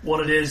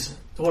what it is,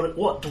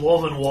 what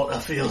dwarven water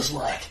feels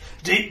like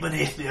deep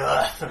beneath the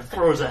earth, and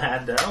throws a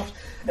hand out,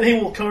 and he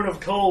will kind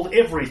of cold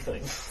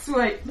everything.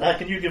 Sweet.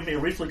 Can you give me a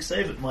reflex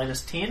save at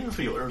 -10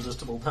 for your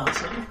irresistible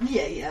dancing?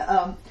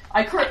 Yeah.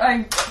 I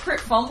crit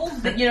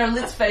fumbled, but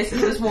let's face it,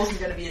 this wasn't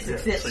going to be a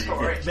success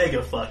story. Get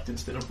mega fucked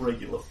instead of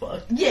regular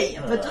fucked.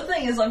 Yeah, but the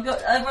thing is,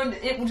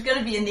 it was going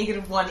to be a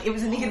 -1. It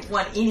was a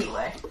 -1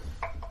 anyway.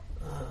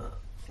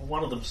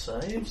 One of them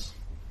saves.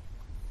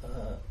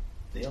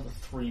 The other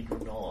 3 do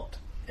not,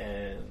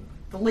 and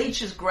the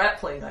leech is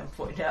grappling, I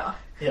point out.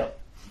 Yep.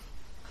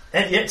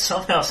 And yet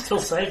somehow still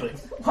saving.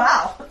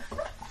 Wow.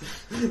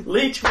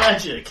 Leech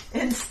magic.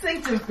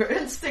 Instinctive.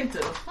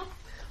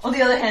 On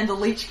the other hand, the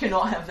leech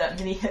cannot have that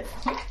many hit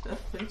points. The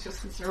leech is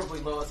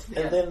considerably lower.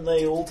 And then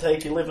they all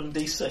take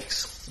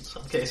 11d6. In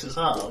some cases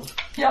halved.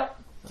 Yep.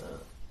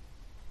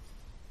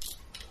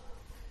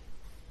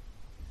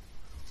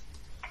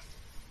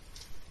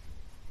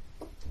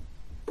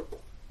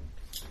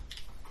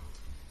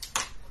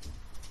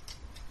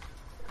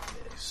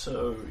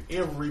 So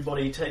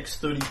everybody takes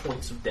 30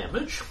 points of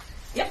damage.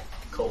 Yep.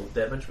 Cold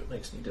damage, if it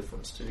makes any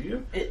difference to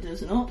you. It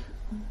does not.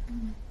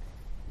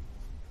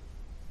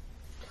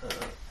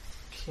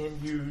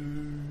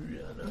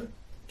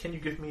 can you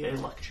give me a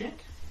luck check?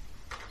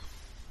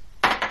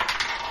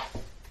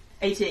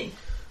 18.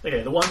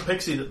 Okay, the one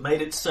pixie that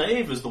made it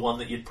save is the one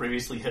that you'd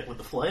previously hit with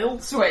the flail.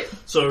 Sweet.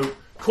 So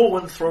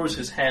Corwin throws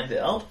his hand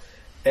out,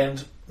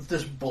 and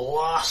this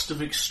blast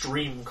of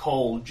extreme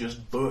cold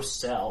just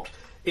bursts out.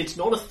 It's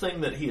not a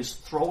thing that he is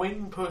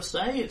throwing per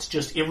se, it's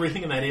just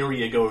everything in that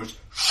area goes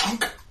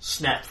shunk,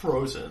 snap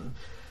frozen.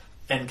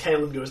 And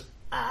Kalen goes,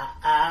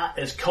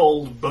 as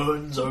cold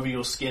burns over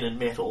your skin and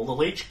metal. The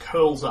leech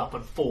curls up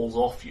and falls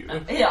off you.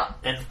 Yeah.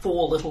 And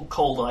 4 little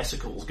cold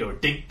icicles go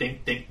dink,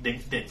 dink, dink,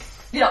 dink, dink.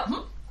 Yeah.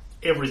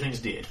 Everything's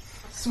dead.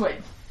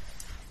 Sweet.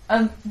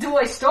 Do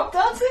I stop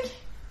dancing?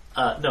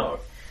 No.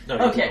 No,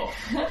 okay.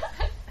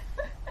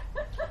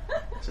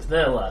 Says,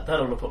 there, lad, that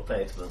ought to put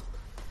paid to them.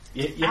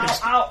 You can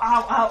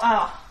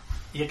ow.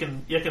 You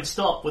can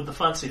stop with the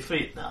fancy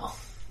feet now.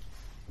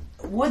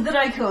 Would that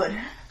I could.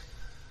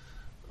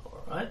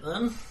 Alright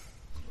then.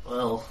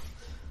 Well,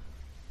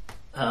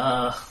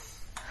 I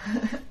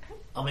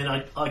mean,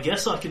 I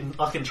guess I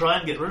can try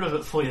and get rid of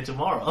it for you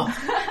tomorrow.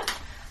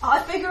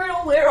 I figure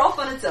it'll wear off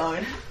on its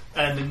own.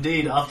 And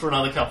indeed, after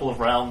another couple of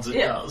rounds, it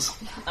does.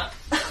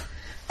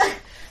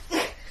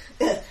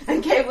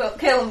 And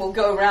Kalen will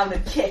go around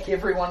and kick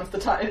every one of the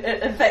tiny...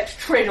 In fact,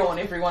 tread on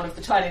every one of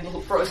the tiny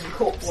little frozen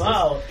corpses.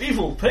 Wow,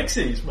 evil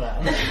pixies,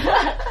 man.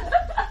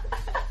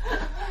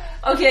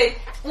 Okay,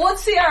 what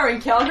CR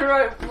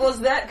encounter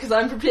was that? Because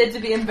I'm prepared to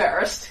be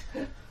embarrassed.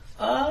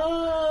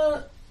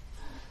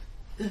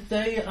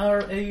 They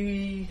are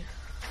a...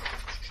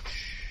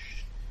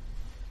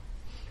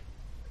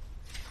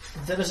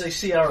 That is a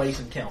CR8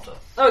 encounter.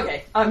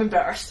 Okay, I'm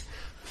embarrassed.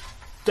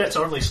 That's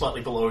only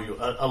slightly below you,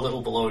 a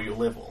little below your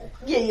level.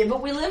 Yeah,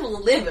 but we're level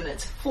 11.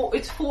 It's 4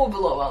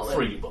 below our level.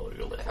 3 below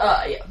your level.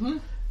 Yeah.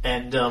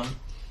 And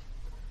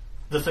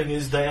the thing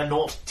is, they are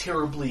not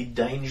terribly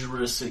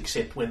dangerous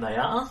except when they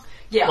are.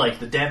 Yeah. Like,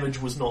 the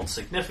damage was not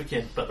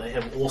significant, but they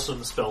have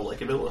awesome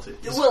spell-like abilities.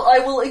 Well, I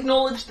will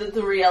acknowledge that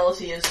the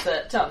reality is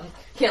that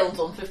Kalen's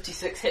on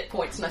 56 hit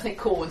points, and I think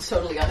Corwin's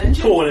totally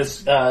uninjured. Corwin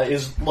is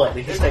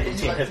likely. He's taken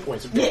 10 hit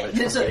points of damage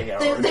from being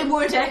arrowed. They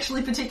weren't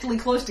actually particularly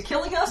close to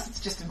killing us,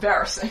 it's just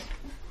embarrassing.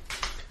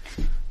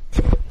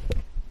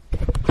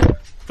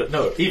 But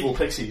no, evil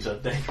pixies are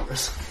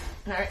dangerous.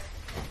 Alright.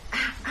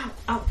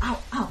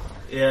 Ow.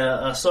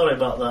 Yeah, sorry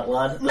about that,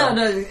 lad.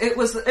 No, it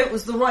was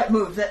the right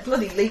move. That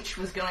bloody leech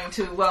was going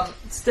to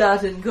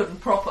start in good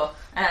and proper,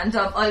 and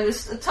I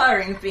was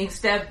tiring of being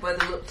stabbed by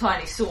the little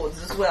tiny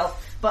swords as well.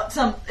 But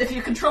if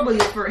you could trouble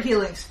you for a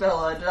healing spell,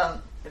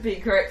 I'd be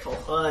grateful.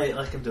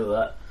 I can do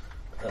that.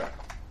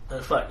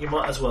 In fact, you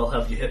might as well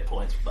have your hit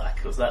points back,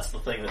 because that's the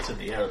thing that's in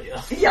the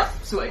area. Yeah,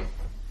 sweet.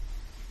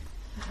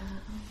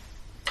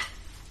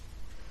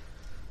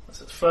 That's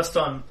the first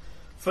time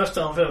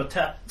I've ever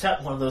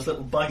tapped one of those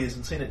little buggies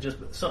and seen it just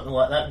something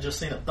like that and just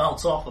seen it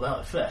bounce off without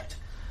effect.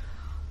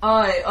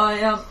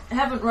 I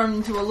haven't run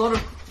into a lot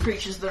of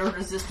creatures that are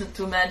resistant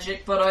to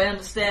magic, but I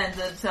understand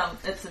that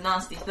it's a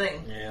nasty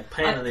thing. Yeah,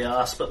 pain in the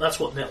ass, but that's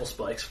what nettle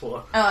spike's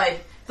for.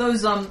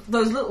 Those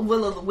little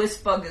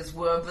will-o'-the-wisp buggers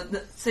were,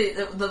 but see,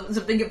 there's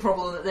a bigger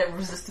problem that they're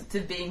resistant to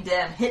being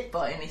damn hit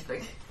by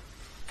anything.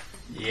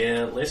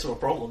 Yeah, less of a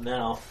problem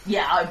now.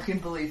 Yeah, I can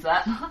believe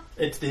that.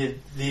 It's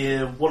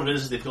what it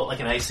is they've got like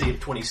an AC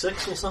of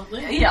 26 or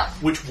something. Yeah.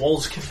 Which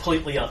was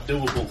completely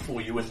undoable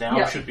for you and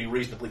now should be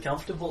reasonably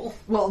comfortable.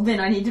 Well,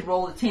 then I need to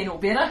roll a 10 or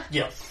better.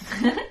 Yeah.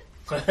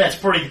 That's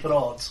pretty good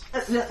odds.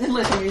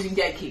 Unless I'm using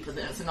Gatekeeper,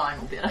 then it's a 9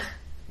 or better.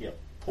 Yep,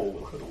 poor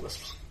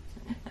will-o'-the-wisps.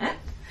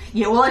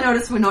 Yeah, well, I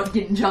notice we're not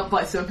getting jumped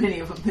by so many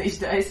of them these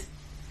days.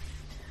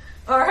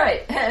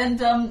 Alright,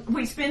 and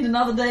we spend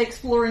another day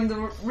exploring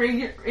the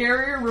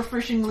area,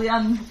 refreshingly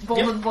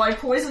unbothered by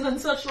poison and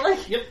such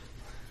like. Yep.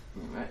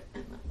 Alright,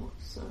 and that was,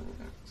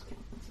 let's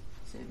count this,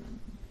 7,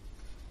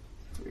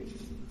 3...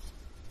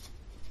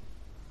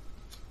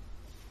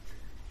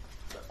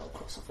 I'll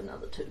cross off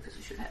another 2, because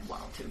we should have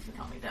 1 or 2 for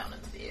coming down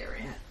into the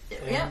area. There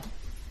we are.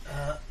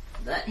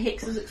 That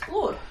hex is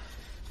explored.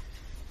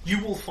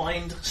 You will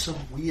find some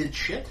weird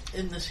shit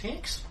in this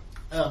hex.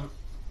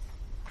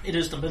 It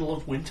is the middle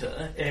of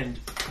winter, and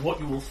what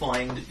you will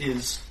find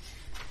is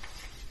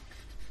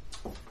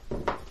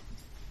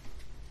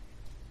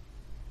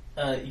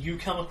you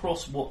come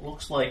across what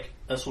looks like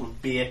a sort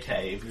of bear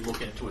cave. You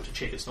look into it to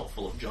check it's not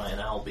full of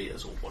giant owl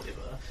bears or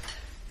whatever,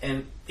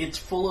 and it's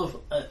full of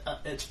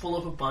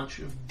a bunch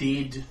of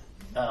dead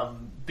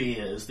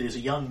bears. There's a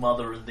young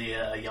mother in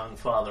there, a young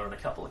father, and a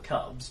couple of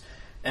cubs,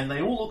 and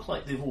they all look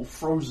like they've all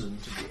frozen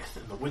to death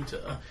in the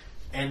winter,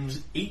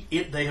 and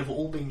they have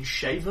all been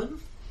shaven.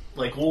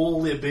 Like,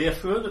 all their bear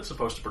fur that's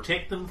supposed to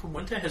protect them from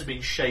winter has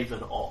been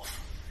shaven off.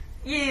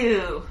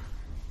 Ew.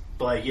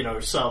 By,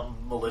 some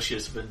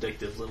malicious,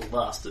 vindictive little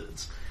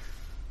bastards.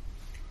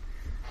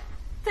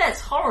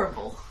 That's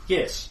horrible.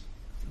 Yes.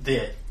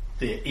 They're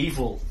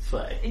evil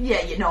fae.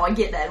 Yeah, I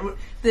get that.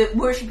 The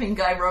worshipping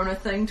Guy Rona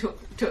thing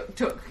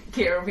took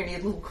care of any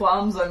little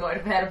qualms I might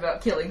have had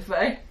about killing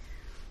fae.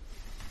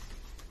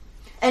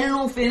 And in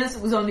all fairness,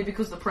 it was only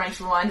because the pranks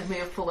reminded me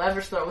of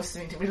Palavish that I was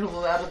sentimental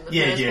about in the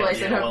first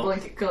place. I don't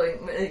blink at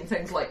killing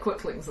things like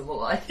quicklings and the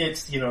like.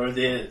 It's,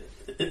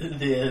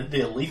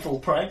 they're lethal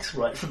pranks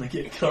right from the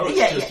get-go.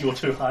 It's just you're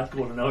too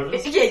hardcore to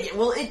notice.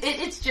 Well,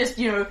 it's just,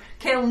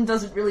 Kalen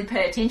doesn't really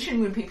pay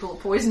attention when people are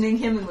poisoning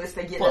him unless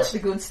they get at the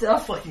good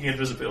stuff. Fucking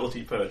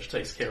invisibility purge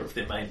takes care of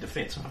their main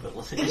defensive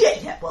ability.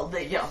 Well,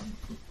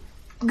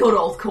 good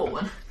old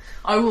Corwin.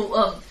 I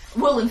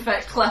will in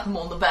fact clap him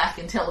on the back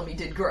and tell him he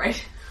did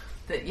great.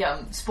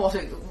 That,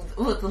 spotting,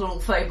 with the little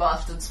fey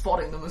bastard,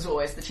 spotting them is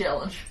always the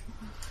challenge.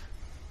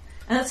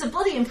 And it's a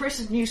bloody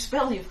impressive new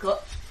spell you've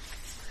got.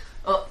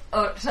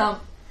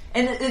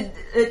 And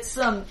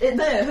it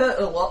may hurt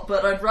a lot,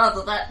 but I'd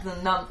rather that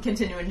than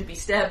continuing to be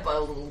stabbed by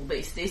little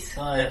beasties.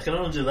 I can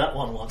only do that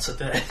one once a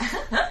day.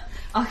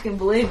 I can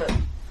believe it.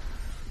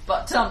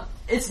 But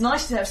it's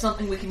nice to have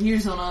something we can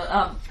use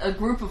on a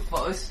group of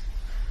foes.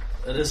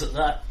 It isn't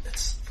that.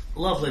 It's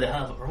lovely to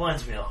have. It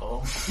reminds me of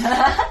home.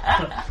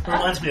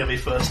 Reminds me of my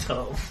first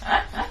home.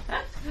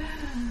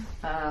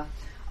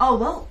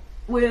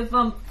 We've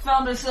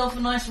found ourselves a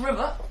nice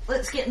river.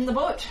 Let's get in the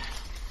boat.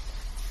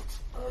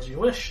 As you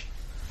wish.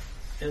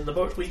 In the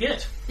boat we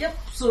get. Yep,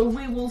 so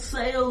we will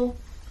sail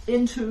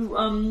into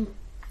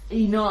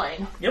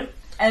E9. Yep.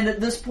 And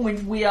at this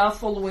point we are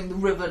following the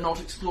river,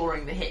 not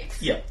exploring the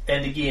hex. Yep,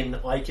 and again,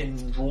 I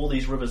can draw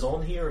these rivers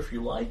on here if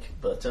you like,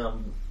 but...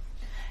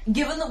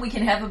 Given that we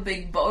can have a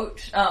big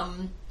boat,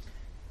 and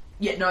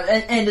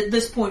at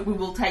this point we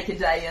will take a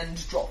day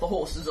and drop the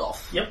horses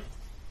off. Yep.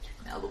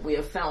 Now that we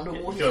have found a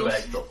water go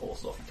source. back, drop the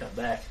horses off and come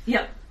back.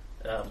 Yep.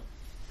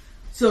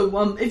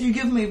 So, if you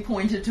give me a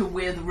pointer to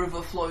where the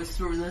river flows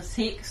through this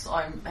hex,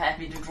 I'm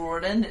happy to draw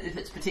it in. If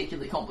it's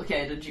particularly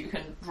complicated, you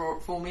can draw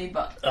it for me,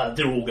 but...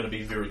 they're all going to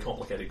be very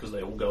complicated because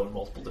they all go in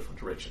multiple different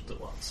directions at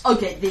once.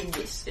 Okay, then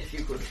yes, if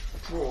you could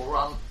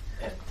draw...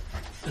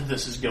 And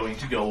this is going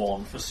to go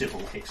on for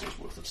several hexes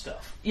worth of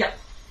stuff. Yep.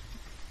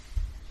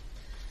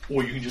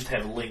 Or you can just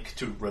have a link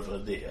to river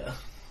there.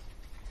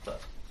 But,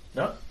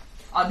 no?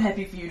 I'm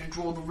happy for you to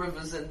draw the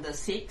rivers in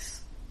this hex.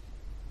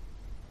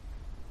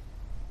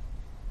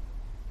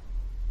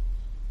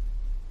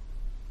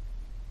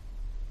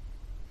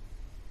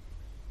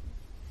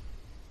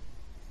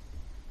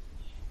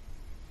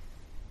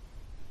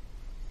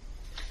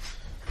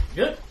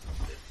 Good.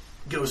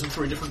 Goes in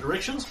 3 different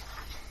directions.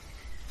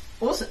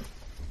 Awesome.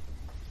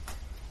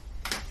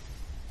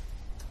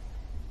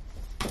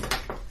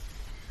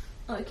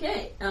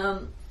 Okay,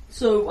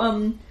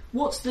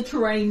 what's the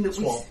terrain that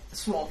Swamp.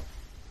 Swamp.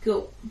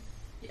 Cool.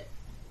 Yeah.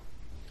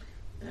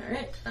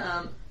 Alright,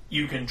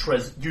 You can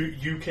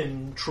you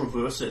can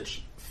traverse it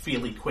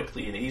fairly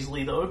quickly and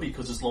easily though,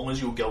 because as long as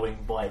you're going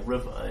by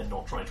river and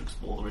not trying to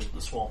explore the rest of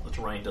the swamp, the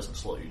terrain doesn't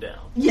slow you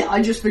down. Yeah,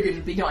 I just figured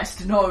it'd be nice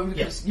to know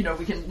because, we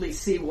can at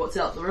least see what's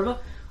out the river.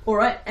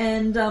 Alright,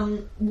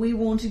 and we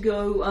want to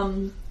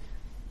go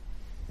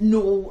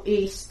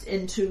northeast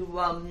into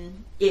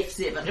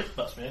F7. Yep,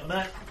 that's me on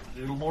that. A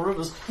little more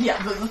rivers.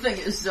 Yeah, but the thing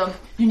is,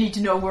 you need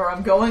to know where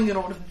I'm going in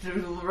order to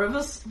do the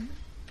rivers.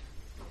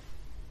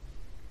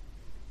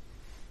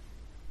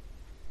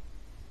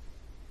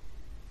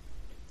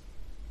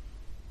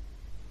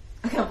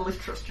 I can't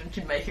believe Tristan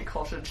can make a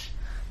cottage.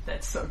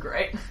 That's so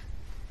great.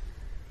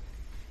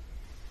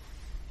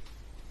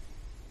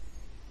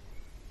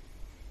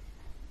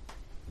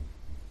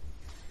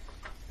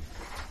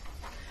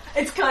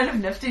 It's kind of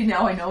nifty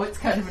now I know it's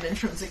kind of an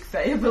intrinsic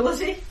Fey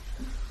ability.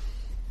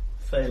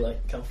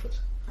 Fey-like comfort.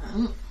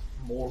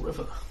 More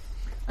river.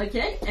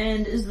 Okay,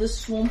 and is this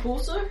swamp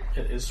also?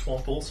 It is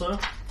swamp also.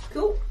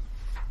 Cool.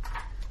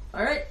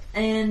 Alright,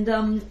 and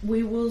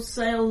we will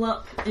sail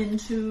up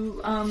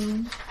into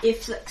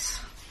F6.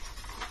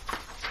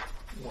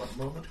 1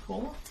 moment,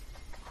 caller.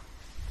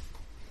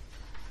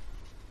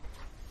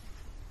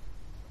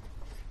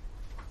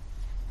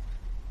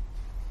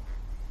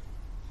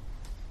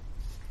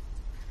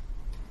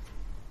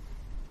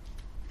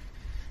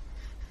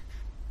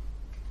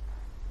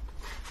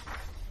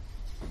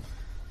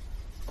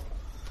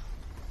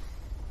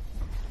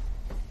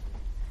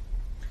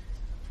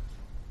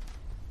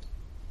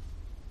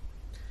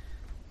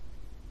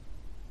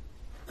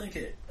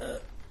 Okay,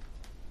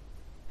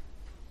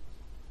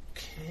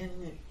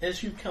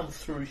 as you come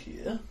through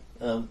here,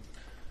 on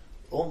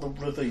the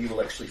river you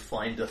will actually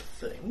find a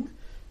thing,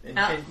 and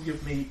can you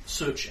give me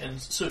search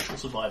and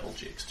survival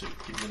checks to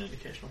give you an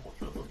indication of what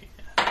you're looking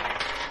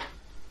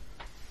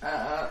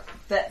at.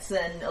 That's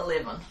an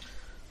 11. Well,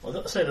 I've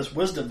got to say this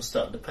wisdom's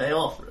starting to pay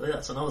off, really.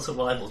 That's another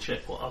survival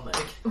check what I'll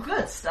make.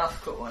 Good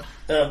stuff, good one.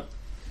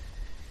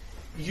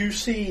 You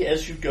see,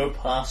 as you go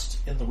past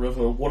in the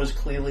river, what is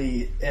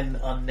clearly an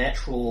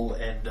unnatural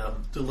and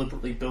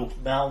deliberately built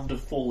mound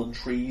of fallen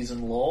trees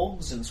and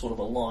logs in sort of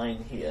a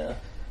line here,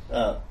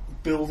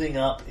 building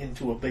up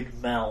into a big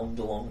mound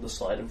along the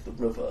side of the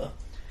river,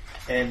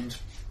 and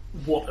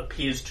what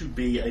appears to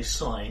be a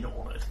sign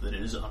on it that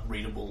is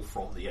unreadable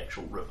from the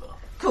actual river.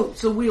 Cool,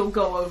 so we'll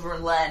go over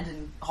and land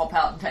and hop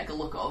out and take a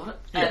look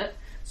at it.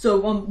 So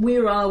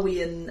where are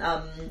we in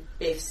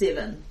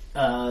F7?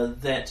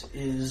 That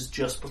is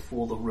just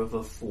before the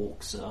river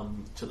forks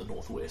to the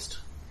northwest.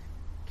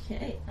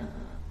 Okay.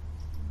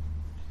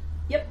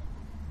 Yep.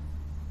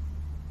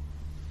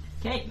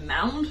 Okay,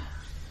 mound.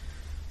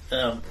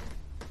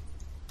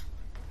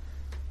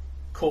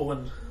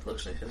 Corwin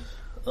looks like it.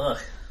 Ugh.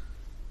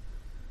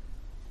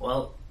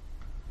 Well,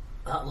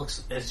 that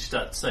looks as he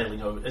starts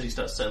sailing over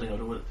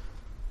it.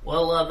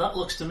 Well, that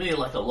looks to me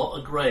like a lot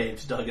of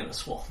graves dug in a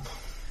swamp.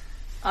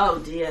 Oh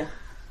dear.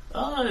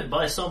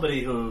 By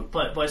somebody who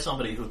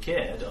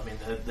cared. I mean,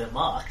 they're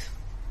marked.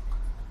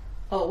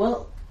 Oh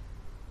well.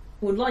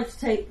 Would like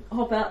to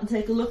hop out and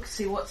take a look,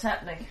 see what's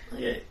happening.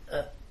 Yeah.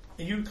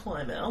 You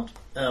climb out,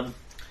 and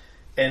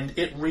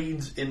it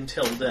reads in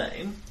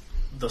Teldane,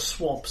 the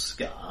swamp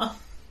scar.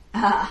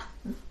 Ah.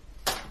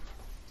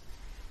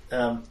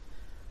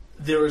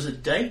 There is a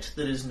date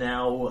that is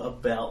now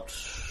about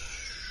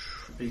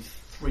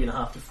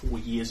 3.5 to 4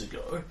 years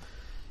ago.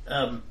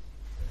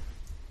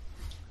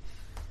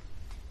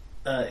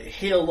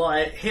 Here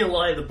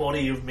lie the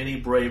body of many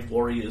brave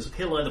warriors.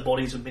 Here lie the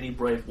bodies of many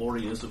brave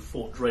warriors of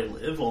Fort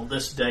Drelev. On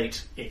this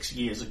date, X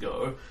years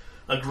ago,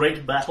 a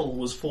great battle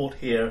was fought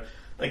here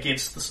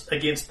against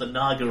the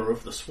Naga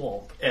of the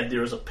swamp, and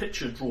there is a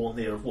picture drawn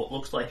there of what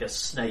looks like a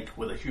snake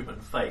with a human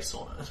face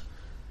on it.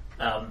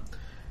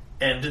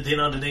 And then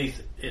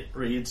underneath it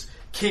reads,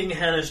 King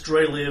Hannes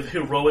Drelev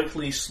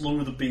heroically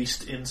slew the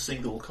beast in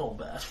single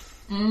combat.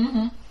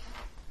 Mm-hmm.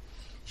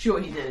 Sure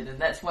he did, and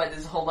that's why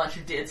there's a whole bunch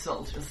of dead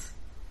soldiers.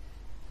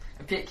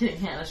 I bet King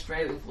Hannes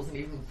Drelev wasn't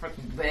even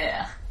freaking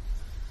there.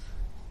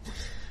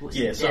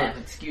 Yeah, so damn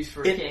excuse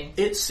for a king.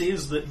 It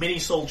says that many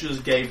soldiers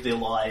gave their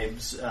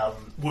lives,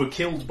 were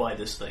killed by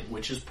this thing,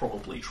 which is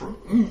probably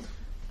true.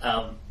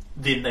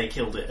 Then they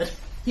killed it.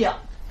 Yeah.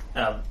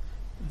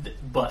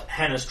 But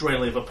Hannes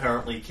Drelev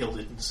apparently killed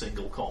it in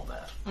single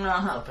combat.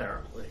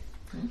 Apparently.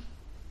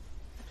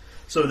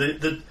 So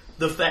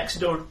the facts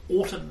don't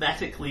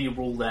automatically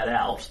rule that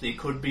out. There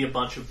could be a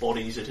bunch of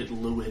bodies that had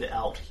lured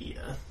out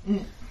here.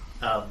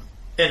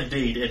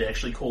 Indeed, it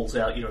actually calls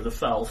out, the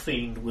foul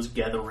fiend was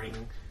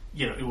gathering,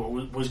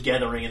 was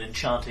gathering and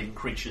enchanting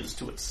creatures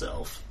to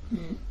itself.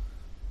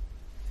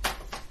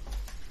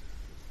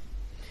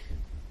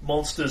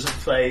 Monsters and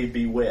Fae,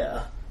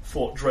 beware.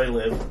 Fort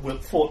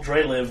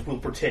Drelev will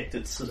protect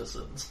its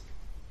citizens.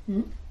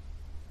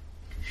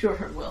 Sure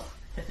it will,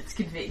 if it's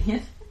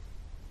convenient.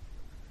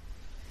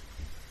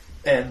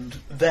 And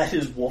that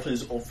is what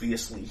is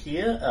obviously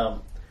here.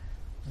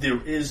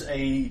 There is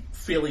a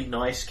fairly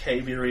nice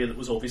cave area that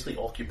was obviously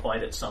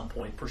occupied at some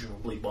point,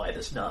 presumably by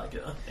this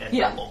Naga, and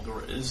no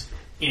longer is.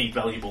 Any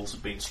valuables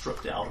have been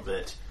stripped out of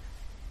it.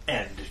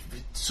 And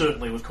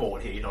certainly with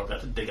Corwin here, you're not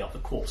about to dig up the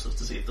corpses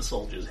to see if the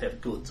soldiers have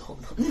goods on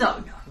them.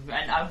 No,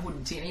 and I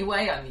wouldn't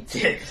anyway. I mean,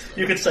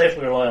 you could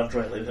safely rely on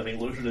Drelev having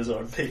looted his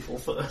own people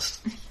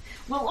first.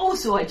 Well,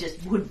 also I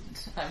just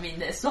wouldn't. I mean,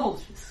 they're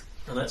soldiers.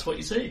 And that's what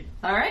you see.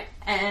 Alright,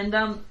 and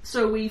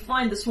so we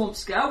find the swamp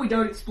scar. We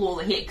don't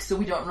explore the hex, so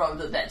we don't know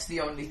that that's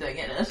the only thing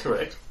in it.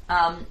 Correct.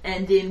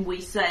 And then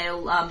we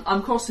sail.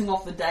 I'm crossing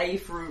off the day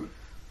through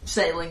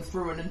sailing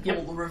through and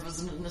all the rivers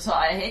and an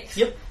entire hex.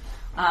 Yep.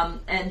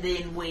 And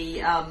then we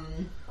sail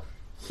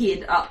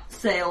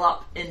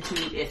up into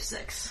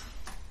F6.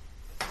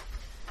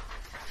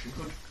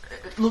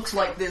 It looks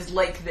like there's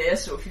lake there,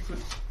 so if you could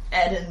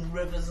add in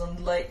rivers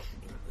and lake.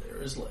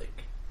 There is lake.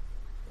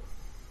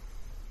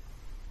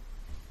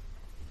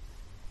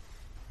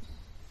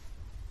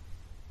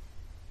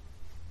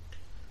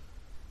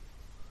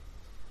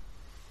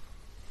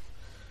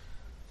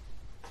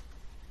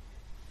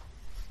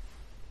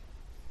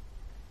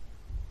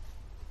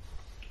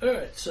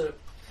 Alright, so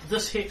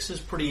this hex is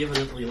pretty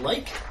evidently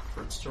lake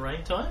for its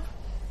terrain type.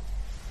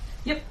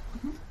 Yep.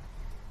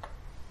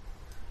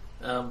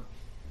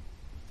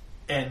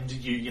 And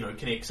you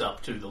connects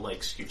up to the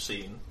lakes you've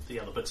seen, the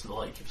other bits of the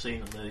lake you've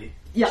seen in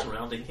the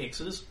surrounding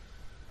hexes.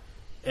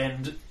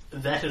 And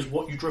that is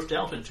what you drift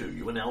out into.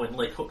 You are now in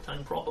Lake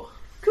Hooktongue proper.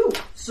 Cool.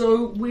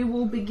 So we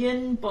will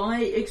begin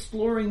by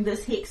exploring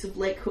this hex of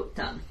Lake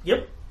Hooktongue.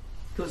 Yep.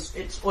 Because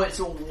it's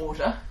all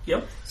water.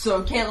 Yep.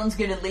 So Caitlin's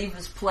going to leave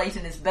his plate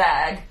in his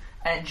bag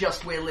and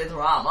just wear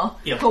leather armour.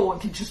 Yep. Corwin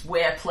can just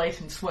wear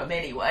plate and swim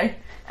anyway.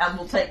 And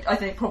we'll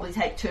probably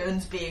take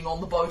turns being on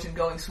the boat and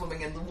going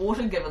swimming in the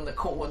water, given that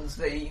Corwin's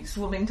the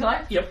swimming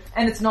type. Yep.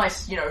 And it's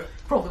nice,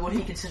 probably what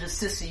he considers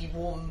sissy,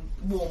 warm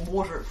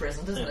water at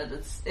present, isn't it?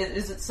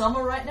 Is it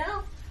summer right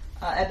now?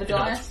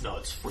 Abadias? No,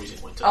 it's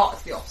freezing winter. Oh,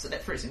 it's the opposite,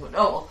 at freezing winter.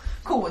 Oh, well,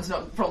 Corwin's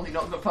probably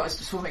not opposed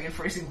to swimming in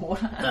freezing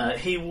water.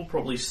 He will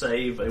probably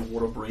save a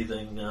water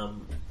breathing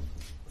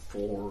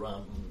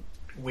for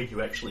when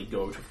you actually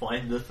go to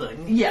find the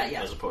thing.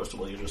 Yeah. As opposed to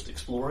while you're just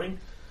exploring.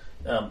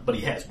 But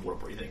he has water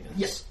breathing in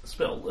his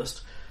spell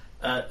list.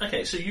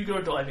 Okay, so you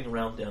go diving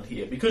around down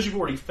here. Because you've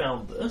already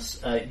found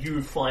this,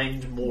 you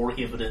find more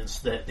evidence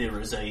that there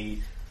is a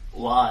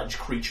large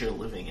creature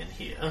living in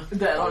here.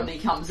 That only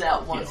comes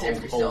out once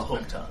every so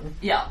often. Hooktongue.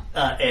 Yeah.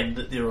 And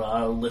that there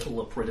are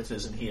little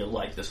predators in here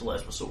like this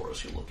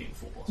Elasmosaurus you're looking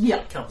for. Yeah.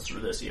 It comes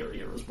through this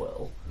area as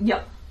well.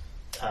 Yep.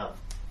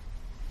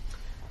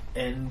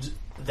 And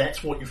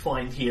that's what you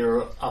find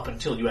here up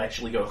until you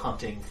actually go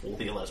hunting for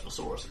the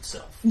Elasmosaurus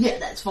itself. Yeah,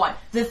 that's fine.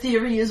 The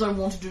theory is I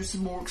want to do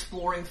some more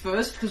exploring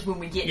first, because when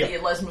we get the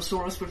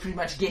Elasmosaurus, we're pretty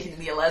much getting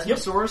the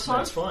Elasmosaurus home.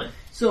 That's fine.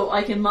 So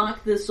I can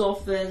mark this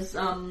off as...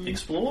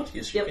 Explored?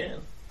 Yes, you can.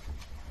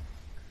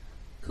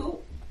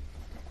 Cool.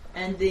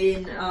 And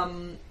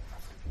then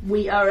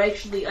we are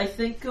actually, I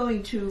think,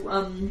 going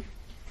to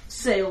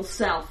sail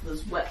south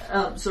as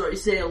well.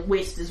 Sail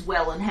west as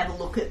well, and have a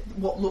look at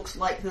what looks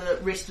like the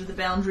rest of the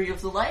boundary of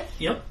the lake.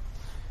 Yep.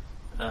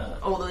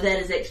 Although that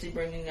is actually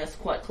bringing us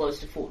quite close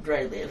to Fort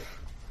Drelev.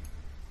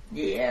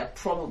 Yeah,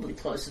 probably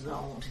closer than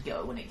I want to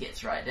go when it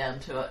gets right down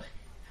to it.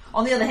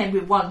 On the other hand,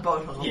 we're one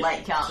boat on the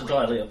lake, aren't we? It's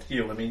entirely up to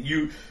you. I mean,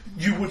 you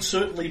would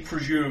certainly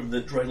presume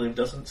that Drelev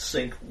doesn't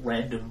sink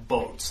random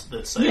boats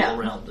that sail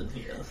around in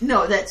here.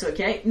 No, that's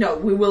okay. No,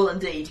 we will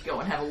indeed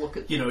go and have a look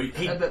at a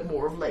bit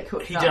more of Lake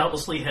Hook. He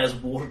doubtlessly has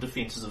water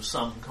defences of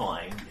some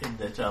kind, in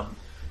that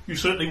you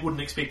certainly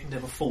wouldn't expect him to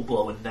have a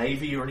full-blown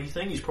navy or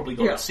anything. He's probably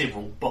got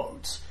several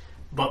boats,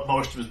 but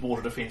most of his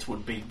water defence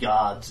would be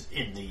guards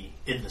in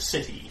the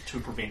city to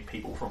prevent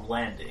people from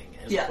landing,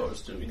 as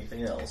opposed to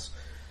anything else.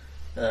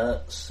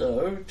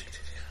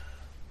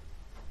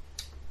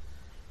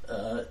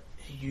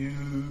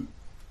 You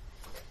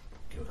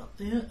go up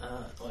there.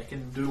 I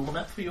can doodle them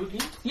out for you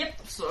again.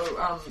 Yep.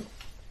 So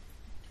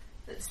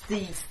it's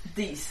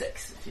D6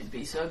 if you'd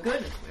be so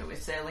good, where we're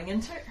sailing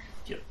into.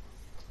 Yep.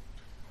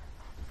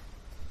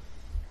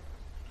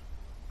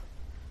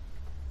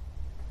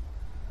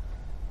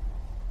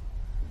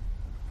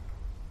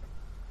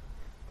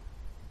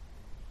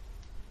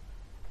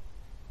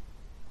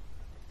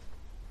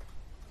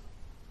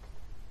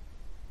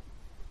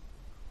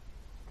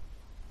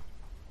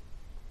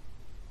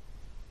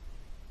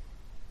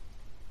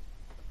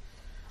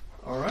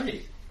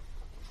 Alrighty.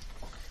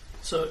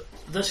 So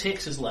this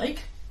Hex is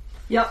lake.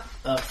 Yep.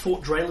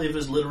 Fort Drelev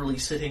is literally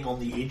sitting on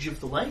the edge of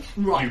the lake.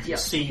 Right. You can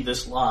see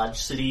this large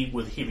city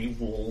with heavy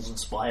walls and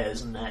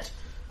spires and that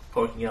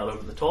poking out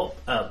over the top.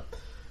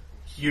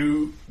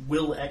 You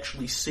will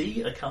actually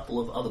see a couple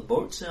of other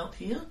boats out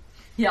here.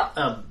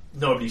 Yeah.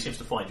 Nobody seems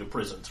to find your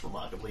presence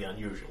remarkably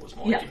unusual, is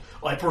my idea.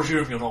 I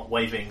presume you're not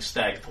waving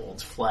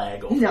Stagthorn's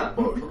flag off the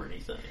boat or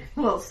anything.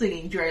 Well,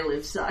 singing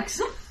Drelev sucks.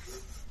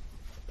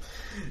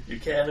 You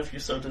can if you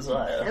so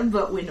desire.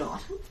 But we're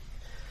not.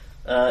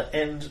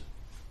 And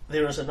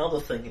there is another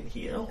thing in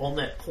here, on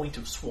that point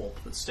of swamp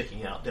that's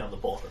sticking out down the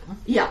bottom.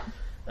 Yeah.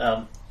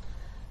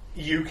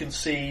 You can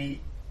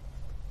see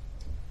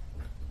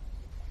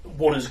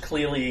what is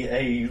clearly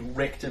a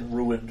wrecked and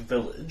ruined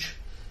village.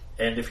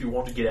 And if you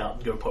want to get out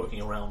and go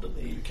poking around in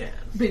there, you can.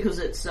 Because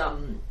it's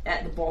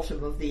at the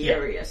bottom of the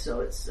area,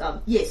 so it's...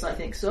 yes, I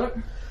think so.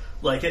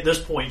 Like, at this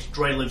point,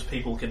 Drelev's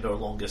people can no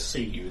longer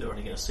see you. They're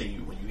only going to see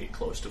you when you get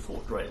close to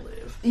Fort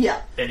Drelev.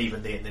 Yeah. And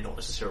even then, they're not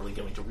necessarily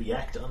going to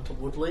react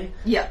untowardly.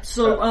 Yeah,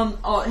 so,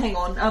 hang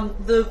on.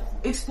 The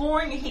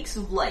exploring a Hex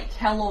of Lake,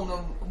 how long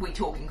are we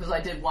talking? Because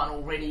I did one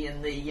already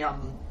in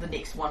the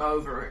next one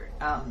over,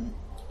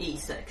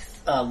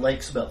 E6.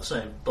 Lake's about the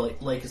same.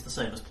 Lake is the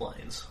same as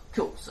Plains.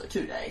 Cool, so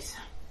 2 days.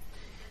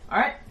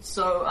 Alright,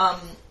 so,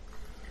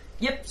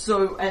 yep,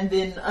 so, and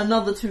then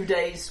another 2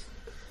 days...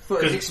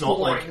 Because it's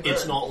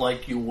not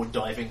like you're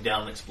diving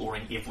down and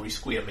exploring every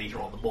square metre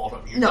on the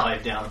bottom. You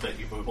dive down a bit,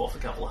 you move off a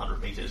couple of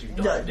 100 metres, you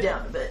dive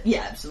down a bit.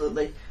 Yeah,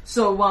 absolutely.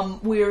 So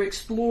we're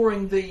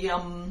exploring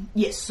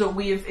so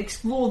we've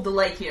explored the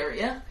lake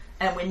area,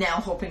 and we're now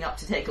hopping up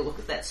to take a look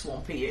at that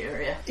swampy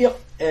area. Yep,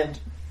 and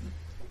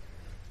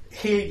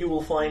here you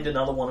will find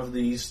another one of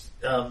these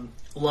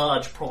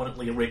large,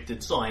 prominently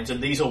erected signs,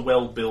 and these are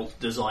well built,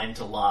 designed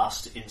to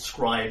last,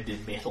 inscribed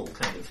in metal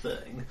kind of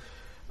thing.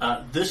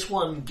 This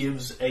one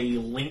gives a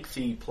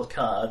lengthy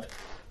placard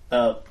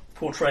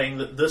portraying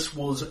that this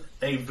was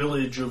a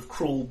village of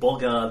cruel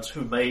boggards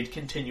who made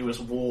continuous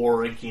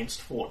war against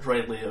Fort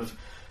Drelev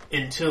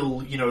until,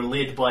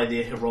 led by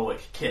their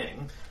heroic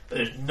king.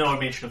 There's no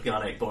mention of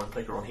Garnack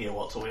Bonepicker on here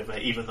whatsoever,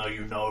 even though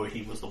you know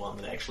he was the one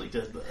that actually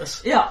did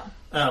this. Yeah.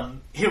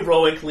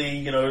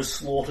 Heroically,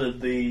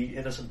 slaughtered the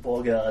innocent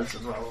boggards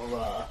and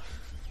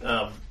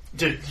rah.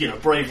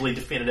 Bravely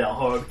defended our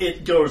home.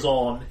 It goes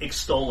on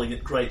extolling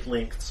at great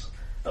lengths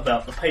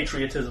about the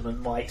patriotism and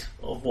might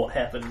of what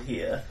happened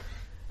here.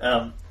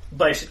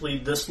 Basically,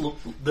 this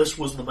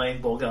was the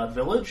main Boggard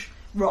village.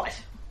 Right.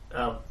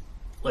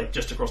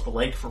 Just across the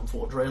lake from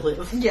Fort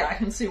Drelev. Yeah, I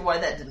can see why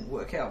that didn't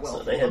work out well.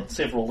 So they had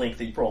several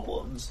lengthy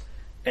problems,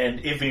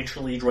 and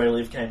eventually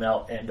Drelev came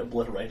out and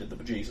obliterated the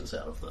bejesus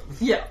out of them.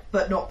 Yeah,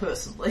 but not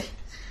personally.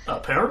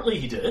 Apparently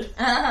he did.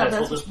 That's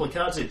what this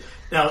placard said.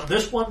 Now,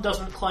 this one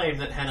doesn't claim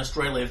that Hannes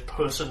Drelev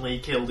personally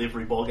killed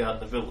every Boggard in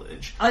the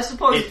village. I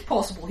suppose it's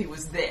possible he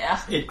was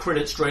there. It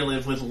credits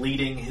Drelev with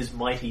leading his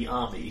mighty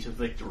army to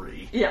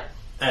victory. Yeah.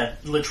 And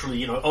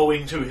literally,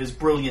 owing to his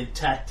brilliant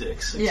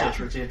tactics,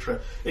 etc., etc.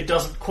 It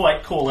doesn't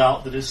quite call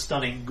out that his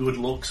stunning good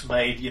looks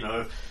made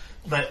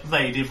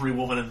every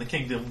woman in the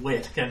kingdom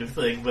wet kind of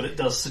thing, but it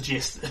does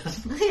suggest it.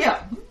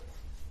 Yeah.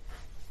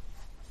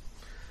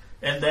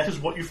 And that is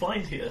what you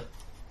find here.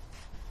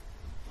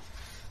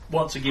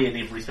 once again,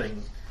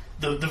 everything...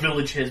 The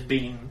village has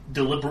been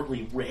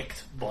deliberately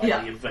wrecked by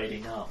the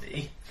invading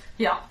army.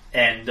 Yeah.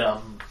 And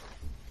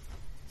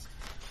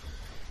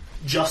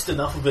just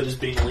enough of it has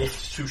been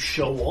left to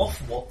show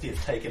off what they've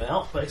taken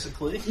out,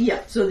 basically.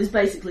 Yeah, so there's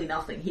basically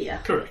nothing here.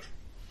 Correct.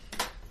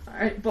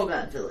 Alright,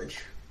 Bogard Village.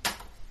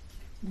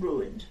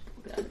 Ruined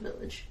Bogard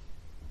Village.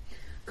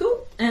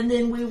 Cool. And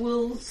then we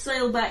will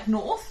sail back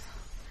north,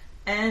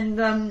 and,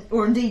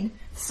 or indeed,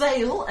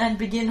 sail and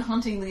begin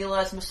hunting the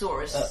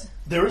Elasmosaurus.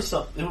 There is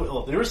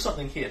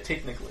something here,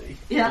 technically,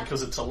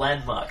 because it's a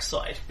landmark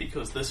site,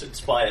 because this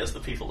inspires the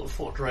people of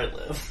Fort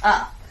Dreyliv.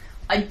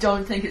 I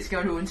don't think it's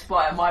going to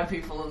inspire my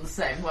people in the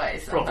same way.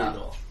 So,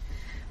 Probably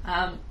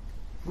not.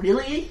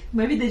 Really?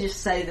 Maybe they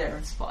just say they're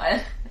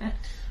inspired.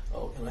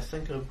 Oh, and I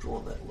think I've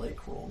drawn that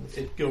lake wrong.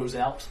 It goes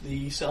out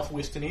the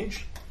southwestern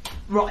edge.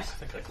 Right. I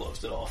think I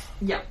closed it off.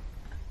 Yep.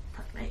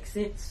 That makes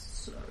sense.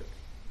 So,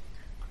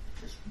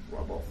 just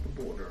rub off the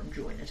border and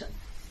join it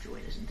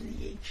into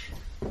the edge.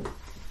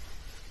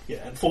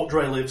 Yeah, and Fort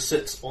Dreyliv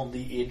sits on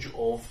the edge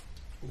of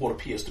what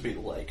appears to be the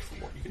lake,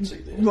 from what you can see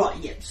there. Right.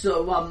 Yeah.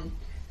 So,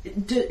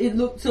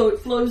 it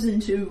flows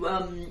into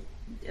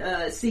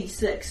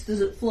C6.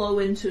 Does it flow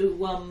into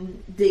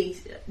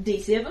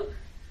D7?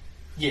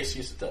 Yes,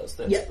 it does.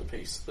 That's the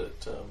piece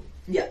that...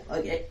 Yeah,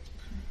 okay.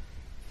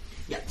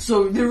 Yeah,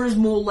 so there is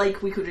more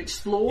lake we could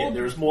explore. Yeah,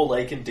 there is more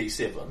lake in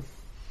D7.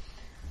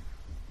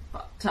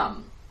 But,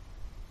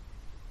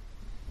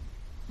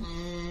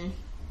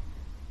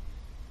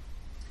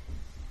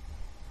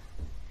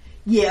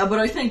 yeah, but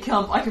I think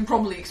I can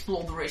probably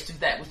explore the rest of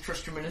that with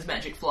Tristram and his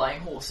magic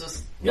flying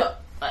horses.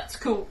 Yep, that's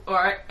cool.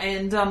 Alright,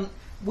 and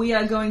we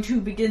are going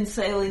to begin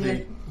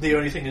sailing. The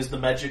only thing is the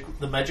magic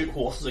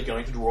horses are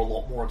going to draw a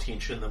lot more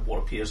attention than what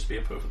appears to be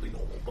a perfectly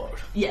normal boat.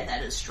 Yeah,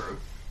 that is true.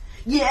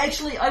 Yeah,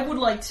 actually, I would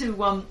like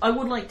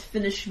to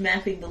finish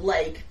mapping the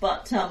lake,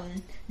 but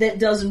that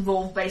does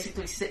involve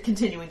basically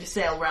continuing to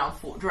sail around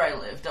Fort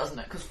Dreyliv, doesn't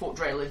it? Because Fort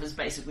Dreyliv is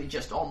basically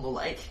just on the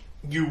lake.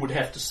 You would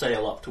have to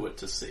sail up to it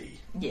to see.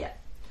 Yeah.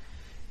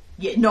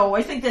 Yeah, no,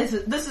 I think this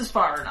is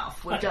far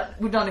enough.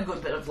 We've done a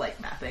good bit of lake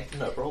mapping.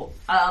 No problem.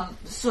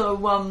 So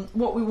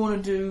what we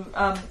want to do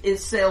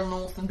is sail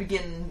north and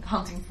begin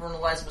hunting for an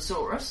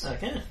Elasmosaurus.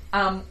 Okay.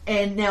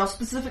 And now,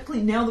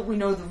 specifically, now that we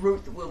know the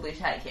route that we'll be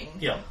taking,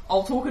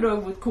 I'll talk it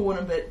over with Corn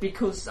a bit,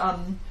 because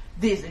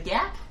there's a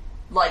gap.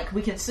 Like,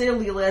 we can tow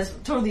the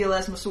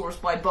Elasmosaurus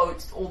by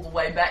boat all the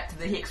way back to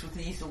the Hex with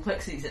the Ethel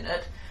Pixies in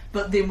it,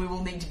 but then we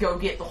will need to go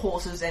get the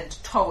horses and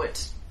tow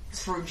it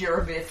through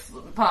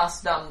Jerevith,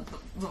 past the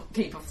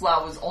Keep of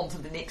Flowers, onto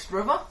the next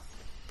river.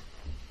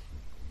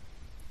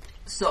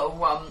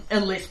 So,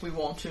 unless we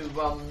want to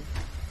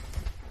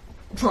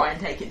try and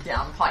take it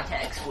down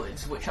Pytax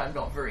Woods, which I'm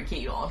not very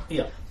keen on.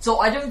 Yeah. So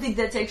I don't think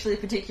that's actually a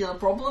particular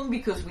problem,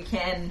 because we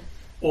can...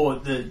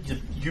 Or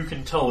you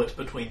can tow it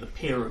between the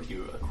pair of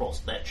you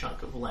across that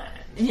chunk of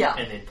land, and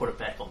then put it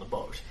back on the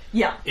boat.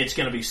 Yeah. It's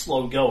going to be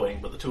slow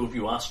going, but the two of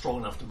you are strong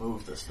enough to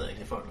move this thing,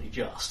 if only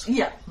just.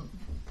 Yeah.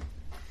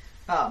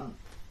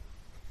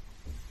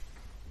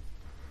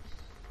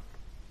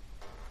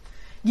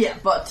 Yeah,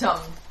 but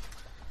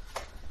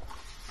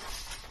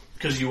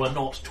because you are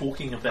not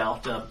talking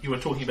about you are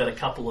talking about a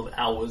couple of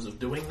hours of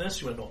doing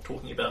this. You are not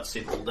talking about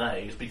several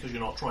days, because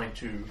you're not trying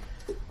to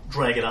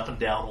drag it up and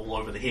down all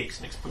over the Hex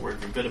and explore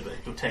every bit of it.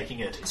 You're taking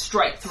it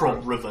straight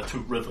from river to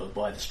river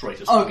by the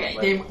straightest.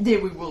 Okay,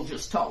 then we will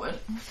just tow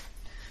it.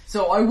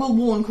 So I will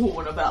warn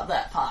Corwin about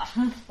that part.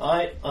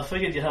 I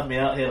figured you had me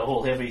out here to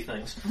haul heavy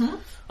things. Mm-hmm.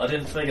 I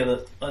didn't figure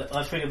that.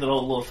 I figured that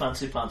old Lord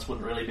Fancy Pants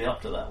wouldn't really be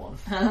up to that one.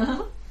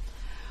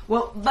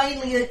 Well,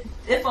 mainly,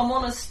 if I'm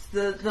honest,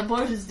 the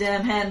boat is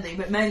damn handy,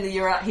 but mainly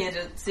you're out here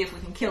to see if we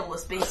can kill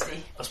this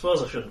beastie. I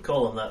suppose I shouldn't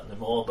call him that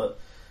anymore, but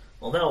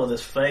well, now with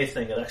this Fae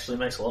thing, it actually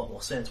makes a lot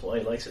more sense why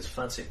he likes his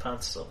fancy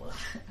pants so much.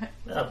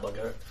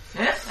 Bugger.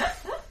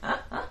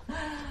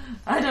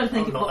 I don't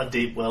think not a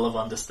deep well of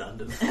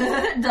understanding.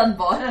 I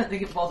don't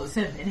think it bothers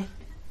him any.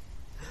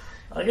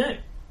 Okay.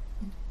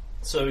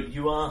 So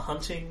you are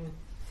hunting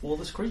for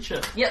this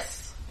creature?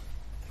 Yes.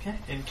 Okay,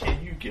 and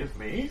can you give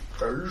me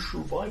a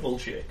survival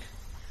check?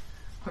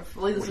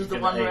 Hopefully this is the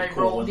one where I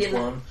rolled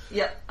in.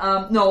 Yep.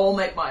 No, I'll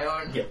make my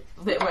own. Yep.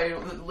 That way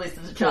at least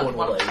there's a chance of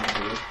one.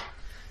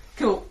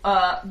 Cool.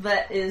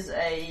 That is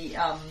a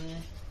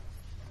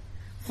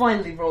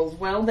finally rolls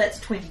well. That's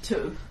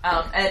 22.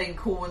 Adding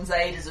Corwin's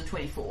aid is a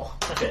 24.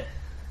 Okay.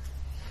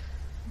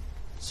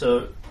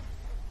 So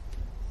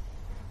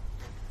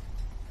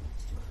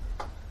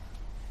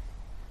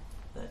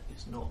that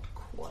is not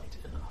quite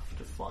enough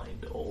to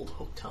find old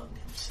Hook Tongue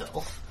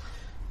himself.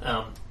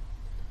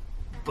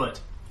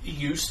 But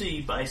you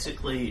see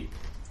basically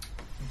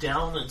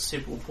down at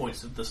several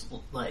points of this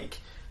lake,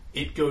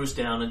 it goes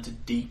down into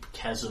deep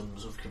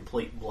chasms of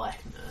complete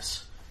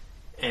blackness,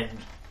 and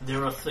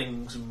there are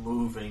things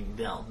moving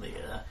down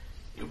there.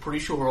 You're pretty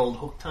sure old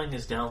Hook Tongue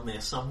is down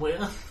there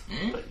somewhere,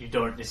 but you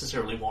don't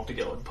necessarily want to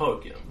go and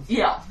poke him.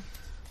 Yeah.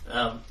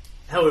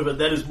 However,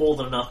 that is more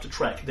than enough to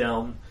track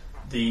down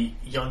the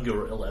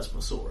younger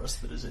Elasmosaurus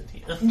that is in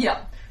here.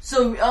 Yeah.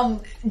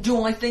 So,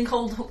 do I think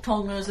old Hook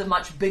Tonga is a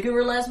much bigger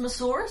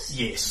Elasmosaurus?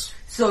 Yes.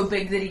 So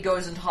big that he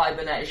goes into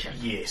hibernation?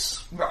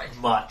 Yes. Right.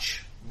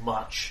 Much,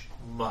 much,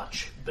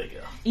 much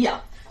bigger.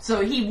 Yeah.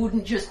 So he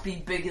wouldn't just be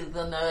bigger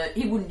than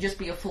he wouldn't just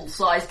be a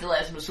full-sized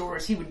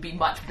Elasmosaurus, he would be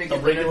much bigger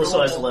than a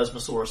regular-sized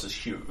Elasmosaurus is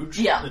huge.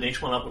 Yeah. The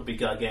next one up would be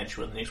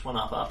Gargantuan, the next one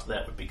up after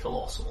that would be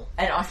Colossal.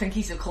 And I think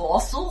he's a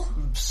Colossal?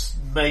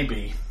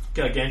 Maybe.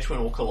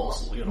 Gargantuan or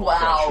Colossal, you're not wow.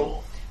 quite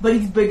sure. But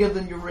he's bigger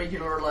than your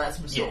regular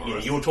Elasmosaurus. Yeah,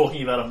 you were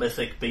talking about a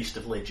mythic beast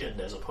of legend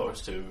as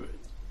opposed to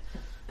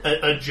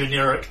a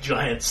generic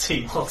giant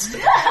sea monster.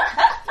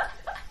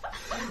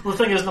 The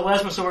thing is, the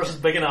Elasmosaurus is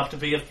big enough to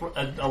be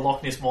a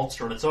Loch Ness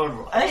monster in its own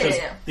right. Oh,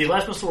 yeah. The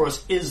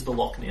Elasmosaurus is the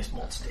Loch Ness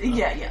monster.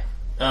 Yeah.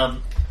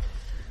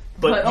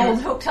 But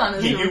old Hook Tongue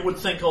is... you would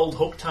think old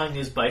Hook Tongue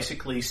is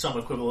basically some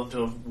equivalent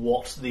of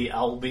what the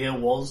owlbear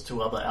was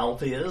to other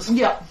owlbears.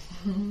 Yeah.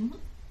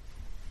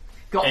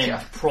 Gotcha.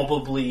 And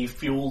probably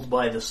fueled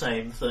by the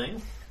same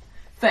thing.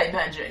 Fey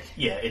magic.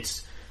 Yeah,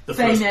 it's... The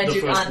Fey first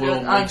magic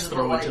world links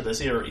through into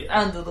this area.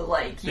 Under the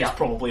lake, yeah. There's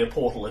probably a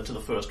portal into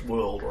the first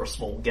world or a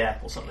small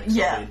gap or something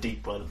somewhere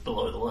deep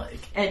below the lake.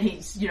 And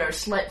he's,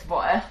 slept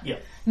by it. Yeah.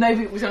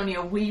 Maybe it was only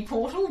a wee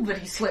portal, but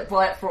he slept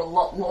by it for a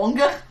lot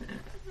longer.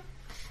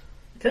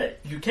 Okay,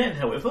 you can,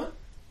 however,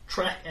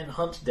 track and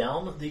hunt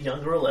down the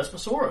younger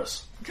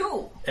Elasmosaurus.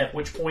 Cool. At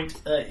which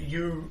point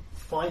you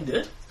find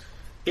it.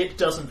 It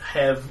doesn't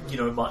have,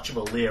 much of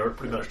a lair. It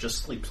pretty much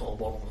just sleeps on the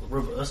bottom of the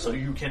river, so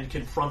you can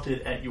confront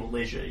it at your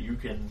leisure. You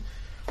can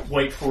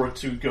wait for it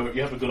to go...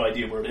 You have a good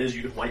idea where it is.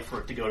 You can wait for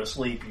it to go to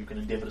sleep. You can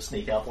endeavour to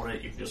sneak up on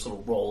it. You can just sort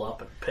of roll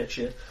up and pitch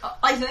it.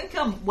 I think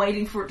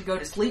waiting for it to go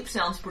to sleep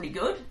sounds pretty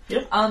good.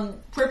 Yep.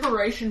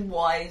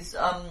 Preparation-wise,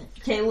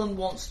 Kalen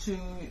wants to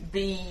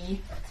be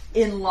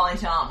in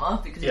light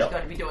armour, because he's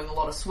going to be doing a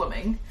lot of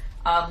swimming,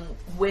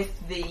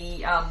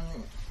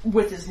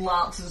 with his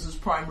lance as his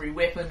primary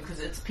weapon, because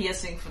it's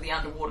piercing for the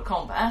underwater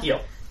combat.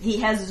 Yep. He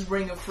has his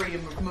ring of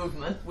freedom of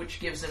movement,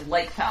 which gives him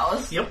lake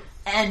powers. Yep.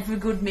 And for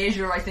good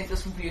measure, I think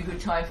this would be a good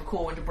time for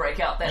Corwin to break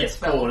out that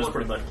spell. Corwin is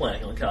pretty much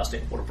planning on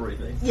casting water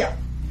breathing. Yeah.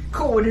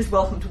 Corwin is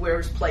welcome to wear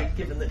his plate,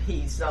 given that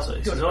he's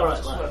good enough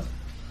to swim.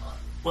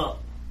 Well,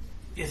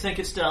 you think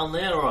it's down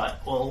there? Alright,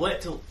 we'll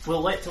wait till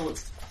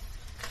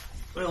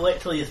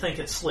you think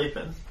it's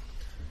sleeping.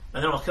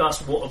 And then I'll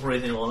cast water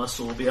breathing on us,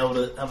 so we'll be able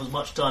to have as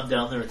much time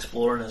down there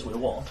exploring as we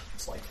want.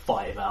 It's like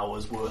 5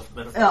 hours worth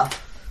minimum.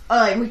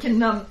 Alright, we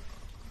can,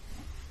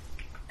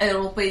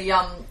 it'll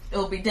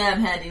be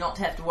damn handy not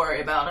to have to worry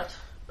about it.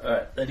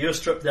 Alright, then you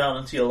strip down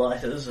into your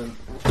lighters, and...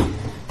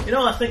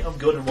 I think I'm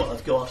good in what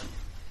I've got.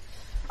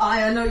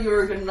 I know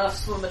you're a good enough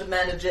swimmer to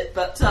manage it,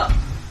 but,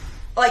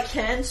 I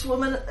can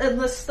swim in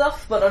this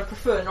stuff, but I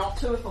prefer not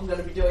to if I'm going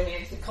to be doing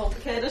anything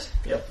complicated.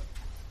 Yep.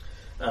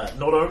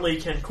 Not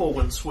only can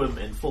Corwin swim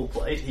in full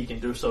plate, he can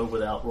do so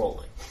without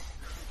rolling.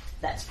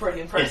 That's pretty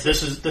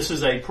impressive. This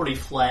is a pretty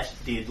flat,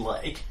 dead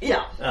lake.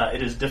 Yeah.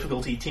 It is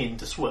difficulty 10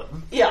 to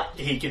swim. Yeah.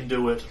 He can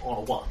do it on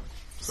a 1.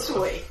 So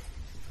sweet.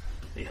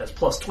 He has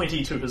plus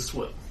 20 to his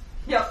swim.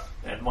 Yep.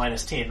 And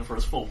minus 10 for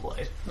his full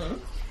plate. Mm-hmm.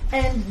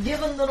 And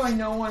given that I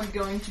know I'm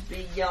going to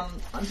be,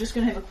 I'm just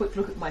going to have a quick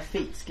look at my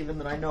feats, given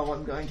that I know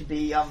I'm going to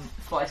be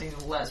fighting the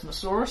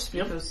Elasmosaurus,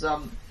 because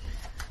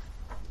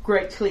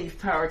Great Cleave,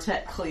 Power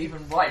Attack, Cleave,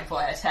 and Right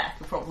by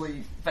Attack are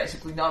probably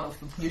basically none of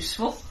them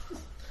useful.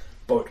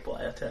 Boat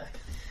by Attack.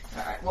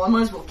 Alright, well I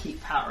might as well keep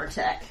Power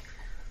Attack.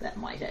 That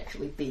might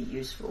actually be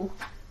useful.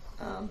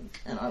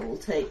 And I will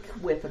take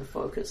Weapon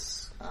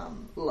Focus,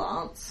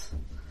 Lance.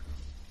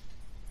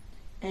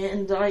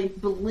 And I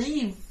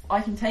believe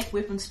I can take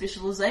Weapon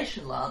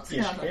Specialization Lance,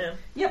 yes, can't I? Can.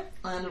 Yep,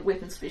 and a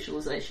Weapon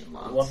Specialization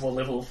Lance. 1 more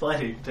level of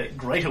fighter, you can take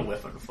Greater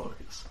Weapon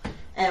Focus.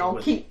 And I'll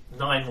keep...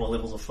 9 more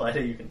levels of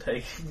fighter, you can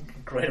take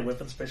Greater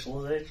Weapon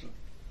Specialization.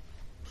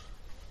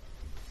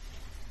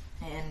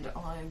 And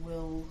I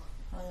will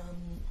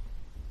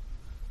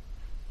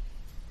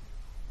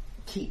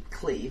keep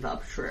Cleave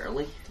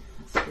arbitrarily.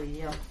 That's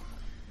the,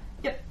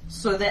 yep,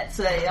 so that's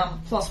a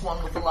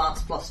 +1 with the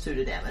lance, +2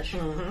 to damage.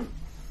 Mm-hmm.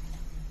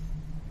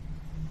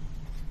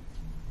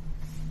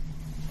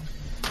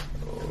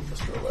 Oh,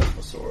 Mr.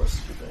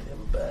 Elasmosaurus, you're going to have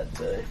a bad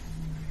day.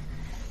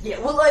 Yeah,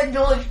 well, I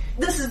acknowledge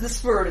this is the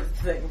spirit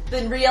of the thing.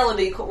 In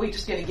reality, we're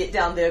just going to get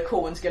down there,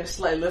 Corwin's going to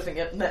slay living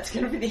it, and that's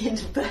going to be the end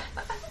of that.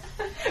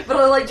 But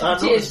I like to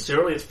not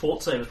necessarily, its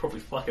fort save is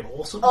probably fucking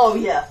awesome. Oh,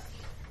 yeah.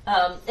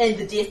 And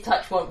the death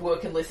touch won't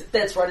work unless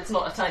that's right, it's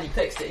not a tiny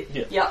pixie.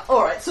 Yeah,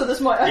 alright, so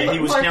this might... Yeah, he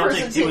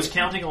was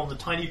counting on the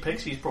tiny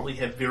pixies probably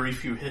have very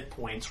few hit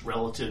points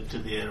relative to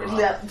their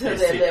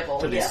level,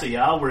 to their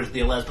CR, whereas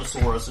the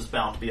Elasmosaurus is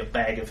bound to be a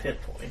bag of hit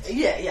points.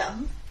 Yeah.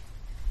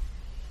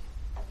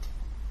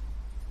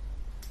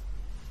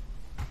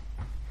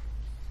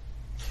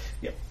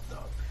 Yep. No.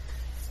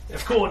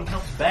 If Corwin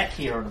comes back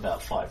here in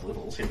about 5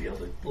 levels, he'll be able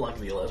to lug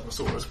the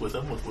Elasmosaurus with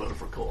him with Word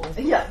of Recall.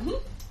 Yeah.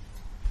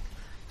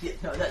 Yeah,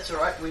 no, that's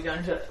alright.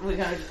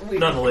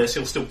 Nonetheless,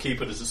 he'll still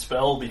keep it as a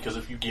spell, because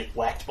if you get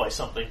whacked by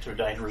something too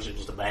dangerous, you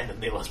just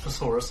abandon the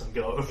Elasmosaurus and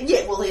go.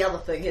 Yeah, well, the other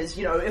thing is,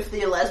 if the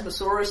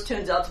Elasmosaurus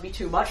turns out to be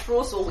too much for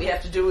us, all we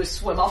have to do is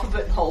swim up a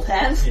bit and hold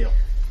hands. Yeah.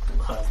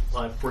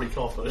 I'm pretty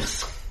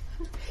confident.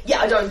 Yeah,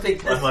 I don't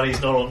think my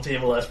money's not on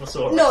Team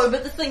Elasmosaurus. No,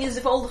 but the thing is,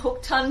 if Old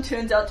Hook Ton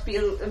turns out to be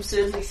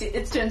absurdly...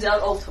 It turns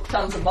out Old Hook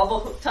Ton's a mother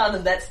Hook Ton,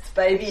 and that's its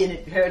baby, and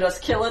it heard us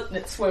kill it, and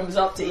it swims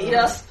up to eat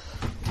us.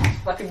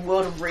 Fucking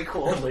World of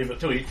Recall. And leave it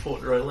to eat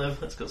Fort Drelev.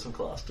 That's got some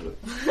class to it.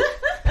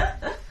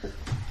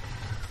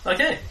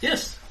 Okay,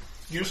 yes.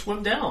 You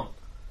swim down.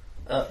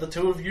 The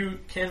two of you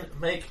can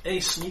make a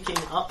sneaking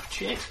up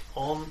check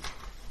on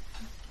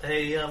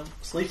a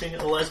sleeping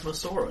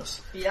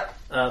Elasmosaurus.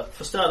 Yep.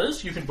 For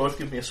starters, you can both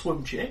give me a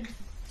swim check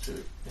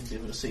to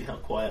endeavour to see how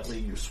quietly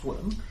you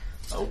swim.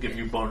 I will give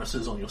you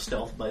bonuses on your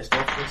stealth-based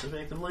actions,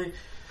 effectively.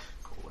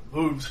 Corwin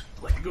moves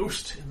like a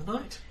ghost in the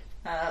night.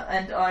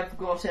 And I've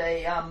got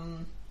a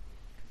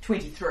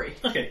 23.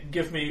 Okay,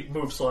 give me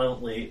move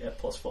silently at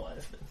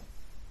 +5 then.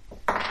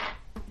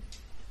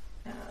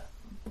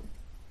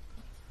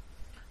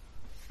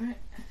 Right,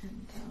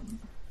 and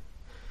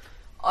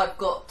I've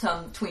got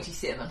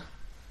 27.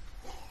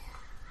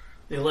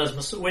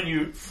 The when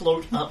you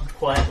float up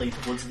quietly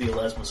towards the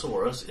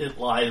Elasmosaurus, it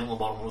lies on the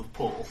bottom of the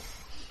pool.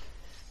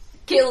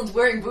 Kaelin's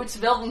wearing boots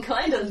of elven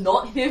kind and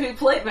not heavy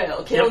plate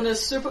mail. Kaelin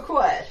is super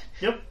quiet.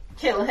 Yep.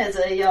 Kaelin has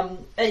a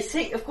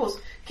AC, of course.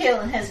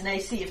 Kaelin has an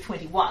AC of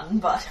 21,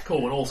 but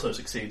Corwin also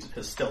succeeds at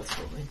his stealth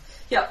rolling.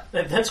 Yep.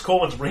 That's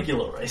Corwin's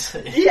regular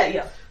AC.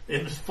 Yeah.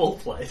 In full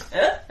plate.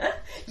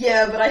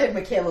 Yeah, but I have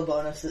my Kaelin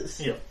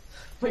bonuses. Yep.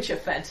 Which are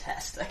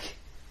fantastic.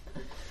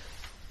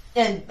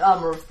 And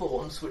Armour of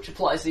Thorns, which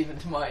applies even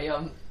to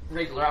my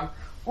regular arm.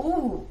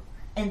 Ooh,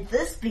 and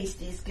this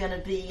beast is going to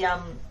be...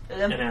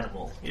 an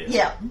animal, yes.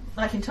 Yeah,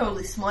 I can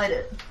totally smite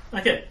it.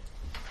 Okay,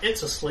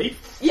 it's asleep.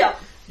 Yep.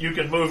 You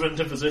can move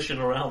into position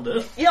around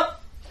it. Yep.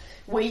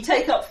 We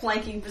take up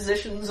flanking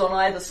positions on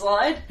either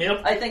side.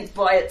 Yep. I think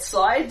by its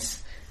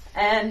sides.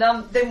 And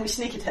then we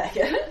sneak attack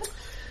it.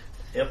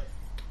 Yep.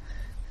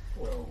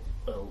 Well,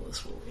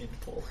 this will end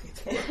poorly.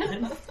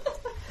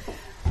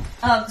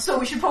 So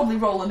we should probably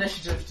roll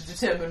initiative to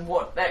determine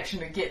what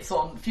action it gets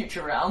on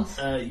future rounds.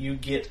 You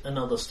get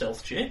another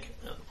stealth check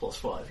at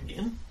 +5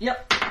 again.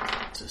 Yep.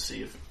 To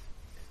see if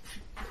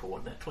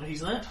Corwin nat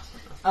 20's that.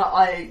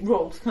 I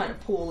rolled kind of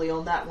poorly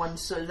on that one,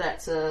 so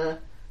that's a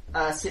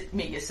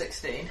mega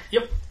 16.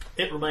 Yep.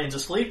 It remains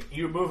asleep.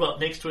 You move up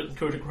next to it and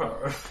coup de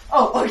grace.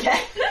 Oh,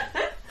 okay.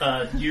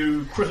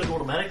 You crit it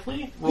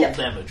automatically. Roll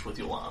damage with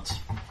your lance.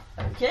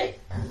 Okay.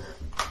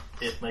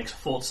 It makes a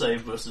fort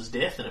save versus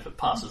death, and if it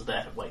passes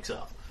that, it wakes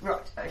up.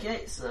 Right,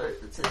 okay, so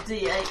it's a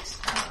D8.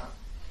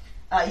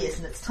 Yes,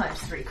 and it's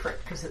 ×3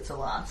 crit because it's a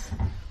lance.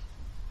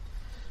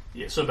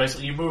 Yeah, so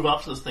basically you move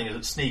up to this thing as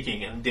it's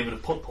sneaking and endeavour to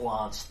put the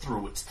lance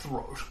through its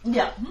throat.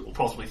 Yeah. Or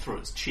possibly through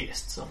its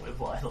chest, somewhere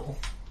vital.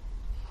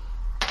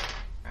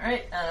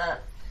 Alright,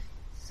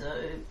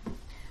 so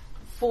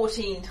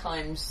 14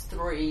 times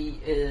 3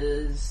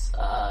 is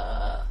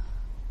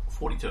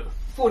 42.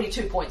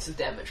 42 points of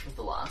damage with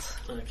the lance.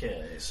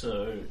 Okay,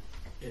 so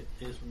it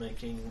is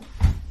making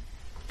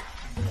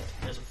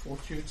that as a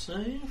fortitude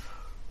save.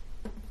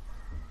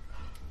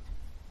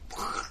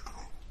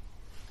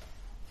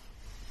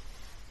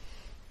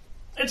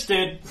 It's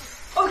dead.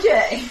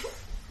 Okay.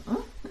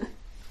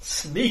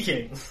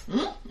 Sneaking.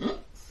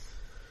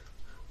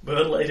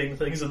 Mutilating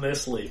things in their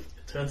sleep.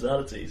 It turns out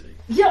it's easy.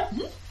 Yep.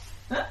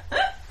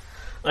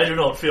 I do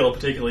not feel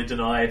particularly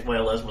denied my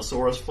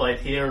Elasmosaurus fight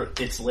here.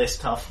 It's less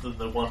tough than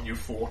the one you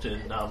fought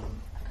in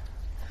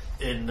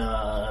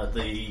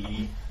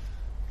the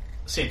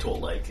Centaur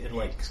Lake, in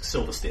like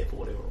Silver Step or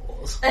whatever it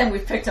was. And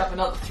we've picked up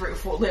another 3 or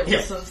 4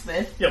 levels since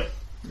then. Yep.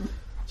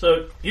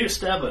 So you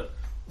stab it.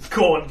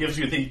 Corwin gives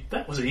you the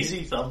 "that was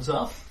easy" thumbs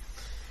up,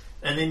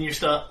 and then you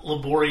start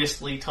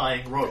laboriously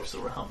tying ropes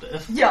around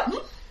it. Yeah.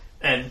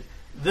 And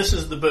this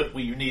is the bit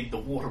where you need the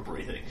water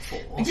breathing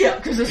for. Yeah,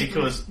 because it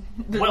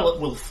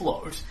will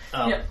float.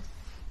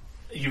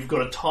 You've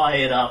got to tie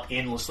it up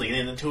endlessly, and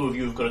then the two of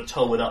you have got to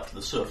tow it up to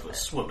the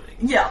surface swimming.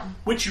 Yeah.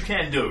 Which you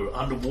can do.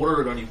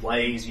 Underwater, it only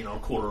weighs, a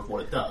quarter of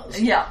what it does.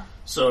 Yeah.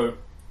 So,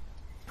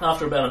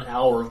 after about an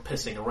hour of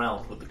pissing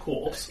around with the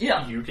corpse,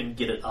 you can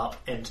get it up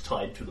and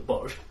tied to the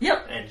boat.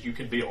 Yep. And you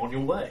can be on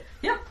your way.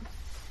 Yep.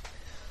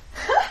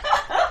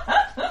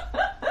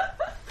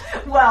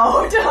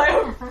 Wow, did I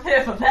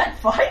over-prepare for that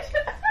fight?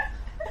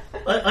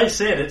 I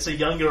said it's a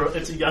younger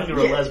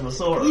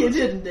Elasmosaurus. You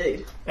did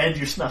indeed. And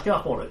you snuck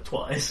up on it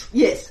twice.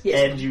 Yes.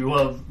 And you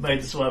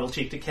made the survival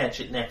check to catch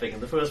it napping in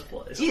the first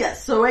place.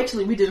 Yes, so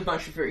actually we did a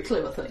bunch of very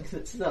clever things.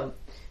 It's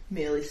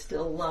merely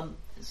still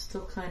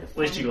kind of funny. At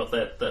least you got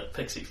that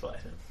pixie fight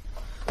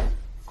in.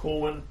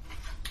 Corwin,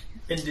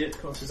 India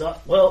crosses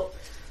up. Well,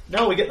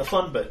 now we get the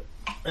fun bit.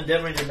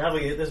 Endeavouring to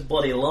navigate this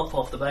bloody lump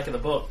off the back of the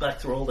boat back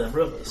through all them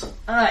rivers.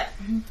 Alright.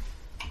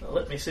 Now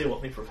let me see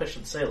what my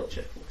proficient sailor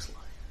check looks like.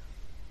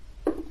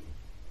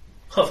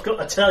 I've got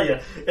to tell you,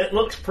 it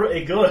looks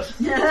pretty good.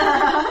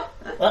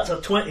 That's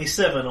a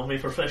 27 on my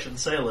profession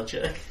sailor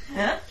check.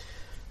 Yeah.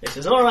 He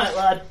says, alright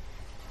lad,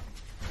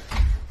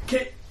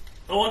 okay,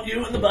 I want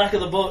you in the back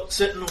of the boat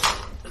sitting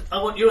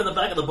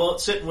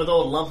with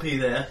old Lumpy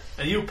there,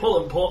 and you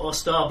pull and port or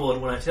starboard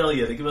when I tell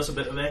you to give us a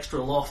bit of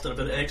extra loft and a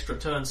bit of extra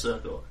turn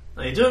circle.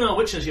 Now you do know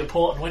which is your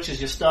port and which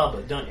is your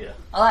starboard, don't you?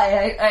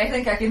 I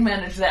think I can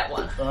manage that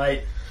one.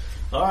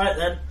 Alright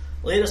then,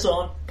 lead us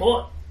on,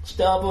 port,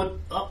 starboard,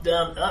 up,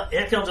 down,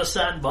 here comes a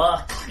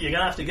sandbar, you're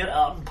going to have to get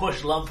out and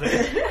push Lumpy.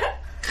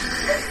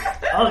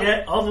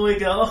 Okay, off we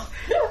go.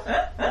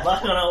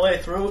 Back on our way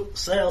through,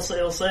 sail,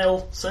 sail,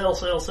 sail, sail,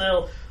 sail,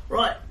 sail.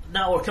 Right,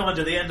 now we're coming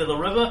to the end of the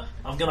river.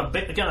 I'm going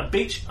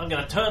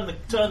to turn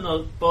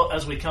the boat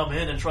as we come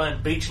in and try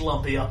and beach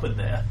Lumpy up in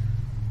there.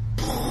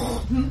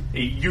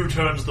 He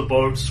U-turns the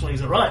boat, swings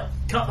it right,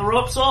 cut the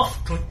ropes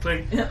off, clink,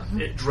 clink. Yeah.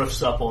 It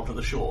drifts up onto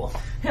the shore.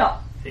 Yeah.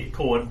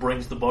 Corwin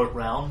brings the boat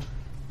round,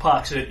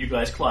 parks it, you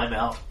guys climb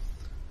out.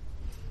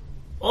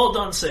 All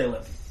done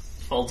sailing.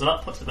 Folds it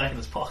up, puts it back in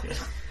his pocket.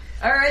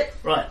 Alright.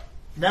 Right,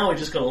 now we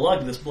just gotta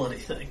lug this bloody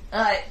thing.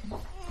 Alright.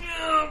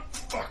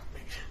 Fuck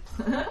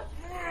me.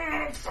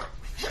 Fuck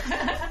me.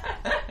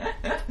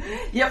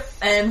 Yep,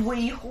 and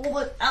we haul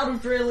it out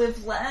of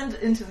Dreliv's land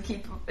into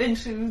the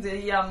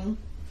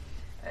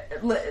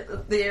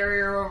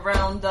area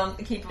around the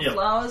Keep of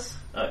Flowers.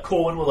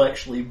 Corwin will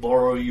actually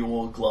borrow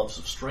your gloves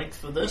of strength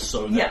for this,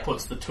 so that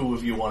puts the two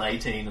of you on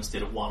 18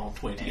 instead of one on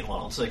 20 and one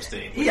on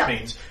 16, which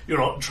means you're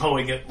not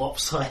throwing it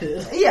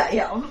lopsided.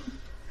 Yeah.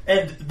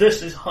 And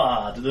this is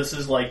hard. This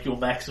is like your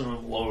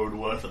maximum load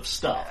worth of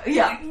stuff.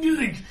 Yeah.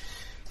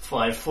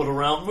 5 foot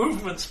around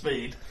movement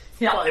speed.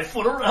 Yeah. 5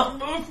 foot around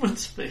movement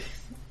speed.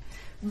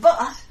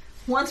 But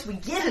once we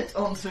get it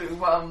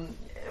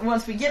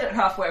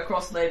halfway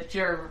across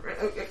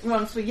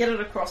once we get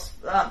it across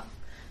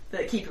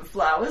the Keep of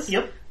Flowers,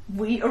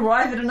 we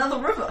arrive at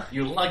another river.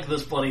 You lug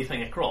this bloody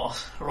thing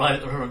across, right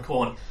at the river and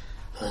Corn.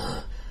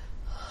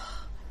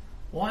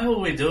 Why were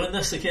we doing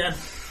this again?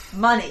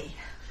 Money.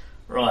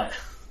 Right.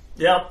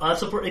 Yep,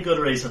 that's a pretty good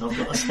reason, I've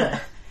got to say.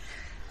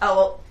 Oh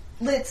well,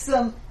 let's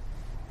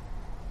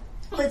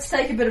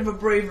take a bit of a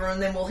breather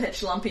and then we'll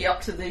hitch Lumpy up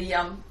to the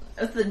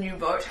new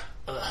boat.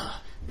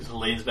 He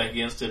leans back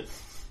against it.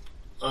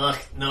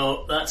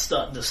 No, that's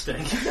starting to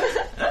stink.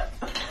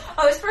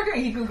 I was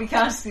figuring he could be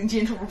casting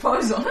gentle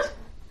repose on it.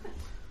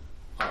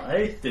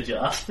 Aye, did you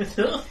ask me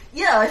to?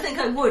 Yeah, I think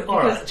I would.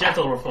 Alright,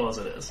 gentle repose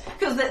it is.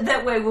 Because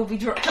that way we'll be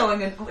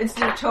towing an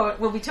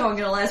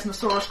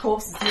Elasmosaurus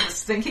corpse instead of a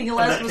stinking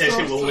Elasmosaurus. In that case,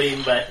 he will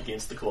lean back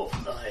against the corpse.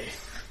 Aye.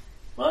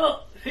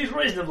 Well, he's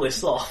reasonably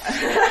soft.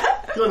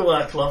 Good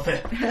work, Lumpy.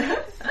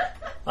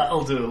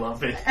 That'll do,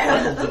 Lumpy.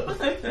 That'll do.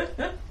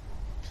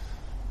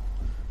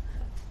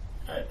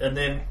 Right, and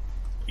then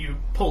you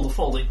pull the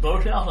folding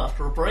boat out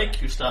after a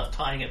break, you start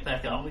tying it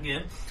back up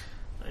again.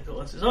 And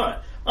Corwin says, alright,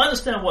 I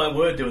understand why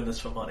we're doing this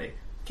for money.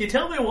 Can you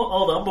tell me what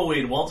old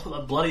Umbleweed wants with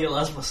a bloody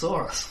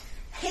Elasmosaurus?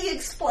 He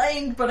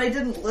explained, but I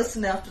didn't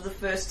listen after the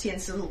first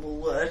 10-syllable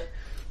word.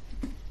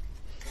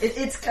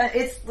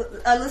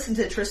 I listen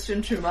to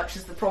Tristan too much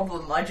is the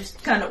problem. I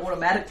just kind of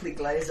automatically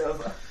glaze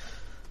over.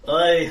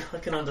 I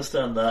can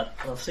understand that.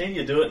 I've seen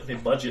you do it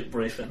in budget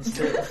briefings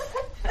too.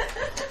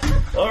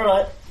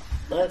 Alright,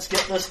 let's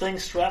get this thing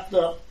strapped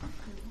up.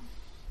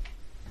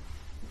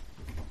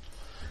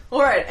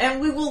 Alright, and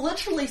we will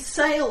literally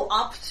sail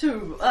up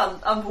to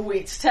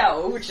Umbleweed's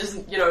tower, which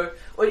isn't,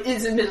 it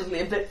is admittedly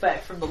a bit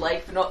back from the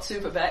lake, but not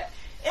super back.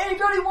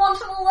 Anybody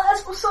want an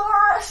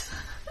Elasmosaurus?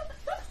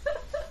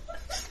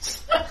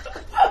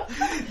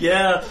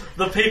 Yeah,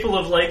 the people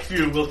of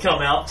Lakeview will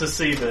come out to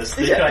see this.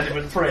 They're kind of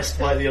impressed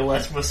by the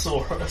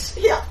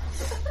Elasmosaurus. Yeah.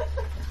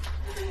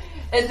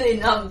 And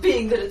then,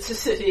 being that it's a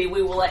city,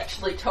 we will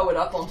actually tow it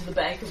up onto the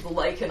bank of the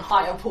lake and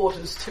hire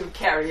porters to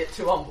carry it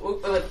to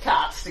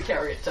carts to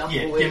carry it to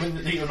Umbleweed. Yeah,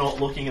 given that you're not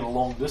looking at a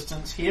long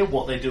distance here,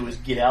 what they do is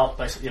get out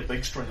basically a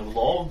big string of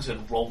logs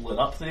and roll it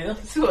up there.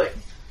 Sweet.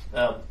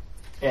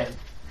 And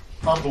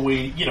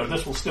Umbleweed,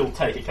 this will still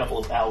take a couple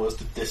of hours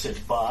to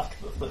disembark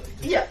the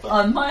thing. Yeah,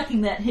 I'm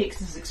marking that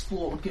Hex as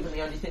explored, given the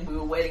only thing we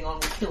were waiting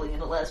on was killing an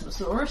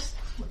Elasmosaurus.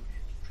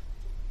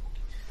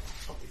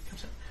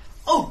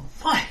 Oh,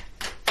 my!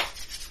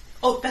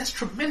 Oh, that's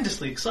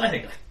tremendously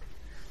exciting.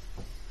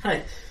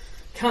 I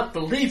can't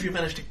believe you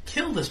managed to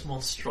kill this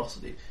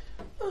monstrosity.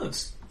 Oh,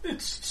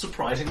 it's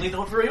surprisingly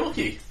not very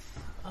orky.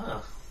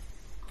 I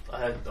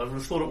would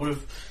have thought it would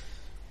have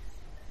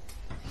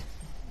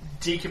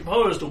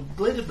decomposed or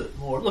bled a bit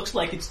more. It looks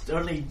like it's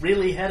only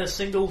really had a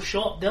single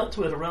shot dealt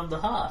to it around the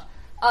heart.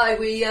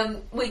 We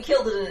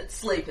killed it in its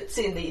sleep. It's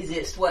in the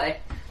easiest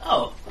way.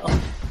 Oh,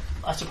 well,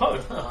 I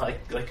suppose. Oh, I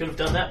could have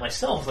done that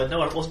myself. I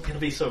know it wasn't going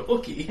to be so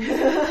hooky.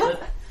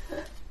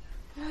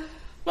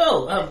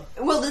 Well,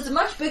 there's a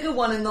much bigger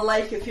one in the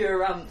lake if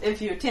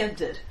you're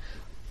tempted.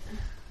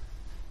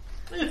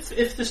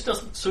 If this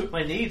doesn't suit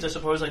my needs, I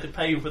suppose I could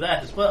pay you for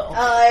that as well.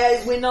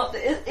 We're not,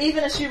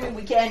 even assuming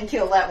we can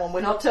kill that one,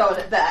 we're not towing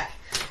it back.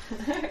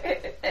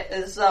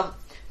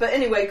 But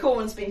anyway,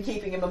 Corwin's been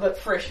keeping him a bit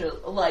fresher,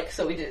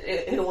 so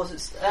it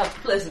was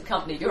pleasant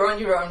company. You're on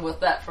your own with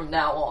that from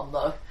now on,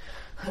 though.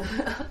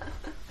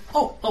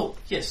 Oh,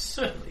 yes,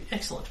 certainly.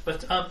 Excellent.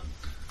 But, oh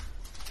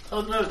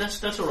no,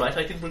 that's alright.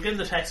 I can begin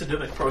the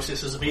taxidermic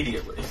processes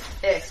immediately.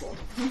 Excellent.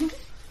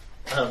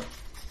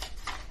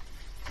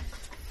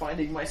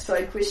 Finding my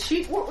side quest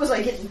sheet. What was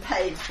I getting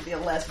paid for the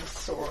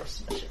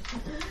Elasmosaurus mission?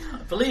 I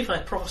believe I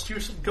promised you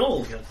some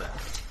gold, young man.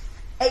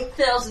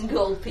 8,000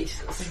 gold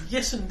pieces.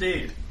 Yes,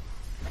 indeed.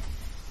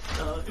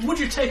 Would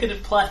you take it in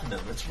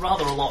platinum? It's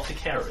rather a lot to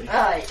carry.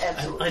 Aye,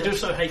 absolutely. I do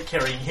so hate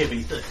carrying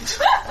heavy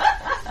things.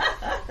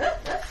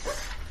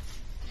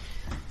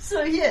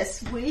 So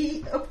yes,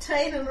 we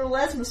obtain an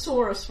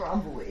Elasmosaurus for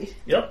Umbleweed.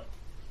 Yep.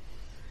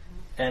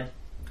 And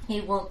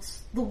he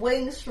wants the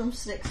wings from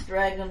 6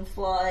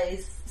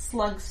 dragonflies,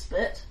 slug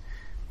spit,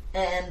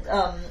 and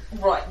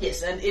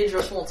and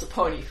Idris wants a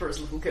pony for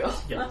his little girl.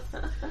 Yep.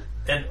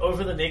 And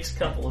over the next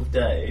couple of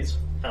days,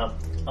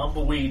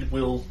 Umbleweed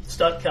will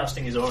start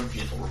casting his own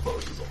gentle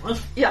reposes on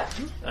it. Yeah.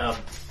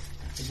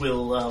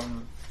 Will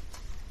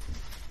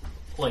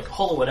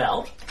hollow it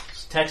out,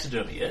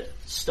 taxidermy it,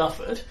 stuff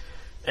it,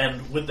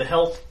 and with the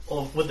help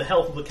of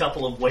a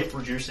couple of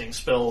weight-reducing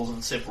spells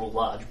and several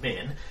large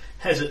men,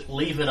 has it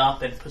leave it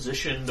up and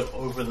positioned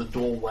over the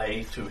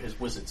doorway to his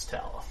wizard's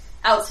tower.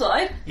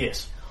 Outside?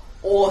 Yes.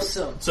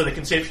 Awesome. So the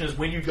conception is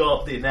when you go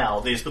up there now,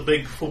 there's the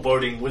big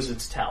foreboding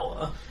wizard's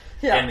tower,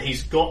 and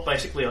he's got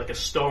basically like a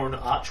stone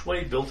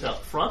archway built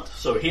out front.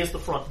 So here's the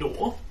front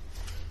door,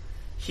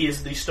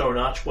 here's the stone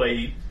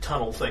archway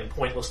tunnel thing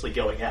pointlessly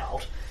going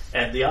out,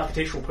 and the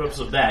architectural purpose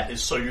of that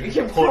is so you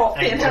can put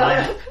a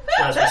giant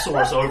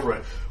Tyrannosaurus over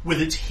it,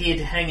 with its head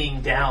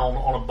hanging down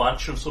on a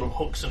bunch of sort of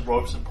hooks and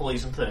ropes and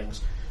pulleys and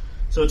things.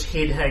 So its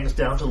head hangs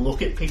down to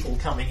look at people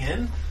coming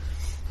in.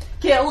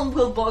 Kellen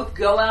will both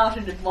go out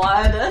and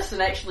admire this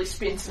and actually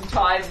spend some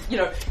time,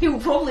 he will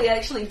probably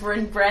actually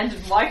bring Brandon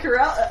and Micah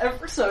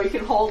out so he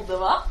can hold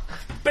them up.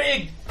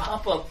 Big,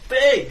 Papa,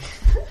 big!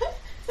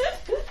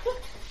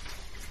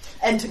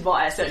 And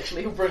Tobias,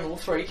 actually, he'll bring all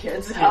 3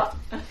 kids out.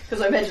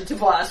 Because I imagine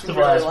Tobias would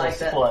really like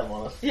that.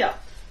 Yeah.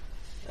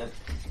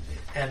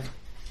 And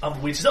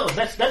we said,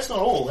 that's not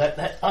all.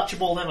 That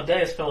Archibald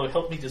Amadeus fellow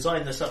helped me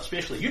design this up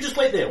specially. You just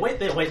wait there.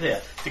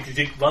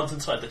 Dick runs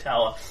inside the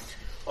tower.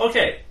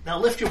 Okay, now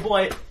lift your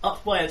boy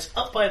up by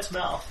its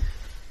mouth.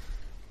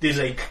 There's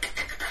a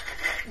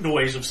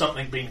noise of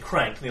something being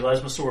cranked, and the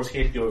Elasmosaurus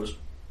head goes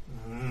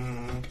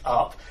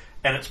up,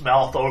 and its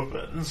mouth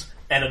opens,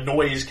 and a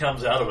noise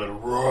comes out of it.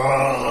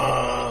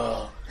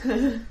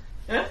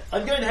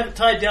 I'm going to have it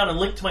tied down and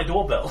linked to my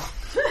doorbell.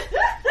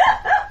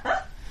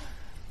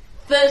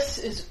 This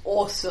is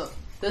awesome.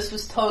 This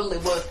was totally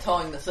worth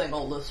towing the thing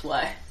all this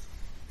way.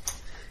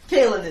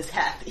 Kaelin is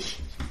happy.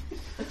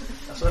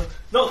 So I'm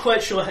not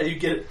quite sure how you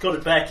got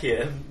it back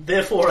here, and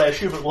therefore I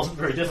assume it wasn't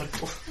very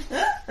difficult.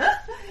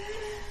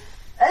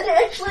 And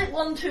actually, it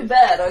wasn't too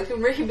bad. I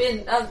can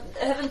recommend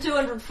having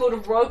 200 foot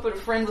of rope and a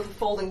friend with a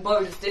folding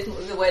boat is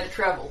definitely the way to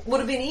travel.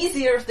 Would have been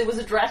easier if there was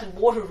a dratted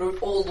water route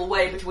all the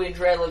way between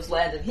Drelev's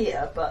land and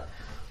here, but...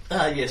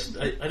 yes,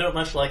 I don't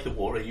much like the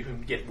water. You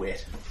can get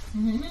wet.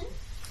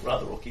 Mm-hmm.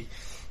 Rather rocky.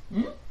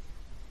 Mm-hmm.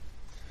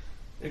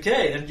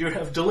 Okay, and you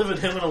have delivered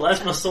him an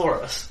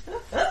Elasmosaurus.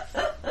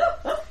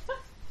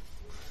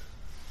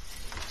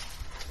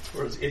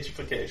 For his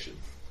education.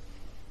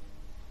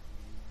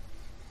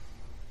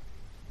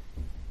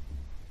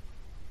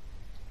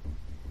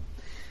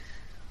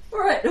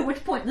 Alright, at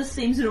which point this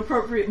seems an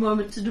appropriate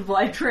moment to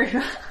divide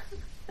treasure.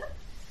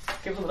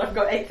 Given that I've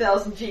got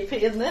 8,000 GP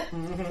in there.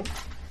 Mm-hmm.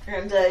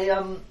 And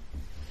a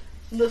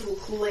little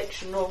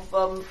collection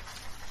of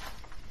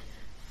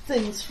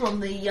things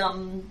from the...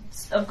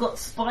 I've got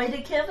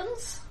spider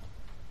caverns.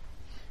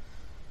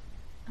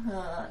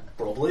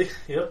 Probably,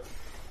 yep.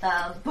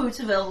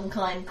 Boots of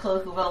Elvenkind,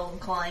 Cloak of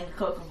Elvenkind,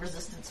 Cloak of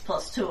Resistance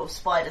 +2 of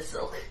Spider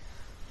Silk.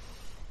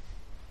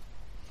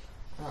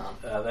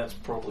 That's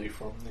probably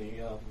from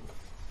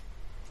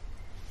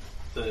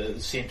the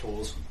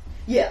Centaurs.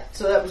 Yeah,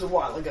 so that was a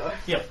while ago.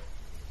 Yep.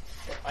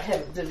 I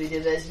haven't divvied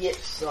it as yet,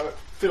 so...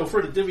 Feel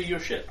free to divvy your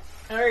shit.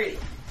 Alrighty.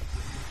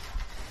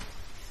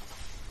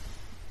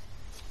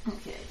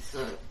 Okay,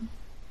 so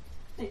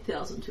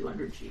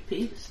 8,200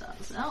 GP to start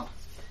us out.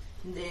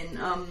 And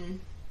then,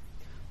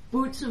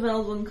 Boots of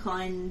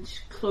Elvenkind,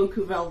 Cloak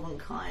of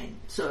Elvenkind.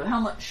 So how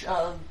much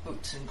are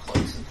boots and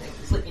cloaks and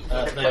things? Let me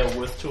get it. They are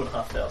worth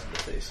 2,500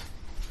 apiece.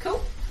 Cool.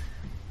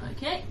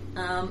 Okay.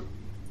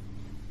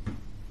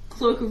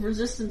 Cloak of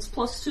Resistance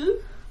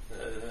 +2?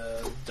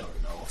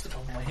 Don't know off the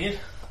top of my head.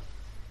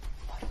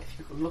 If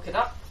you could look it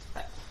up,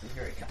 that would be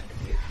very kind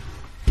of you.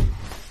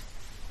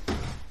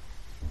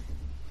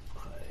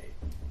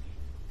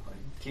 I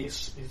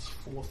guess it's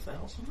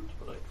 4,000,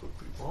 but I could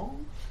be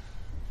wrong.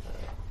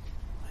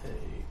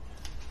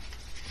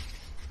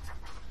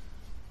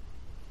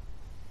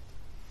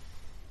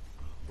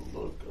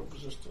 Cloak of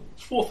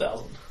Resistance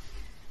 4,000.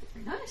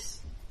 Very nice.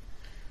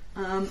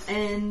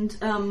 And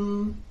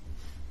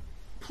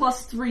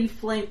 +3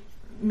 flame.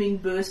 flaming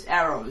burst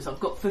arrows. I've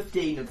got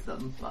 15 of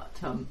them, but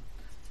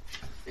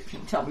if you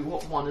can tell me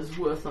what one is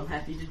worth, I'm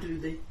happy to do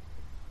the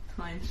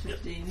times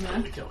 15 now.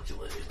 Let me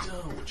calculate it,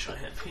 which I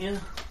have here.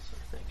 So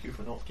thank you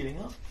for not getting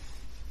up.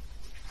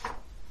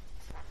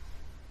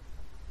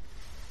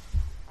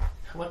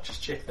 How about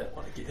just check that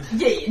one again?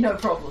 Yeah, no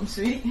problem,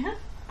 sweetie.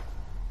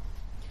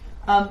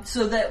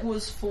 So that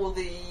was for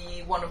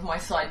one of my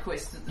side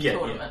quests at the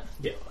tournament.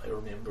 Yeah, I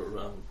remember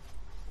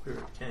where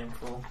it came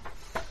from.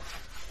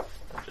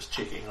 I'm just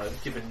checking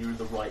I've given you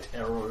the right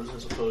arrows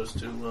as opposed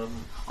to...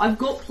 I've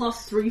got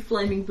 +3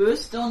 flaming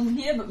burst on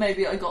here, but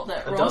maybe I got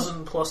that wrong.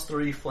 12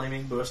 +3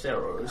 flaming burst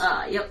arrows.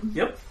 Yep.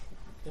 Yep.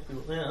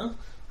 There.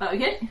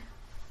 Okay.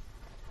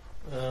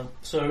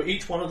 So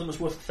each one of them is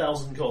worth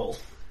 1,000 gold.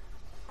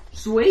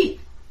 Sweet.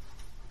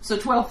 So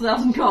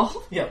 12,000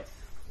 gold? Yep.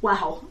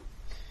 Wow.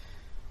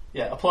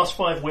 Yeah, a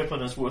 +5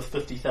 weapon is worth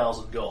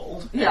 50,000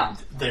 gold. Yeah.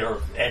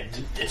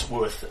 And it's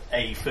worth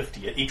a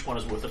 50th. Each one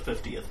is worth a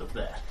 50th of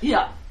that.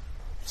 Yeah.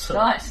 So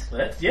nice.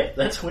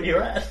 That's where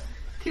you're at.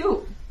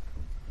 Cool.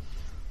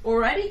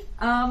 Alrighty.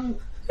 I'm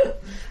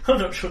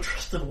not sure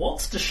Tristan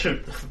wants to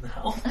shoot them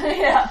now.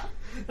 Yeah.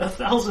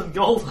 1,000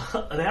 gold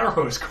an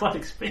arrow is quite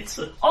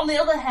expensive. On the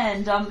other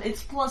hand,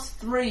 it's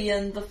 +3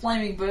 and the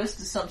flaming burst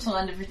is some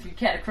kind of, if you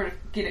get it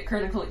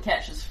critical, it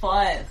catches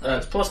fire.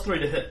 It's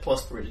 +3 to hit,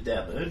 +3 to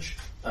damage.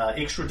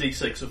 Extra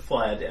d6 of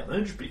fire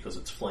damage because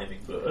it's flaming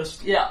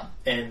burst. Yeah.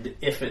 And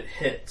if it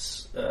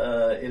hits,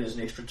 it is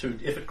an extra 2.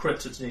 If it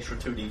crits, it's an extra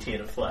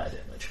 2d10 of fire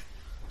damage.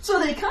 So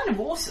they're kind of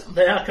awesome.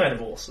 They are kind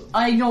of awesome.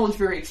 I acknowledge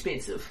very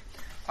expensive.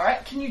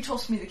 Alright, can you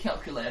toss me the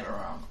calculator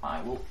around?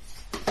 I will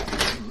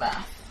do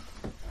math.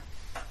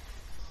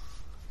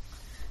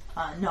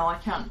 No, I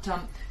can't.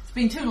 It's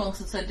been too long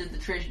since I did the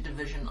treasure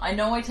division. I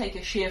know I take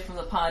a share from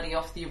the party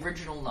off the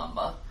original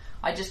number.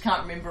 I just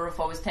can't remember if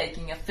I was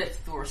taking a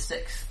 5th or a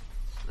 6th.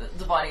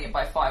 Dividing it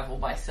by 5 or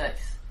by 6.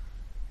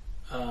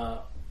 As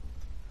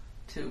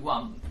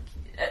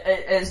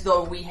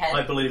though we had...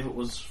 I believe it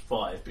was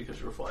 5 because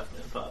you're a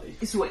 5-man party.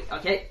 Sweet,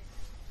 okay.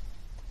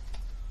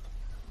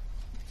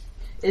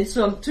 It's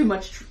too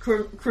much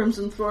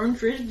Crimson Throne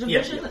treasure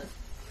division. Yeah.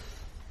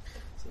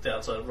 It's the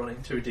downside of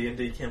running 2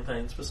 D&D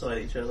campaigns beside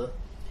each other.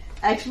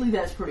 Actually,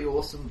 that's pretty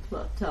awesome,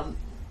 but,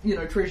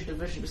 treasure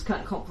division is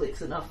kind of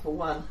complex enough for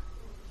one.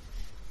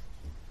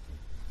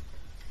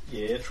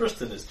 Yeah,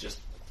 Tristan is just...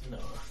 No.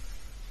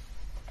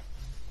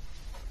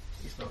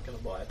 He's not going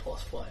to buy a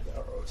 +5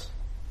 arrows.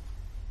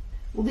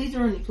 Well, these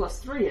are only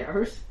 +3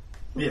 arrows.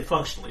 Yeah,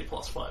 functionally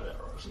 +5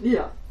 arrows.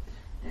 Yeah.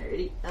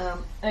 Alrighty.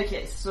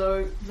 Okay,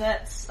 so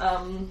that's,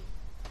 and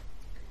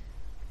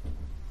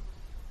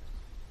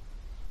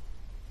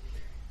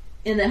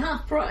they're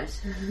half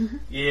price.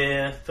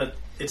 Yeah, but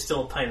it's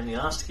still a pain in the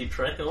ass to keep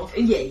track of.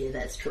 Yeah,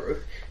 that's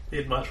true.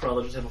 You'd much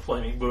rather just have a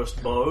flaming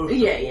burst bow.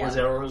 Yeah. All his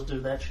arrows do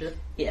that shit.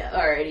 Yeah,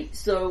 alrighty.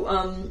 So,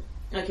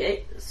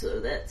 okay, so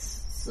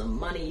that's some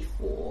money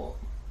for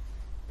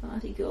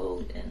party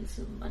gold and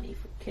some money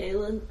for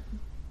Kaelin.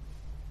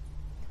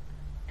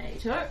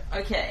 8.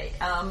 Okay,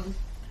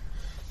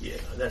 Yeah,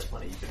 no, that's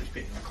money you could have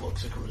spent on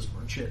cloaks and charisma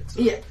and shit. So.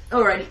 Yeah,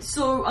 alrighty.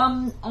 So,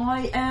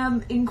 I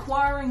am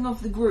inquiring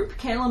of the group.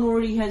 Kaelin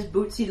already has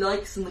boots he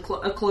likes and a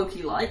cloak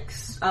he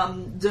likes.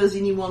 Does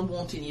anyone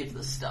want any of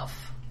this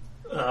stuff?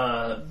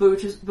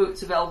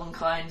 Boots of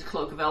Elvenkind,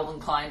 Cloak of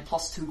Elvenkind,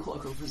 +2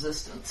 Cloak of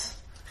Resistance.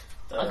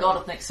 I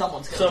gotta think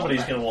somebody's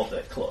going to want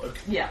that cloak.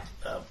 Yeah.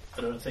 I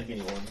don't think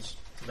anyone's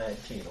mad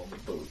keen on the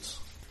boots.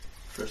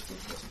 Tristan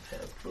doesn't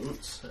have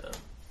boots.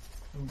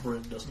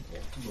 Bryn doesn't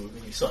want to move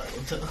any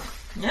silent.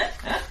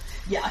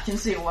 Yeah, I can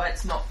see why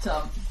it's not.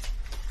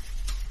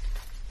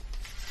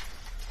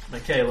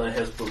 Michaela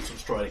has boots of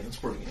striding and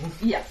springing.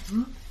 Yeah.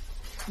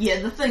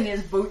 Yeah, the thing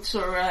is, boots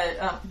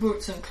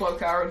and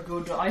cloak are a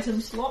good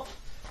item slot.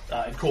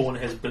 And Corwin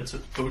has boots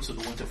of the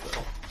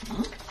Winterfell.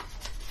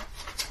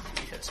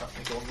 He had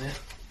something on there.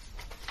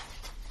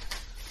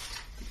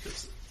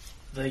 Because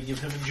they give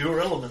him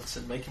endure elements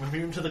and make him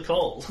immune to the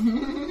cold.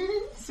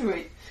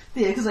 Sweet.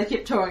 Yeah, because I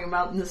kept throwing him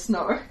out in the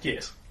snow.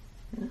 Yes.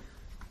 Yeah.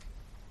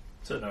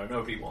 So no,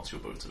 nobody wants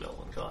your boots of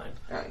Elvenkind.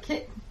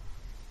 Okay.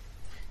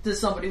 Does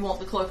somebody want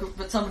the cloak of...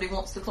 But somebody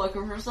wants the cloak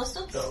of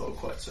resistance? Oh,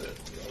 quite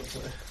certainly, I would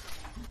say.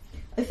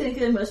 I think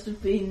they must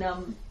have been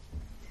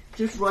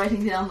just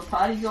writing down the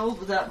party gold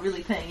without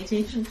really paying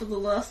attention for the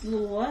last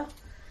little while.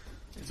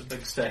 There's a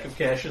big stack of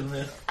cash in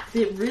there.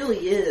 It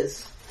really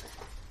is.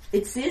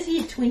 It says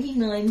here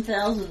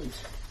 29,000.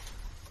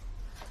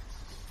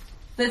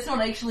 That's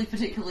not actually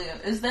particularly...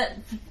 Is that...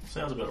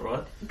 Sounds about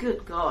right.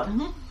 Good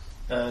God.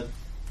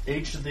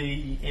 Each of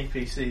the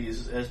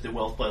NPCs, as their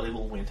wealth by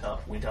level went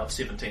up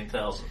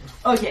 17,000.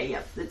 Okay,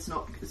 yeah. It's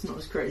not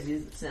as crazy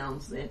as it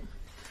sounds then.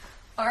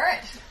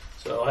 Alright.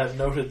 So I have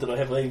noted that I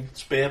have a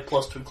spare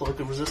 +2 Cloak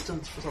of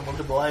Resistance for someone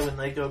to buy when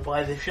they go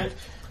buy their shit.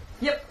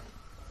 Yep.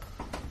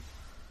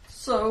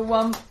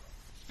 So,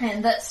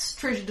 and that's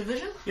Treasure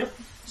Division. Yep.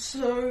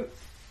 So,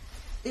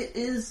 it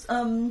is,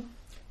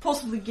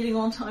 possibly getting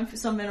on time for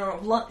some manner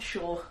of lunch,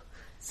 or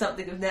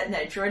something of that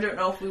nature. I don't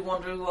know if we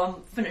want to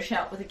finish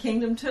out with a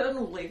kingdom turn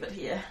or leave it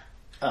here.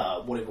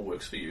 Whatever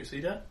works for you,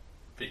 Cedar.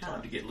 Be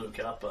time to get Luke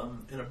up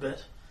in a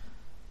bit.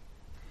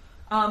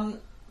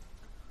 Well,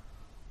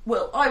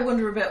 I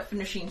wonder about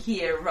finishing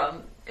here.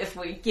 If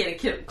we get a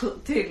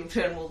kingdom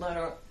turn, we'll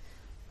know.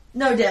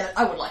 No, damn it,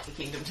 I would like a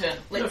kingdom turn.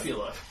 Let's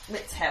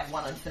have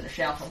one and finish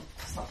out on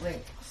something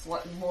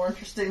slightly more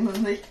interesting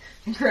than the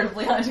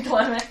incredibly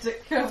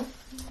anticlimactic.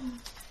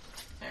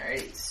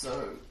 Alright,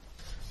 so...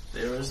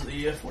 There is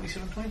the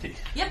 4720.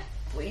 Yep,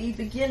 we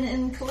begin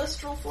in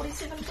Cholesterol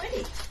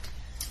 4720.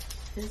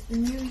 It's the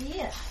new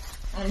year.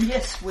 And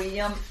yes, we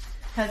have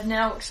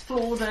now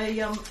explored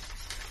a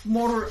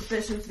moderate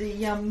bit of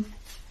the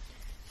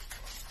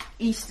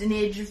eastern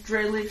edge of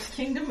Drelev's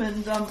kingdom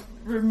and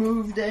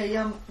removed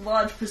a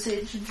large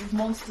percentage of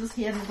monsters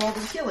he hadn't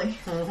bothered killing.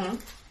 Mm-hmm.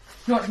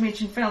 Not to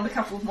mention found a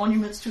couple of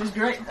monuments to his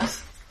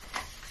greatness.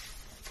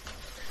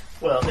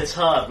 Well, it's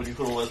hard when you've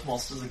got all those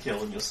monsters to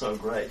kill and you're so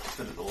great to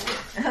fit it all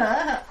in.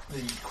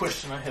 The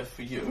question I have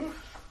for you...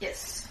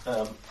 Yes.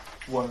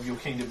 One of your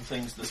kingdom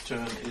things this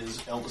turn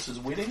is Eldis's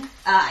wedding.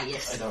 Ah,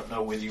 yes. I don't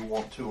know whether you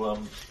want to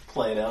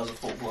play it out as a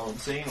full-blown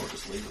scene or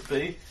just leave it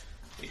be.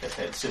 We have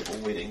had several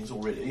weddings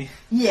already.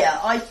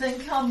 Yeah, I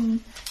think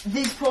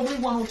there's probably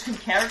one or two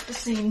character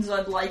scenes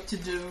I'd like to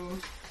do.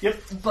 Yep.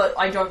 But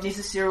I don't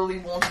necessarily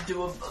want to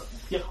do a...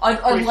 Yep.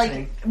 I'd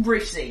like a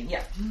brief scene,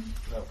 yeah.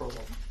 No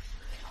problem.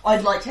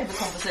 I'd like to have a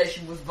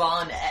conversation with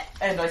Varn,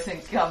 and I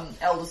think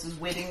Eldis's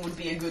wedding would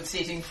be a good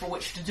setting for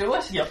which to do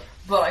it. Yep.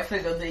 But I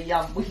figure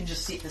we can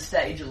just set the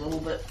stage a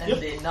little bit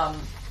and then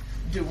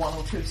do one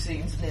or two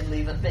scenes and then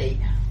leave it be.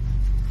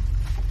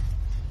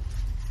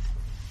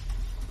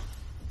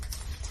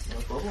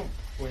 No problem.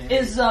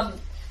 Is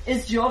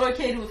Jod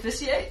okay to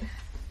officiate?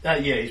 Yeah,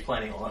 he's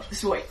planning on it.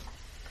 Sweet.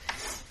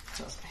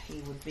 So he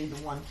would be the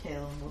one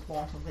Kaelin would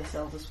want unless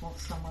Eldis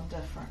wants someone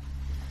different.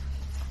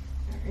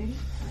 Alrighty.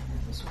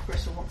 So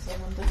Crystal wants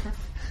someone different.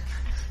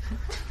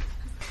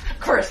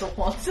 Crystal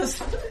wants us,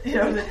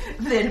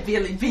 there to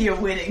barely be a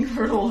wedding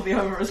for it all to be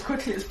over as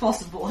quickly as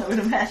possible, I would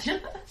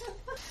imagine.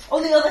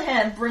 On the other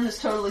hand, Bryn has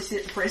totally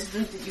set the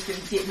precedent that you can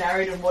get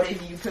married in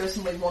whatever you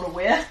personally want to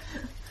wear.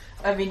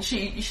 I mean,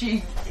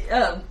 she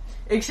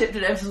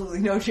accepted absolutely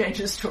no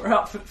changes to her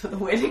outfit for the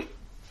wedding.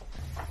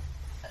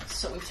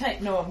 So we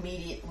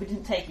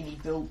didn't take any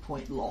build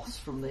point loss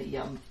from the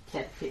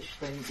catfish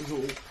thing. It was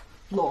all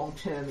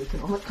long-term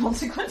economic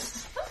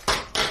consequences.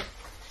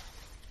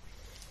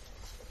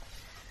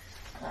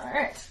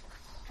 Alright.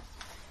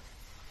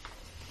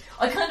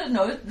 I kind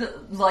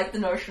of like the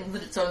notion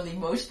that it's only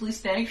mostly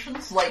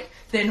sanctions. Like,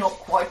 they're not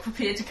quite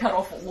prepared to cut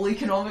off all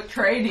economic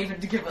trade, even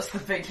to give us the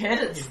big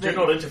hit. You do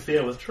not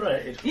interfere with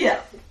trade.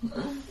 Yeah.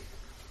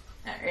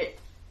 Alright.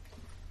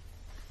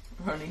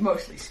 We're only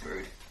mostly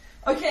screwed.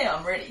 Okay,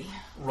 I'm ready.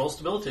 Roll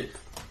stability.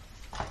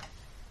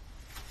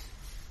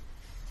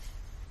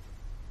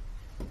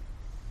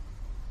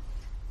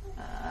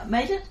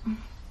 Made it.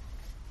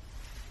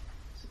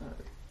 So,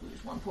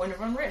 lose 1 point of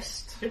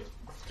unrest. Yep.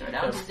 Go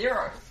down to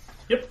 0.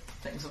 Yep.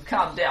 Things have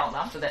calmed down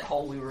after that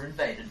whole we were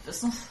invaded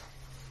business.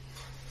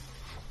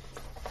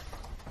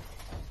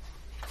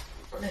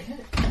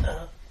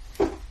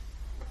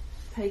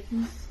 Pay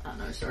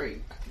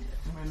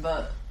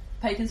remember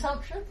pay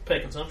consumption? Pay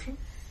consumption.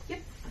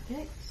 Yep.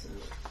 Okay, so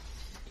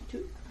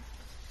 52.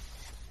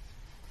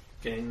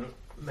 Gain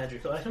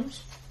magic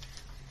items.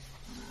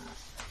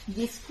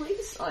 Yes,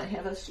 please. I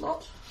have a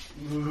slot.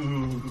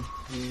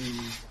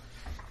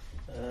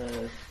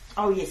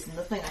 Oh yes, and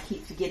the thing I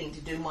keep forgetting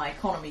to do, my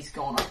economy's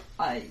gone up.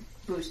 I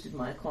boosted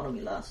my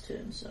economy last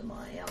turn, so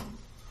my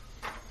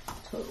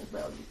total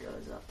value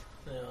goes up.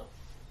 Now,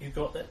 you've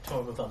got that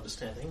tome of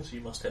understanding, so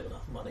you must have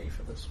enough money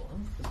for this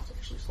one, because it's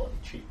actually slightly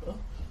cheaper.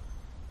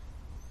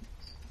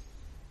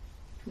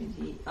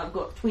 20. I've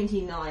got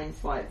 29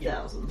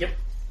 5,000. Yep.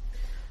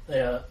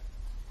 They are.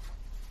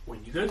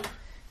 When you good?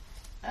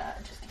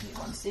 Just give me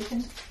 1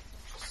 second.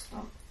 Just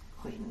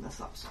cleaning this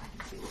up so I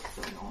can see what's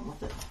going on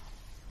with it.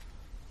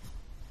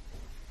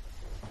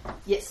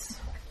 Yes.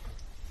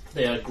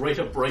 They are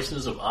greater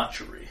braces of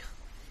archery.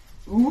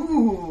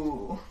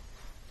 Ooh.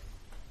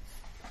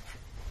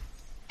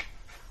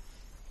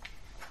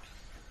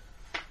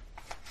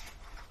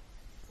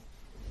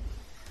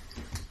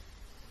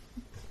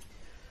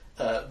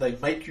 They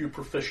make you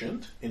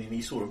proficient in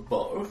any sort of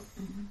bow,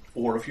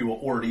 or if you are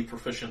already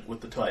proficient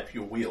with the type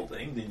you're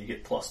wielding, then you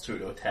get +2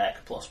 to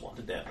attack, +1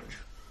 to damage.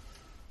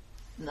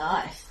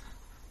 Nice.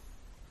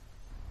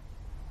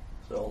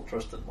 So old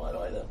Tristan might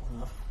eye that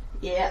one up.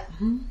 Yeah.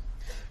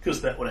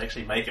 Because that would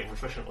actually make him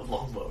proficient with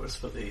longbows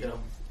for the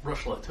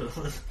rushlight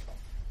tournament.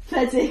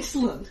 That's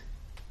excellent.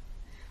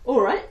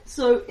 Alright,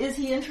 so is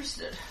he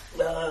interested?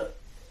 I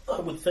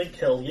would think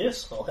hell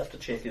yes. I'll have to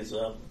check his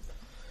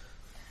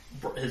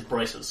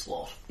braces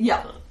slot.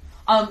 Yeah.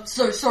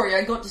 So sorry,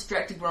 I got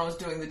distracted when I was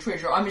doing the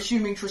treasure. I'm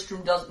assuming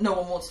Tristram no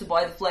one wants to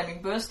buy the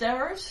flaming burst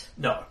arrows?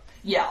 No.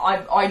 Yeah,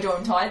 I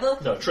don't either.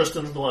 No,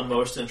 Tristan's the one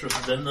most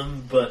interested in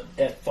them, but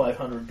at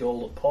 500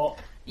 gold a pop,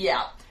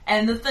 Yeah.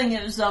 And the thing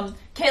is,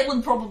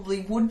 Caitlin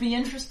probably would be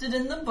interested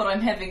in them, but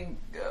I'm having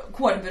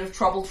quite a bit of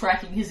trouble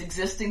tracking his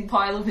existing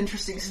pile of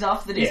interesting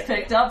stuff that he's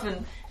picked up,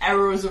 and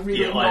arrows are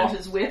really not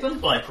his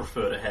weapon. I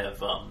prefer to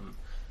have,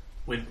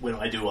 when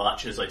I do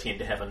archers, I tend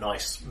to have a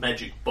nice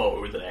magic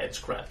bow that adds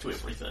crap to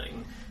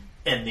everything,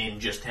 and then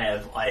just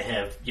I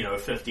have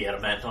 50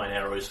 adamantine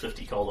arrows,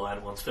 50 cold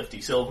iron ones,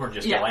 50 silver, and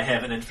just go, I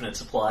have an infinite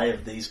supply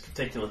of these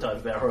particular type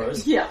of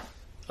arrows. Yeah.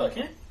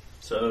 Okay,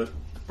 so...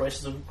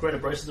 greater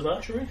braces of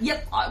archery?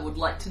 Yep, I would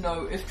like to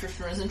know if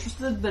Tristan is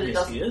interested, but it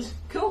doesn't. Yes, he is.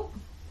 Cool.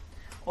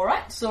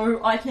 Alright,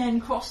 so I can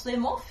cross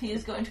them off. He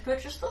is going to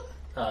purchase them.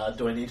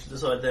 Do I need to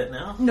decide that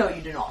now? No,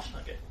 you do not.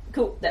 Okay.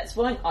 Cool, that's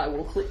fine. I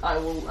will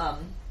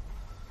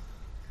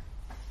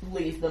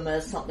leave them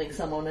as something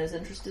someone is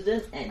interested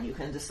in, and you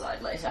can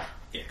decide later.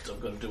 Yeah, because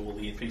I've got to do all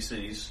the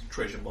NPCs,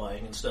 treasure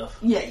buying and stuff.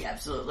 Yeah,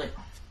 absolutely.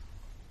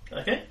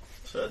 Okay,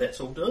 so that's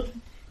all good.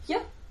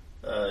 Yep.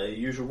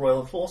 Usual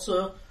Royal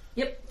Enforcer.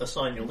 Yep.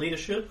 Assign your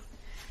leadership.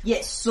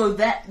 Yes, so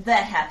that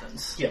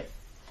happens. Yep.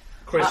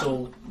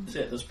 Cressel,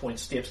 at this point,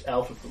 steps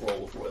out of the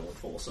role of Royal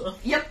Enforcer.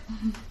 Yep.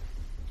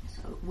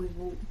 So we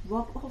will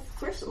rub off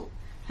Cressel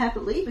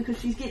happily because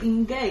she's getting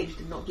engaged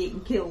and not getting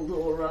killed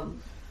or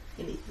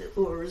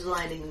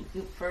resigning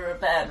for a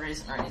bad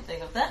reason or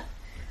anything of that.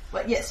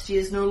 But yes, she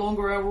is no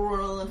longer a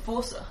Royal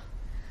Enforcer.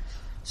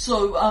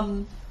 So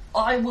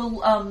I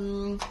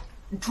will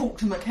talk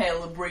to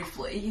Michaela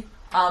briefly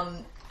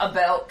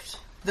about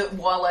that.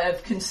 While I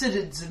have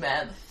considered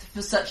Zamath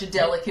for such a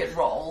delicate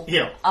role,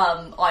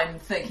 I'm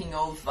thinking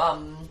of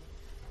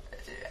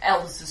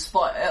Aldous'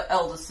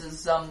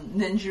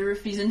 ninja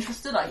if he's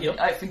interested.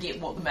 I forget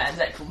what the man's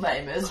actual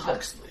name is.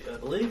 Huxley, I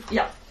believe.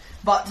 Yeah,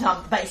 but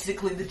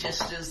basically the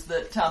gist is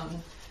that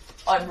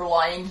I'm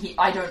relying.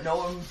 I don't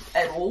know him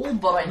at all,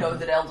 but I know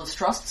that Aldous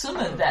trusts him,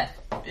 and that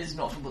is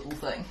not a little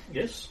thing.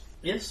 Yes.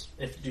 Yes.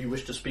 Do you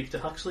wish to speak to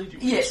Huxley?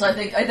 Yes, I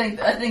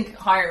think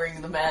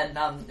hiring the man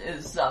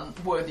is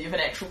worthy of an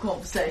actual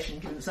conversation,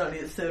 given it's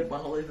only the third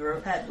one I'll ever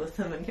have had with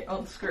him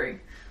on the screen.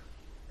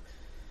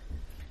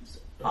 So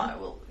I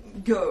will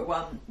go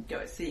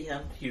see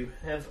him. You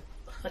have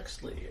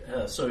Huxley.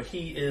 So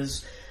he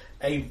is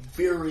a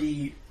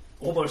very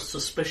almost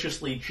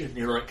suspiciously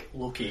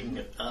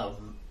generic-looking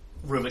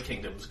River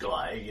Kingdoms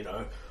guy.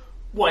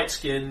 White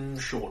skin,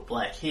 short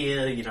black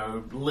hair,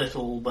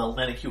 little,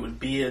 well-manicured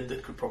beard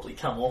that could probably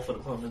come off at a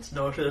moment's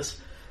notice.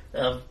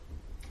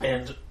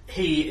 And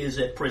he is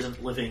at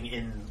present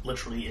living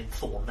literally in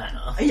Thorn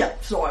Manor. Yeah,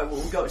 so I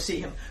will go see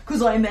him.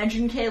 Because I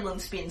imagine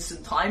Kaelin spends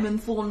some time in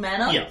Thorn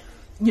Manor. Yeah.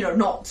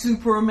 Not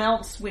super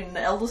amounts when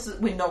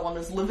no one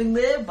is living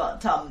there,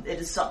 but it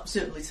is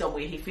certainly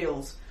somewhere he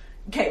feels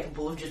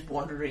capable of just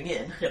wandering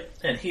in. Yep,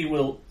 and he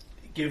will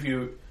give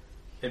you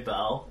a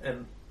bow,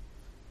 and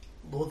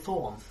Lord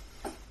Thorn,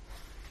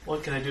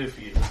 what can I do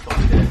for you?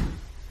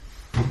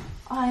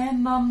 I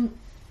am,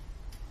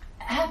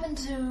 happen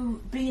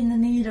to be in the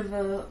need of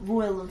a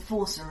royal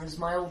enforcer as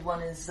my old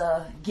one is,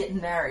 getting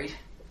married.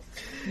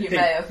 You may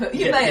have heard.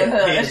 He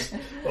is,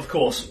 of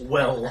course,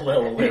 well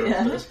aware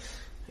of this.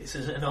 He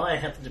says, and I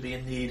happen to be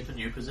in need of a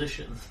new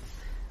position,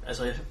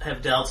 as I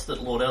have doubts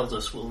that Lord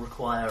Aldous will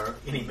require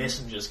any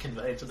messengers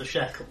conveyed to the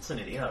shackles in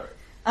any hurry.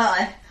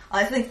 I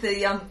think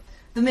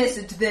the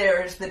message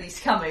there is that he's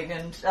coming,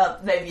 and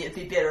maybe it'd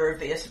be better if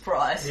be a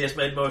surprise. He has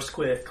made most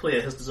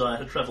clear his desire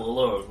to travel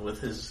alone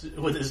with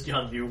his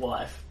young new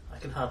wife. I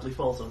can hardly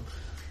fault him.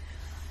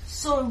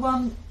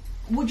 So,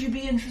 would you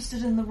be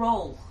interested in the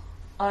role?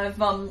 I've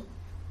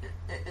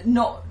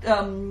not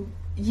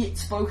yet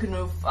spoken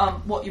of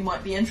what you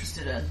might be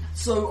interested in.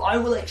 So I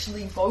will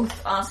actually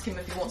both ask him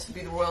if he wants to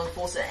be the Royal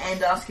Enforcer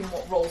and ask him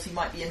what roles he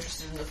might be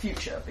interested in the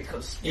future,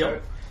 because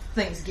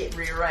things get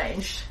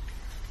rearranged.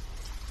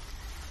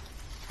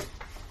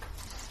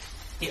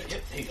 Yeah,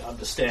 he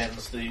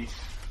understands the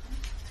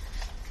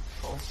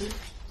concept.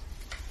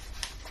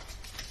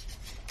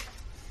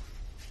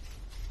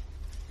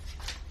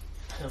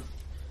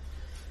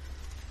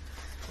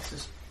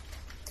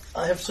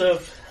 I have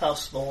served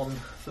House Thorn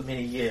for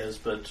many years,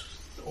 but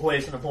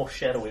always in a more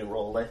shadowy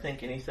role. I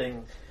think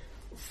anything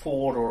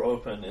forward or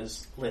open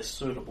is less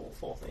suitable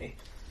for me.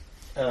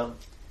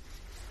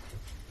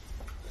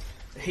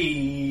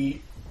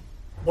 He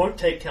won't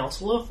take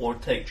Councillor,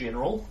 won't take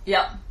General.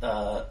 Yeah.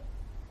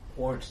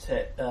 Won't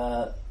take...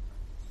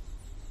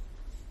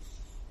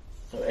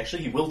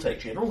 actually, he will take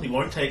General. He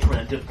won't take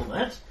Grand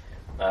Diplomat.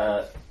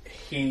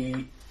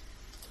 He...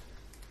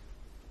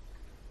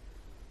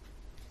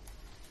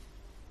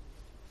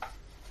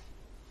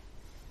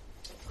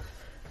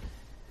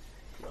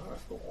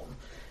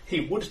 He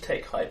would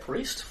take High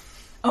Priest.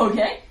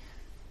 Okay.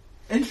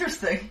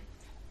 Interesting.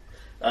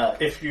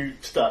 If you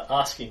start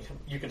asking him,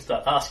 you can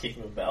start asking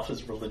him about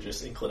his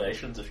religious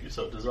inclinations if you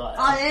so desire.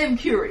 I am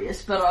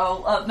curious, but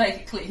I'll make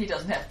it clear he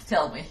doesn't have to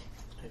tell me.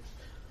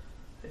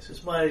 He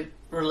says, my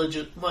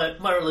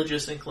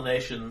religious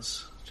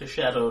inclinations to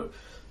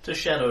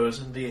shadows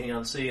and being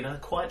unseen are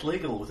quite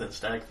legal within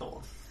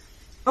Stagthorn.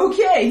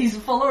 Okay, he's a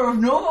follower of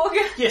Norvog?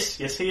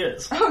 Yes, he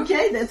is.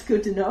 Okay, that's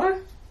good to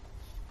know.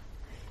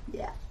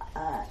 Yeah.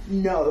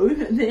 No,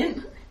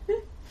 then.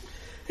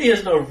 He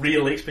has no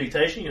real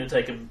expectation. You're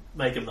going to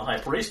make him the High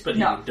Priest, but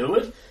he would do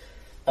it.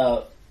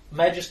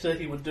 Magister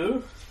he would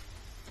do.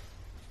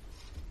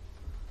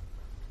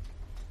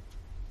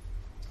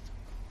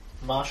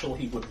 Marshal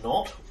he would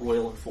not.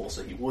 Royal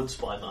Enforcer he would.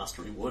 Spy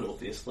Master he would,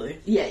 obviously.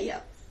 Yeah.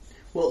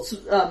 Well,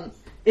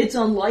 it's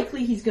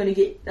unlikely he's going to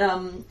get...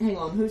 hang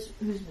on, who's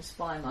the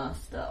Spy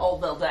Master? Oh,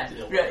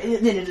 Beldame. Yeah,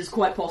 then it is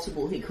quite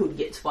possible he could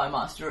get Spy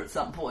Master at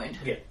some point.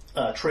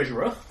 Yeah.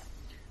 Treasurer.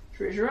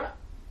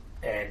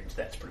 And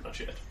that's pretty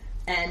much it.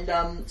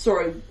 And,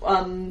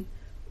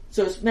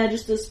 so it's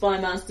Magister, Spy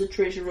Master,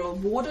 Treasurer,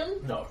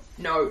 Warden? No.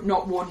 No,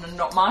 not Warden and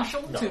not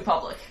Marshal? No. Too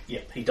public.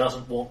 Yep, he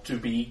doesn't want to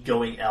be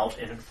going out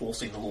and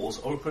enforcing the laws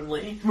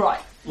openly. Right.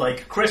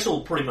 Like,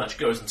 Cressel pretty much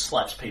goes and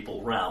slaps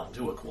people round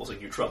who are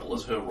causing you trouble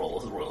as her role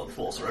as a Royal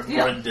Enforcer, and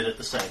Bryn did it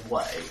the same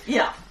way.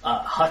 Yeah.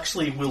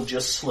 Huxley will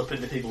just slip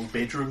into people's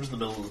bedrooms in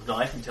the middle of the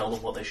night and tell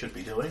them what they should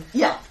be doing.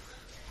 Yeah.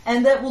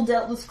 And that will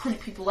doubtless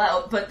creep people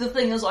out, but the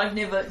thing is, I've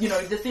never,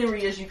 the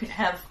theory is you could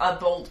have a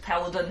bold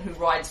paladin who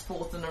rides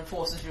forth and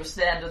enforces your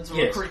standards, or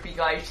a creepy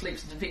guy who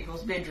sleeps into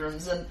people's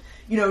bedrooms, and,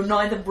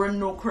 neither Bryn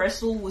nor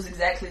Cressel was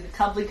exactly the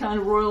cuddly kind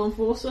of Royal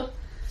Enforcer.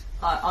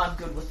 I'm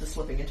good with the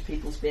slipping into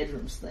people's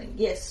bedrooms thing.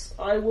 Yes,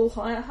 I will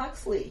hire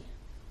Huxley.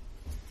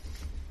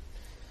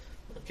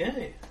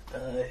 Okay,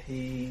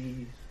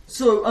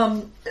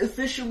 So,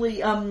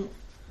 officially,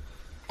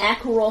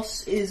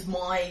 Akaros is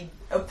my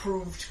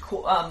approved,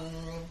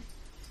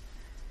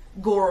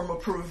 Gorham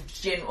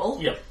approved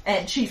general. Yep.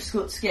 And Chief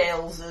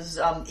Scales is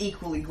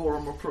equally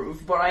Gorham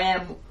approved, but I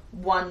am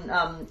one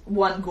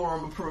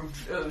Gorham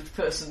approved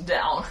person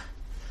down,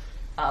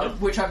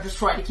 which I'm just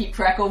trying to keep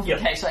track of in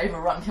case I ever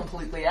run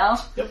completely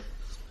out. Yep.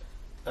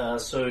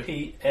 So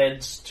he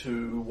adds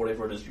to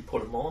whatever it is you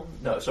put him on.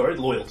 No, sorry,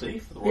 loyalty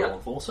for the Royal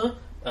Enforcer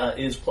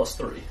is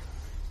 +3.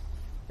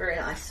 Very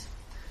nice.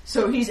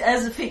 So he's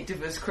as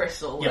effective as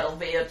Cressel,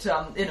 albeit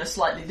in a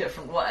slightly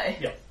different way.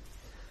 Yep.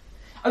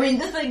 I mean,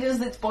 the thing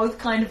is, it's both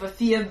kind of a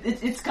fear.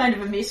 It's kind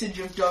of a message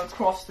of don't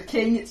cross the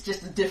king. It's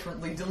just a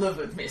differently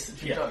delivered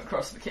message of don't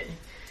cross the king.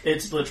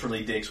 It's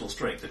literally Dex or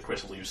strength that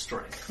Cressel used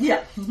strength.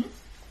 Yeah.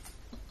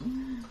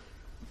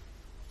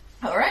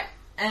 All right,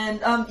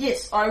 and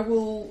yes, I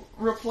will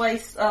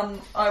replace.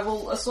 I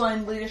will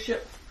assign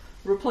leadership,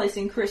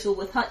 replacing Cressel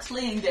with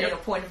Huxley and getting a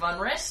point of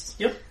unrest.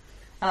 Yep.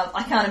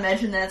 I can't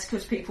imagine that's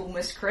because people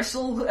miss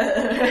Cressel.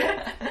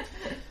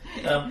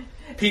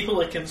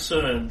 People are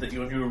concerned that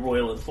your new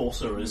Royal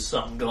Enforcer is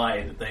some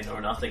guy that they know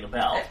nothing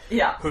about,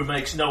 who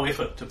makes no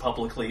effort to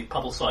publicly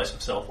publicise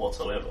himself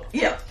whatsoever.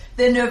 Yeah,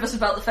 they're nervous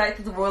about the fact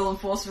that the Royal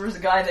Enforcer is a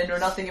guy they know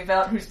nothing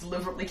about who's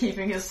deliberately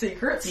keeping his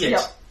secrets. Yes.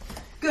 Yep.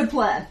 Good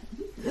plan.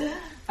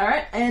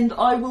 Alright, and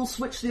I will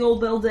switch the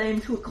old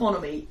Beldame to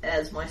economy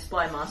as my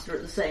Spy Master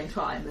at the same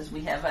time, as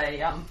we have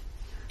a,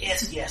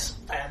 Yes,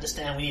 I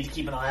understand we need to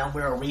keep an eye on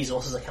where our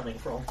resources are coming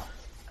from.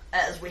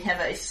 As we have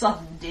a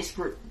sudden,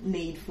 desperate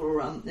need for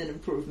an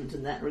improvement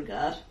in that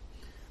regard.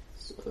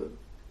 So,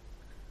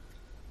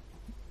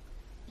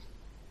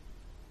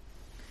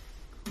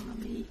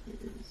 economy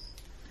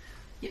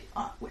is...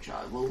 which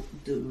I will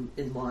do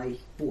in my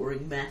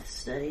boring math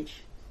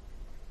stage.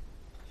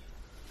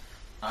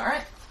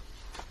 Alright.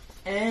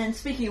 And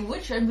speaking of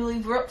which, I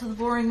believe we're up to the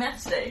boring math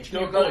stage.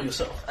 Go about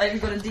yourself. Have you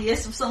got a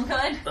DS of some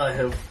kind? I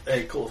have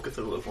a Call of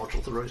Cthulhu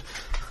module to read.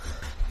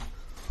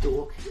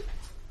 Dork.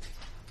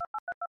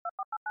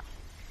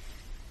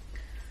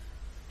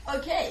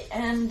 Okay,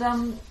 and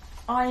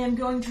I am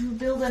going to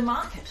build a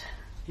market.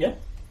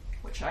 Yep.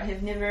 Which I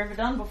have never ever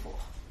done before.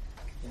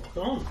 Walk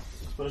on.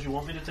 I suppose you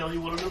want me to tell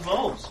you what it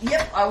involves.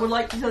 Yep, I would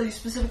like to tell you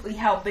specifically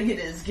how big it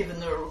is, given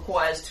that it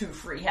requires 2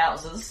 free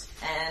houses,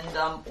 and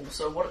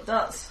also what it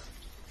does.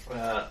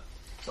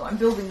 So I'm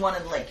building one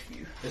in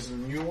Lakeview. Is it a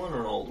new one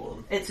or an old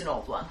one? It's an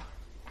old one.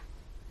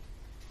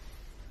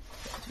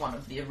 It's one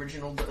of the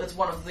original... It's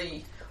one of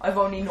the... I've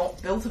only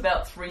not built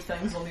about 3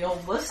 things on the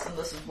old list, and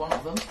this is one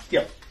of them.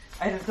 Yep.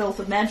 I have built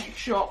a magic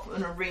shop,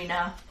 an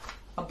arena,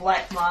 a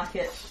black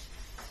market,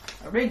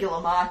 a regular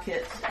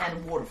market, and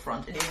a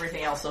waterfront, and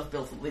everything else I've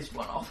built at least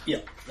one of.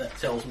 Yep, that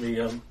tells me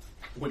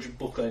which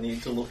book I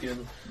need to look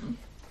in.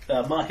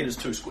 Market is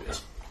 2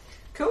 squares.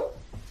 Cool.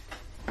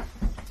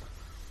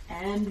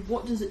 And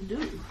what does it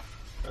do?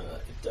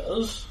 It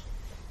does.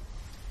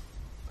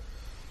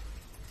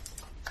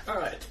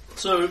 Alright,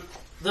 so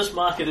this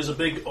market is a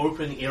big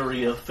open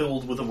area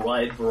filled with a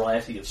wide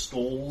variety of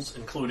stalls,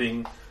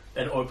 including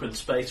an open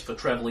space for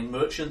travelling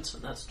merchants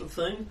and that sort of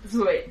thing.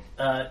 Sweet.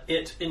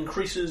 It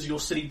increases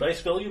your city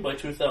base value by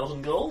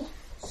 2,000 gold.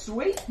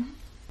 Sweet.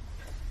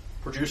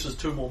 Produces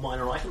 2 more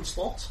minor item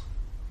slots.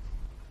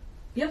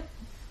 Yep.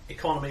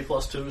 Economy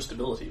 +2,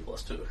 stability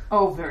 +2.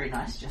 Oh, very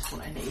nice, just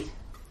what I need.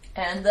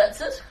 And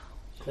that's it?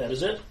 That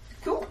is it.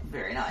 Cool,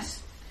 very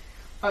nice.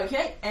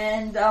 Okay,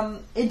 and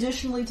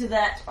additionally to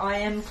that, I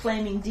am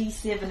claiming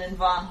D7 in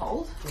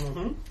Varnhold,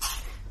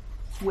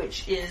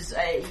 which is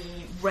a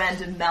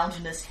random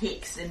mountainous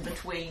hex in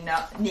between,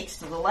 next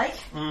to the lake,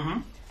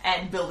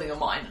 and building a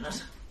mine in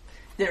it.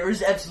 there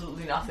is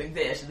absolutely nothing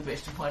there to the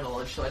best of my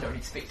knowledge, so I don't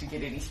expect to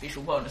get any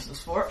special bonuses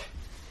for it.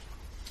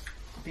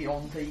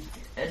 Beyond the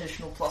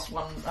additional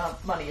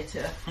 +1 money a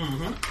turn.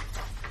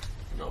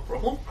 Mm-hmm. No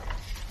problem.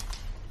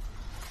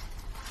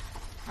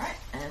 Right,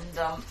 and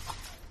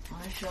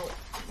I shall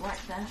write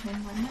that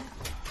in my map.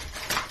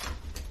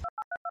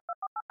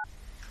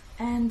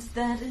 And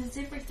that is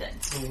everything.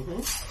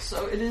 Mm-hmm.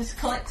 So it is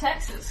collect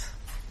taxes.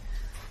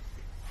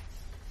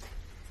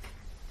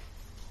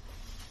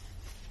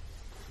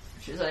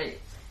 Which is a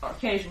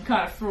occasion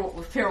kind of fraught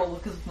with peril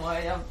because of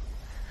my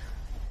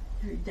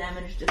very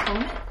damaged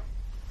opponent.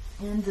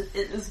 And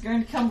it is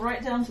going to come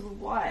right down to the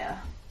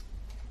wire.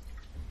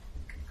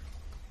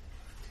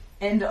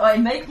 And I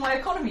make my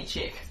economy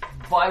check.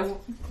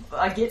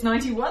 I get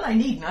 91, I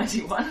need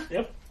 91.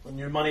 Yep, the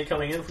new money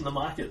coming in from the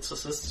markets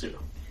assists you.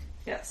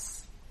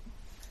 Yes.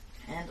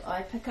 And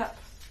I pick up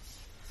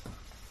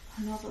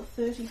another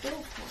 30 gold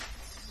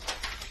points.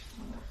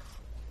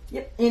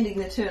 Yep, ending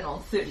the turn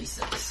on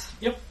 36.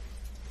 Yep.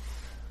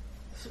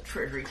 So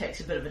Treasury takes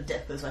a bit of a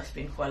dip as I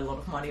spend quite a lot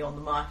of money on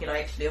the market. I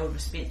actually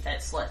overspent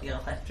that slightly.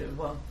 I'll have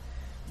to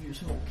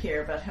use more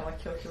care about how I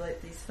calculate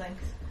these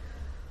things.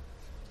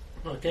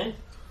 Okay.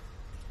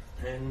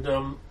 And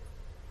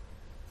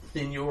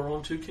then you're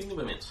on to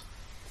Kingdom events.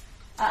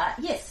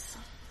 Yes.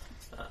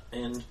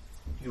 And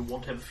you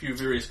want to have a few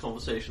various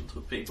conversations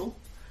with people.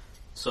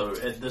 So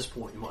at this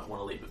point you might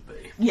want to leave it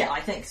be. Yeah, I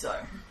think so.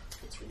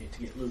 Because we need to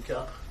get Luke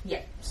up.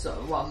 Yeah,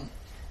 so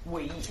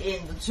we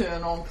end the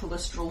turn on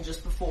Calistral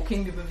just before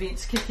Kingdom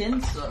events kick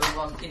in, so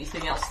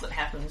anything else that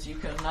happens you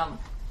can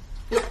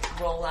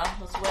roll out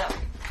as well.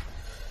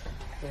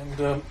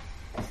 And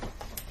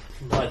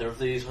neither of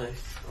these I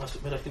must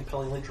admit are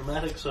compellingly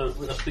dramatic, so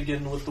let us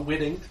begin with the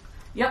wedding.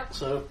 Yep.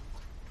 So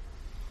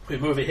we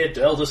move ahead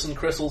to Eldest and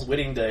Cressel's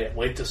wedding day and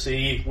wait to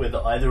see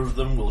whether either of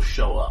them will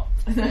show up.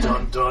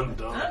 Dun dun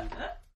dun.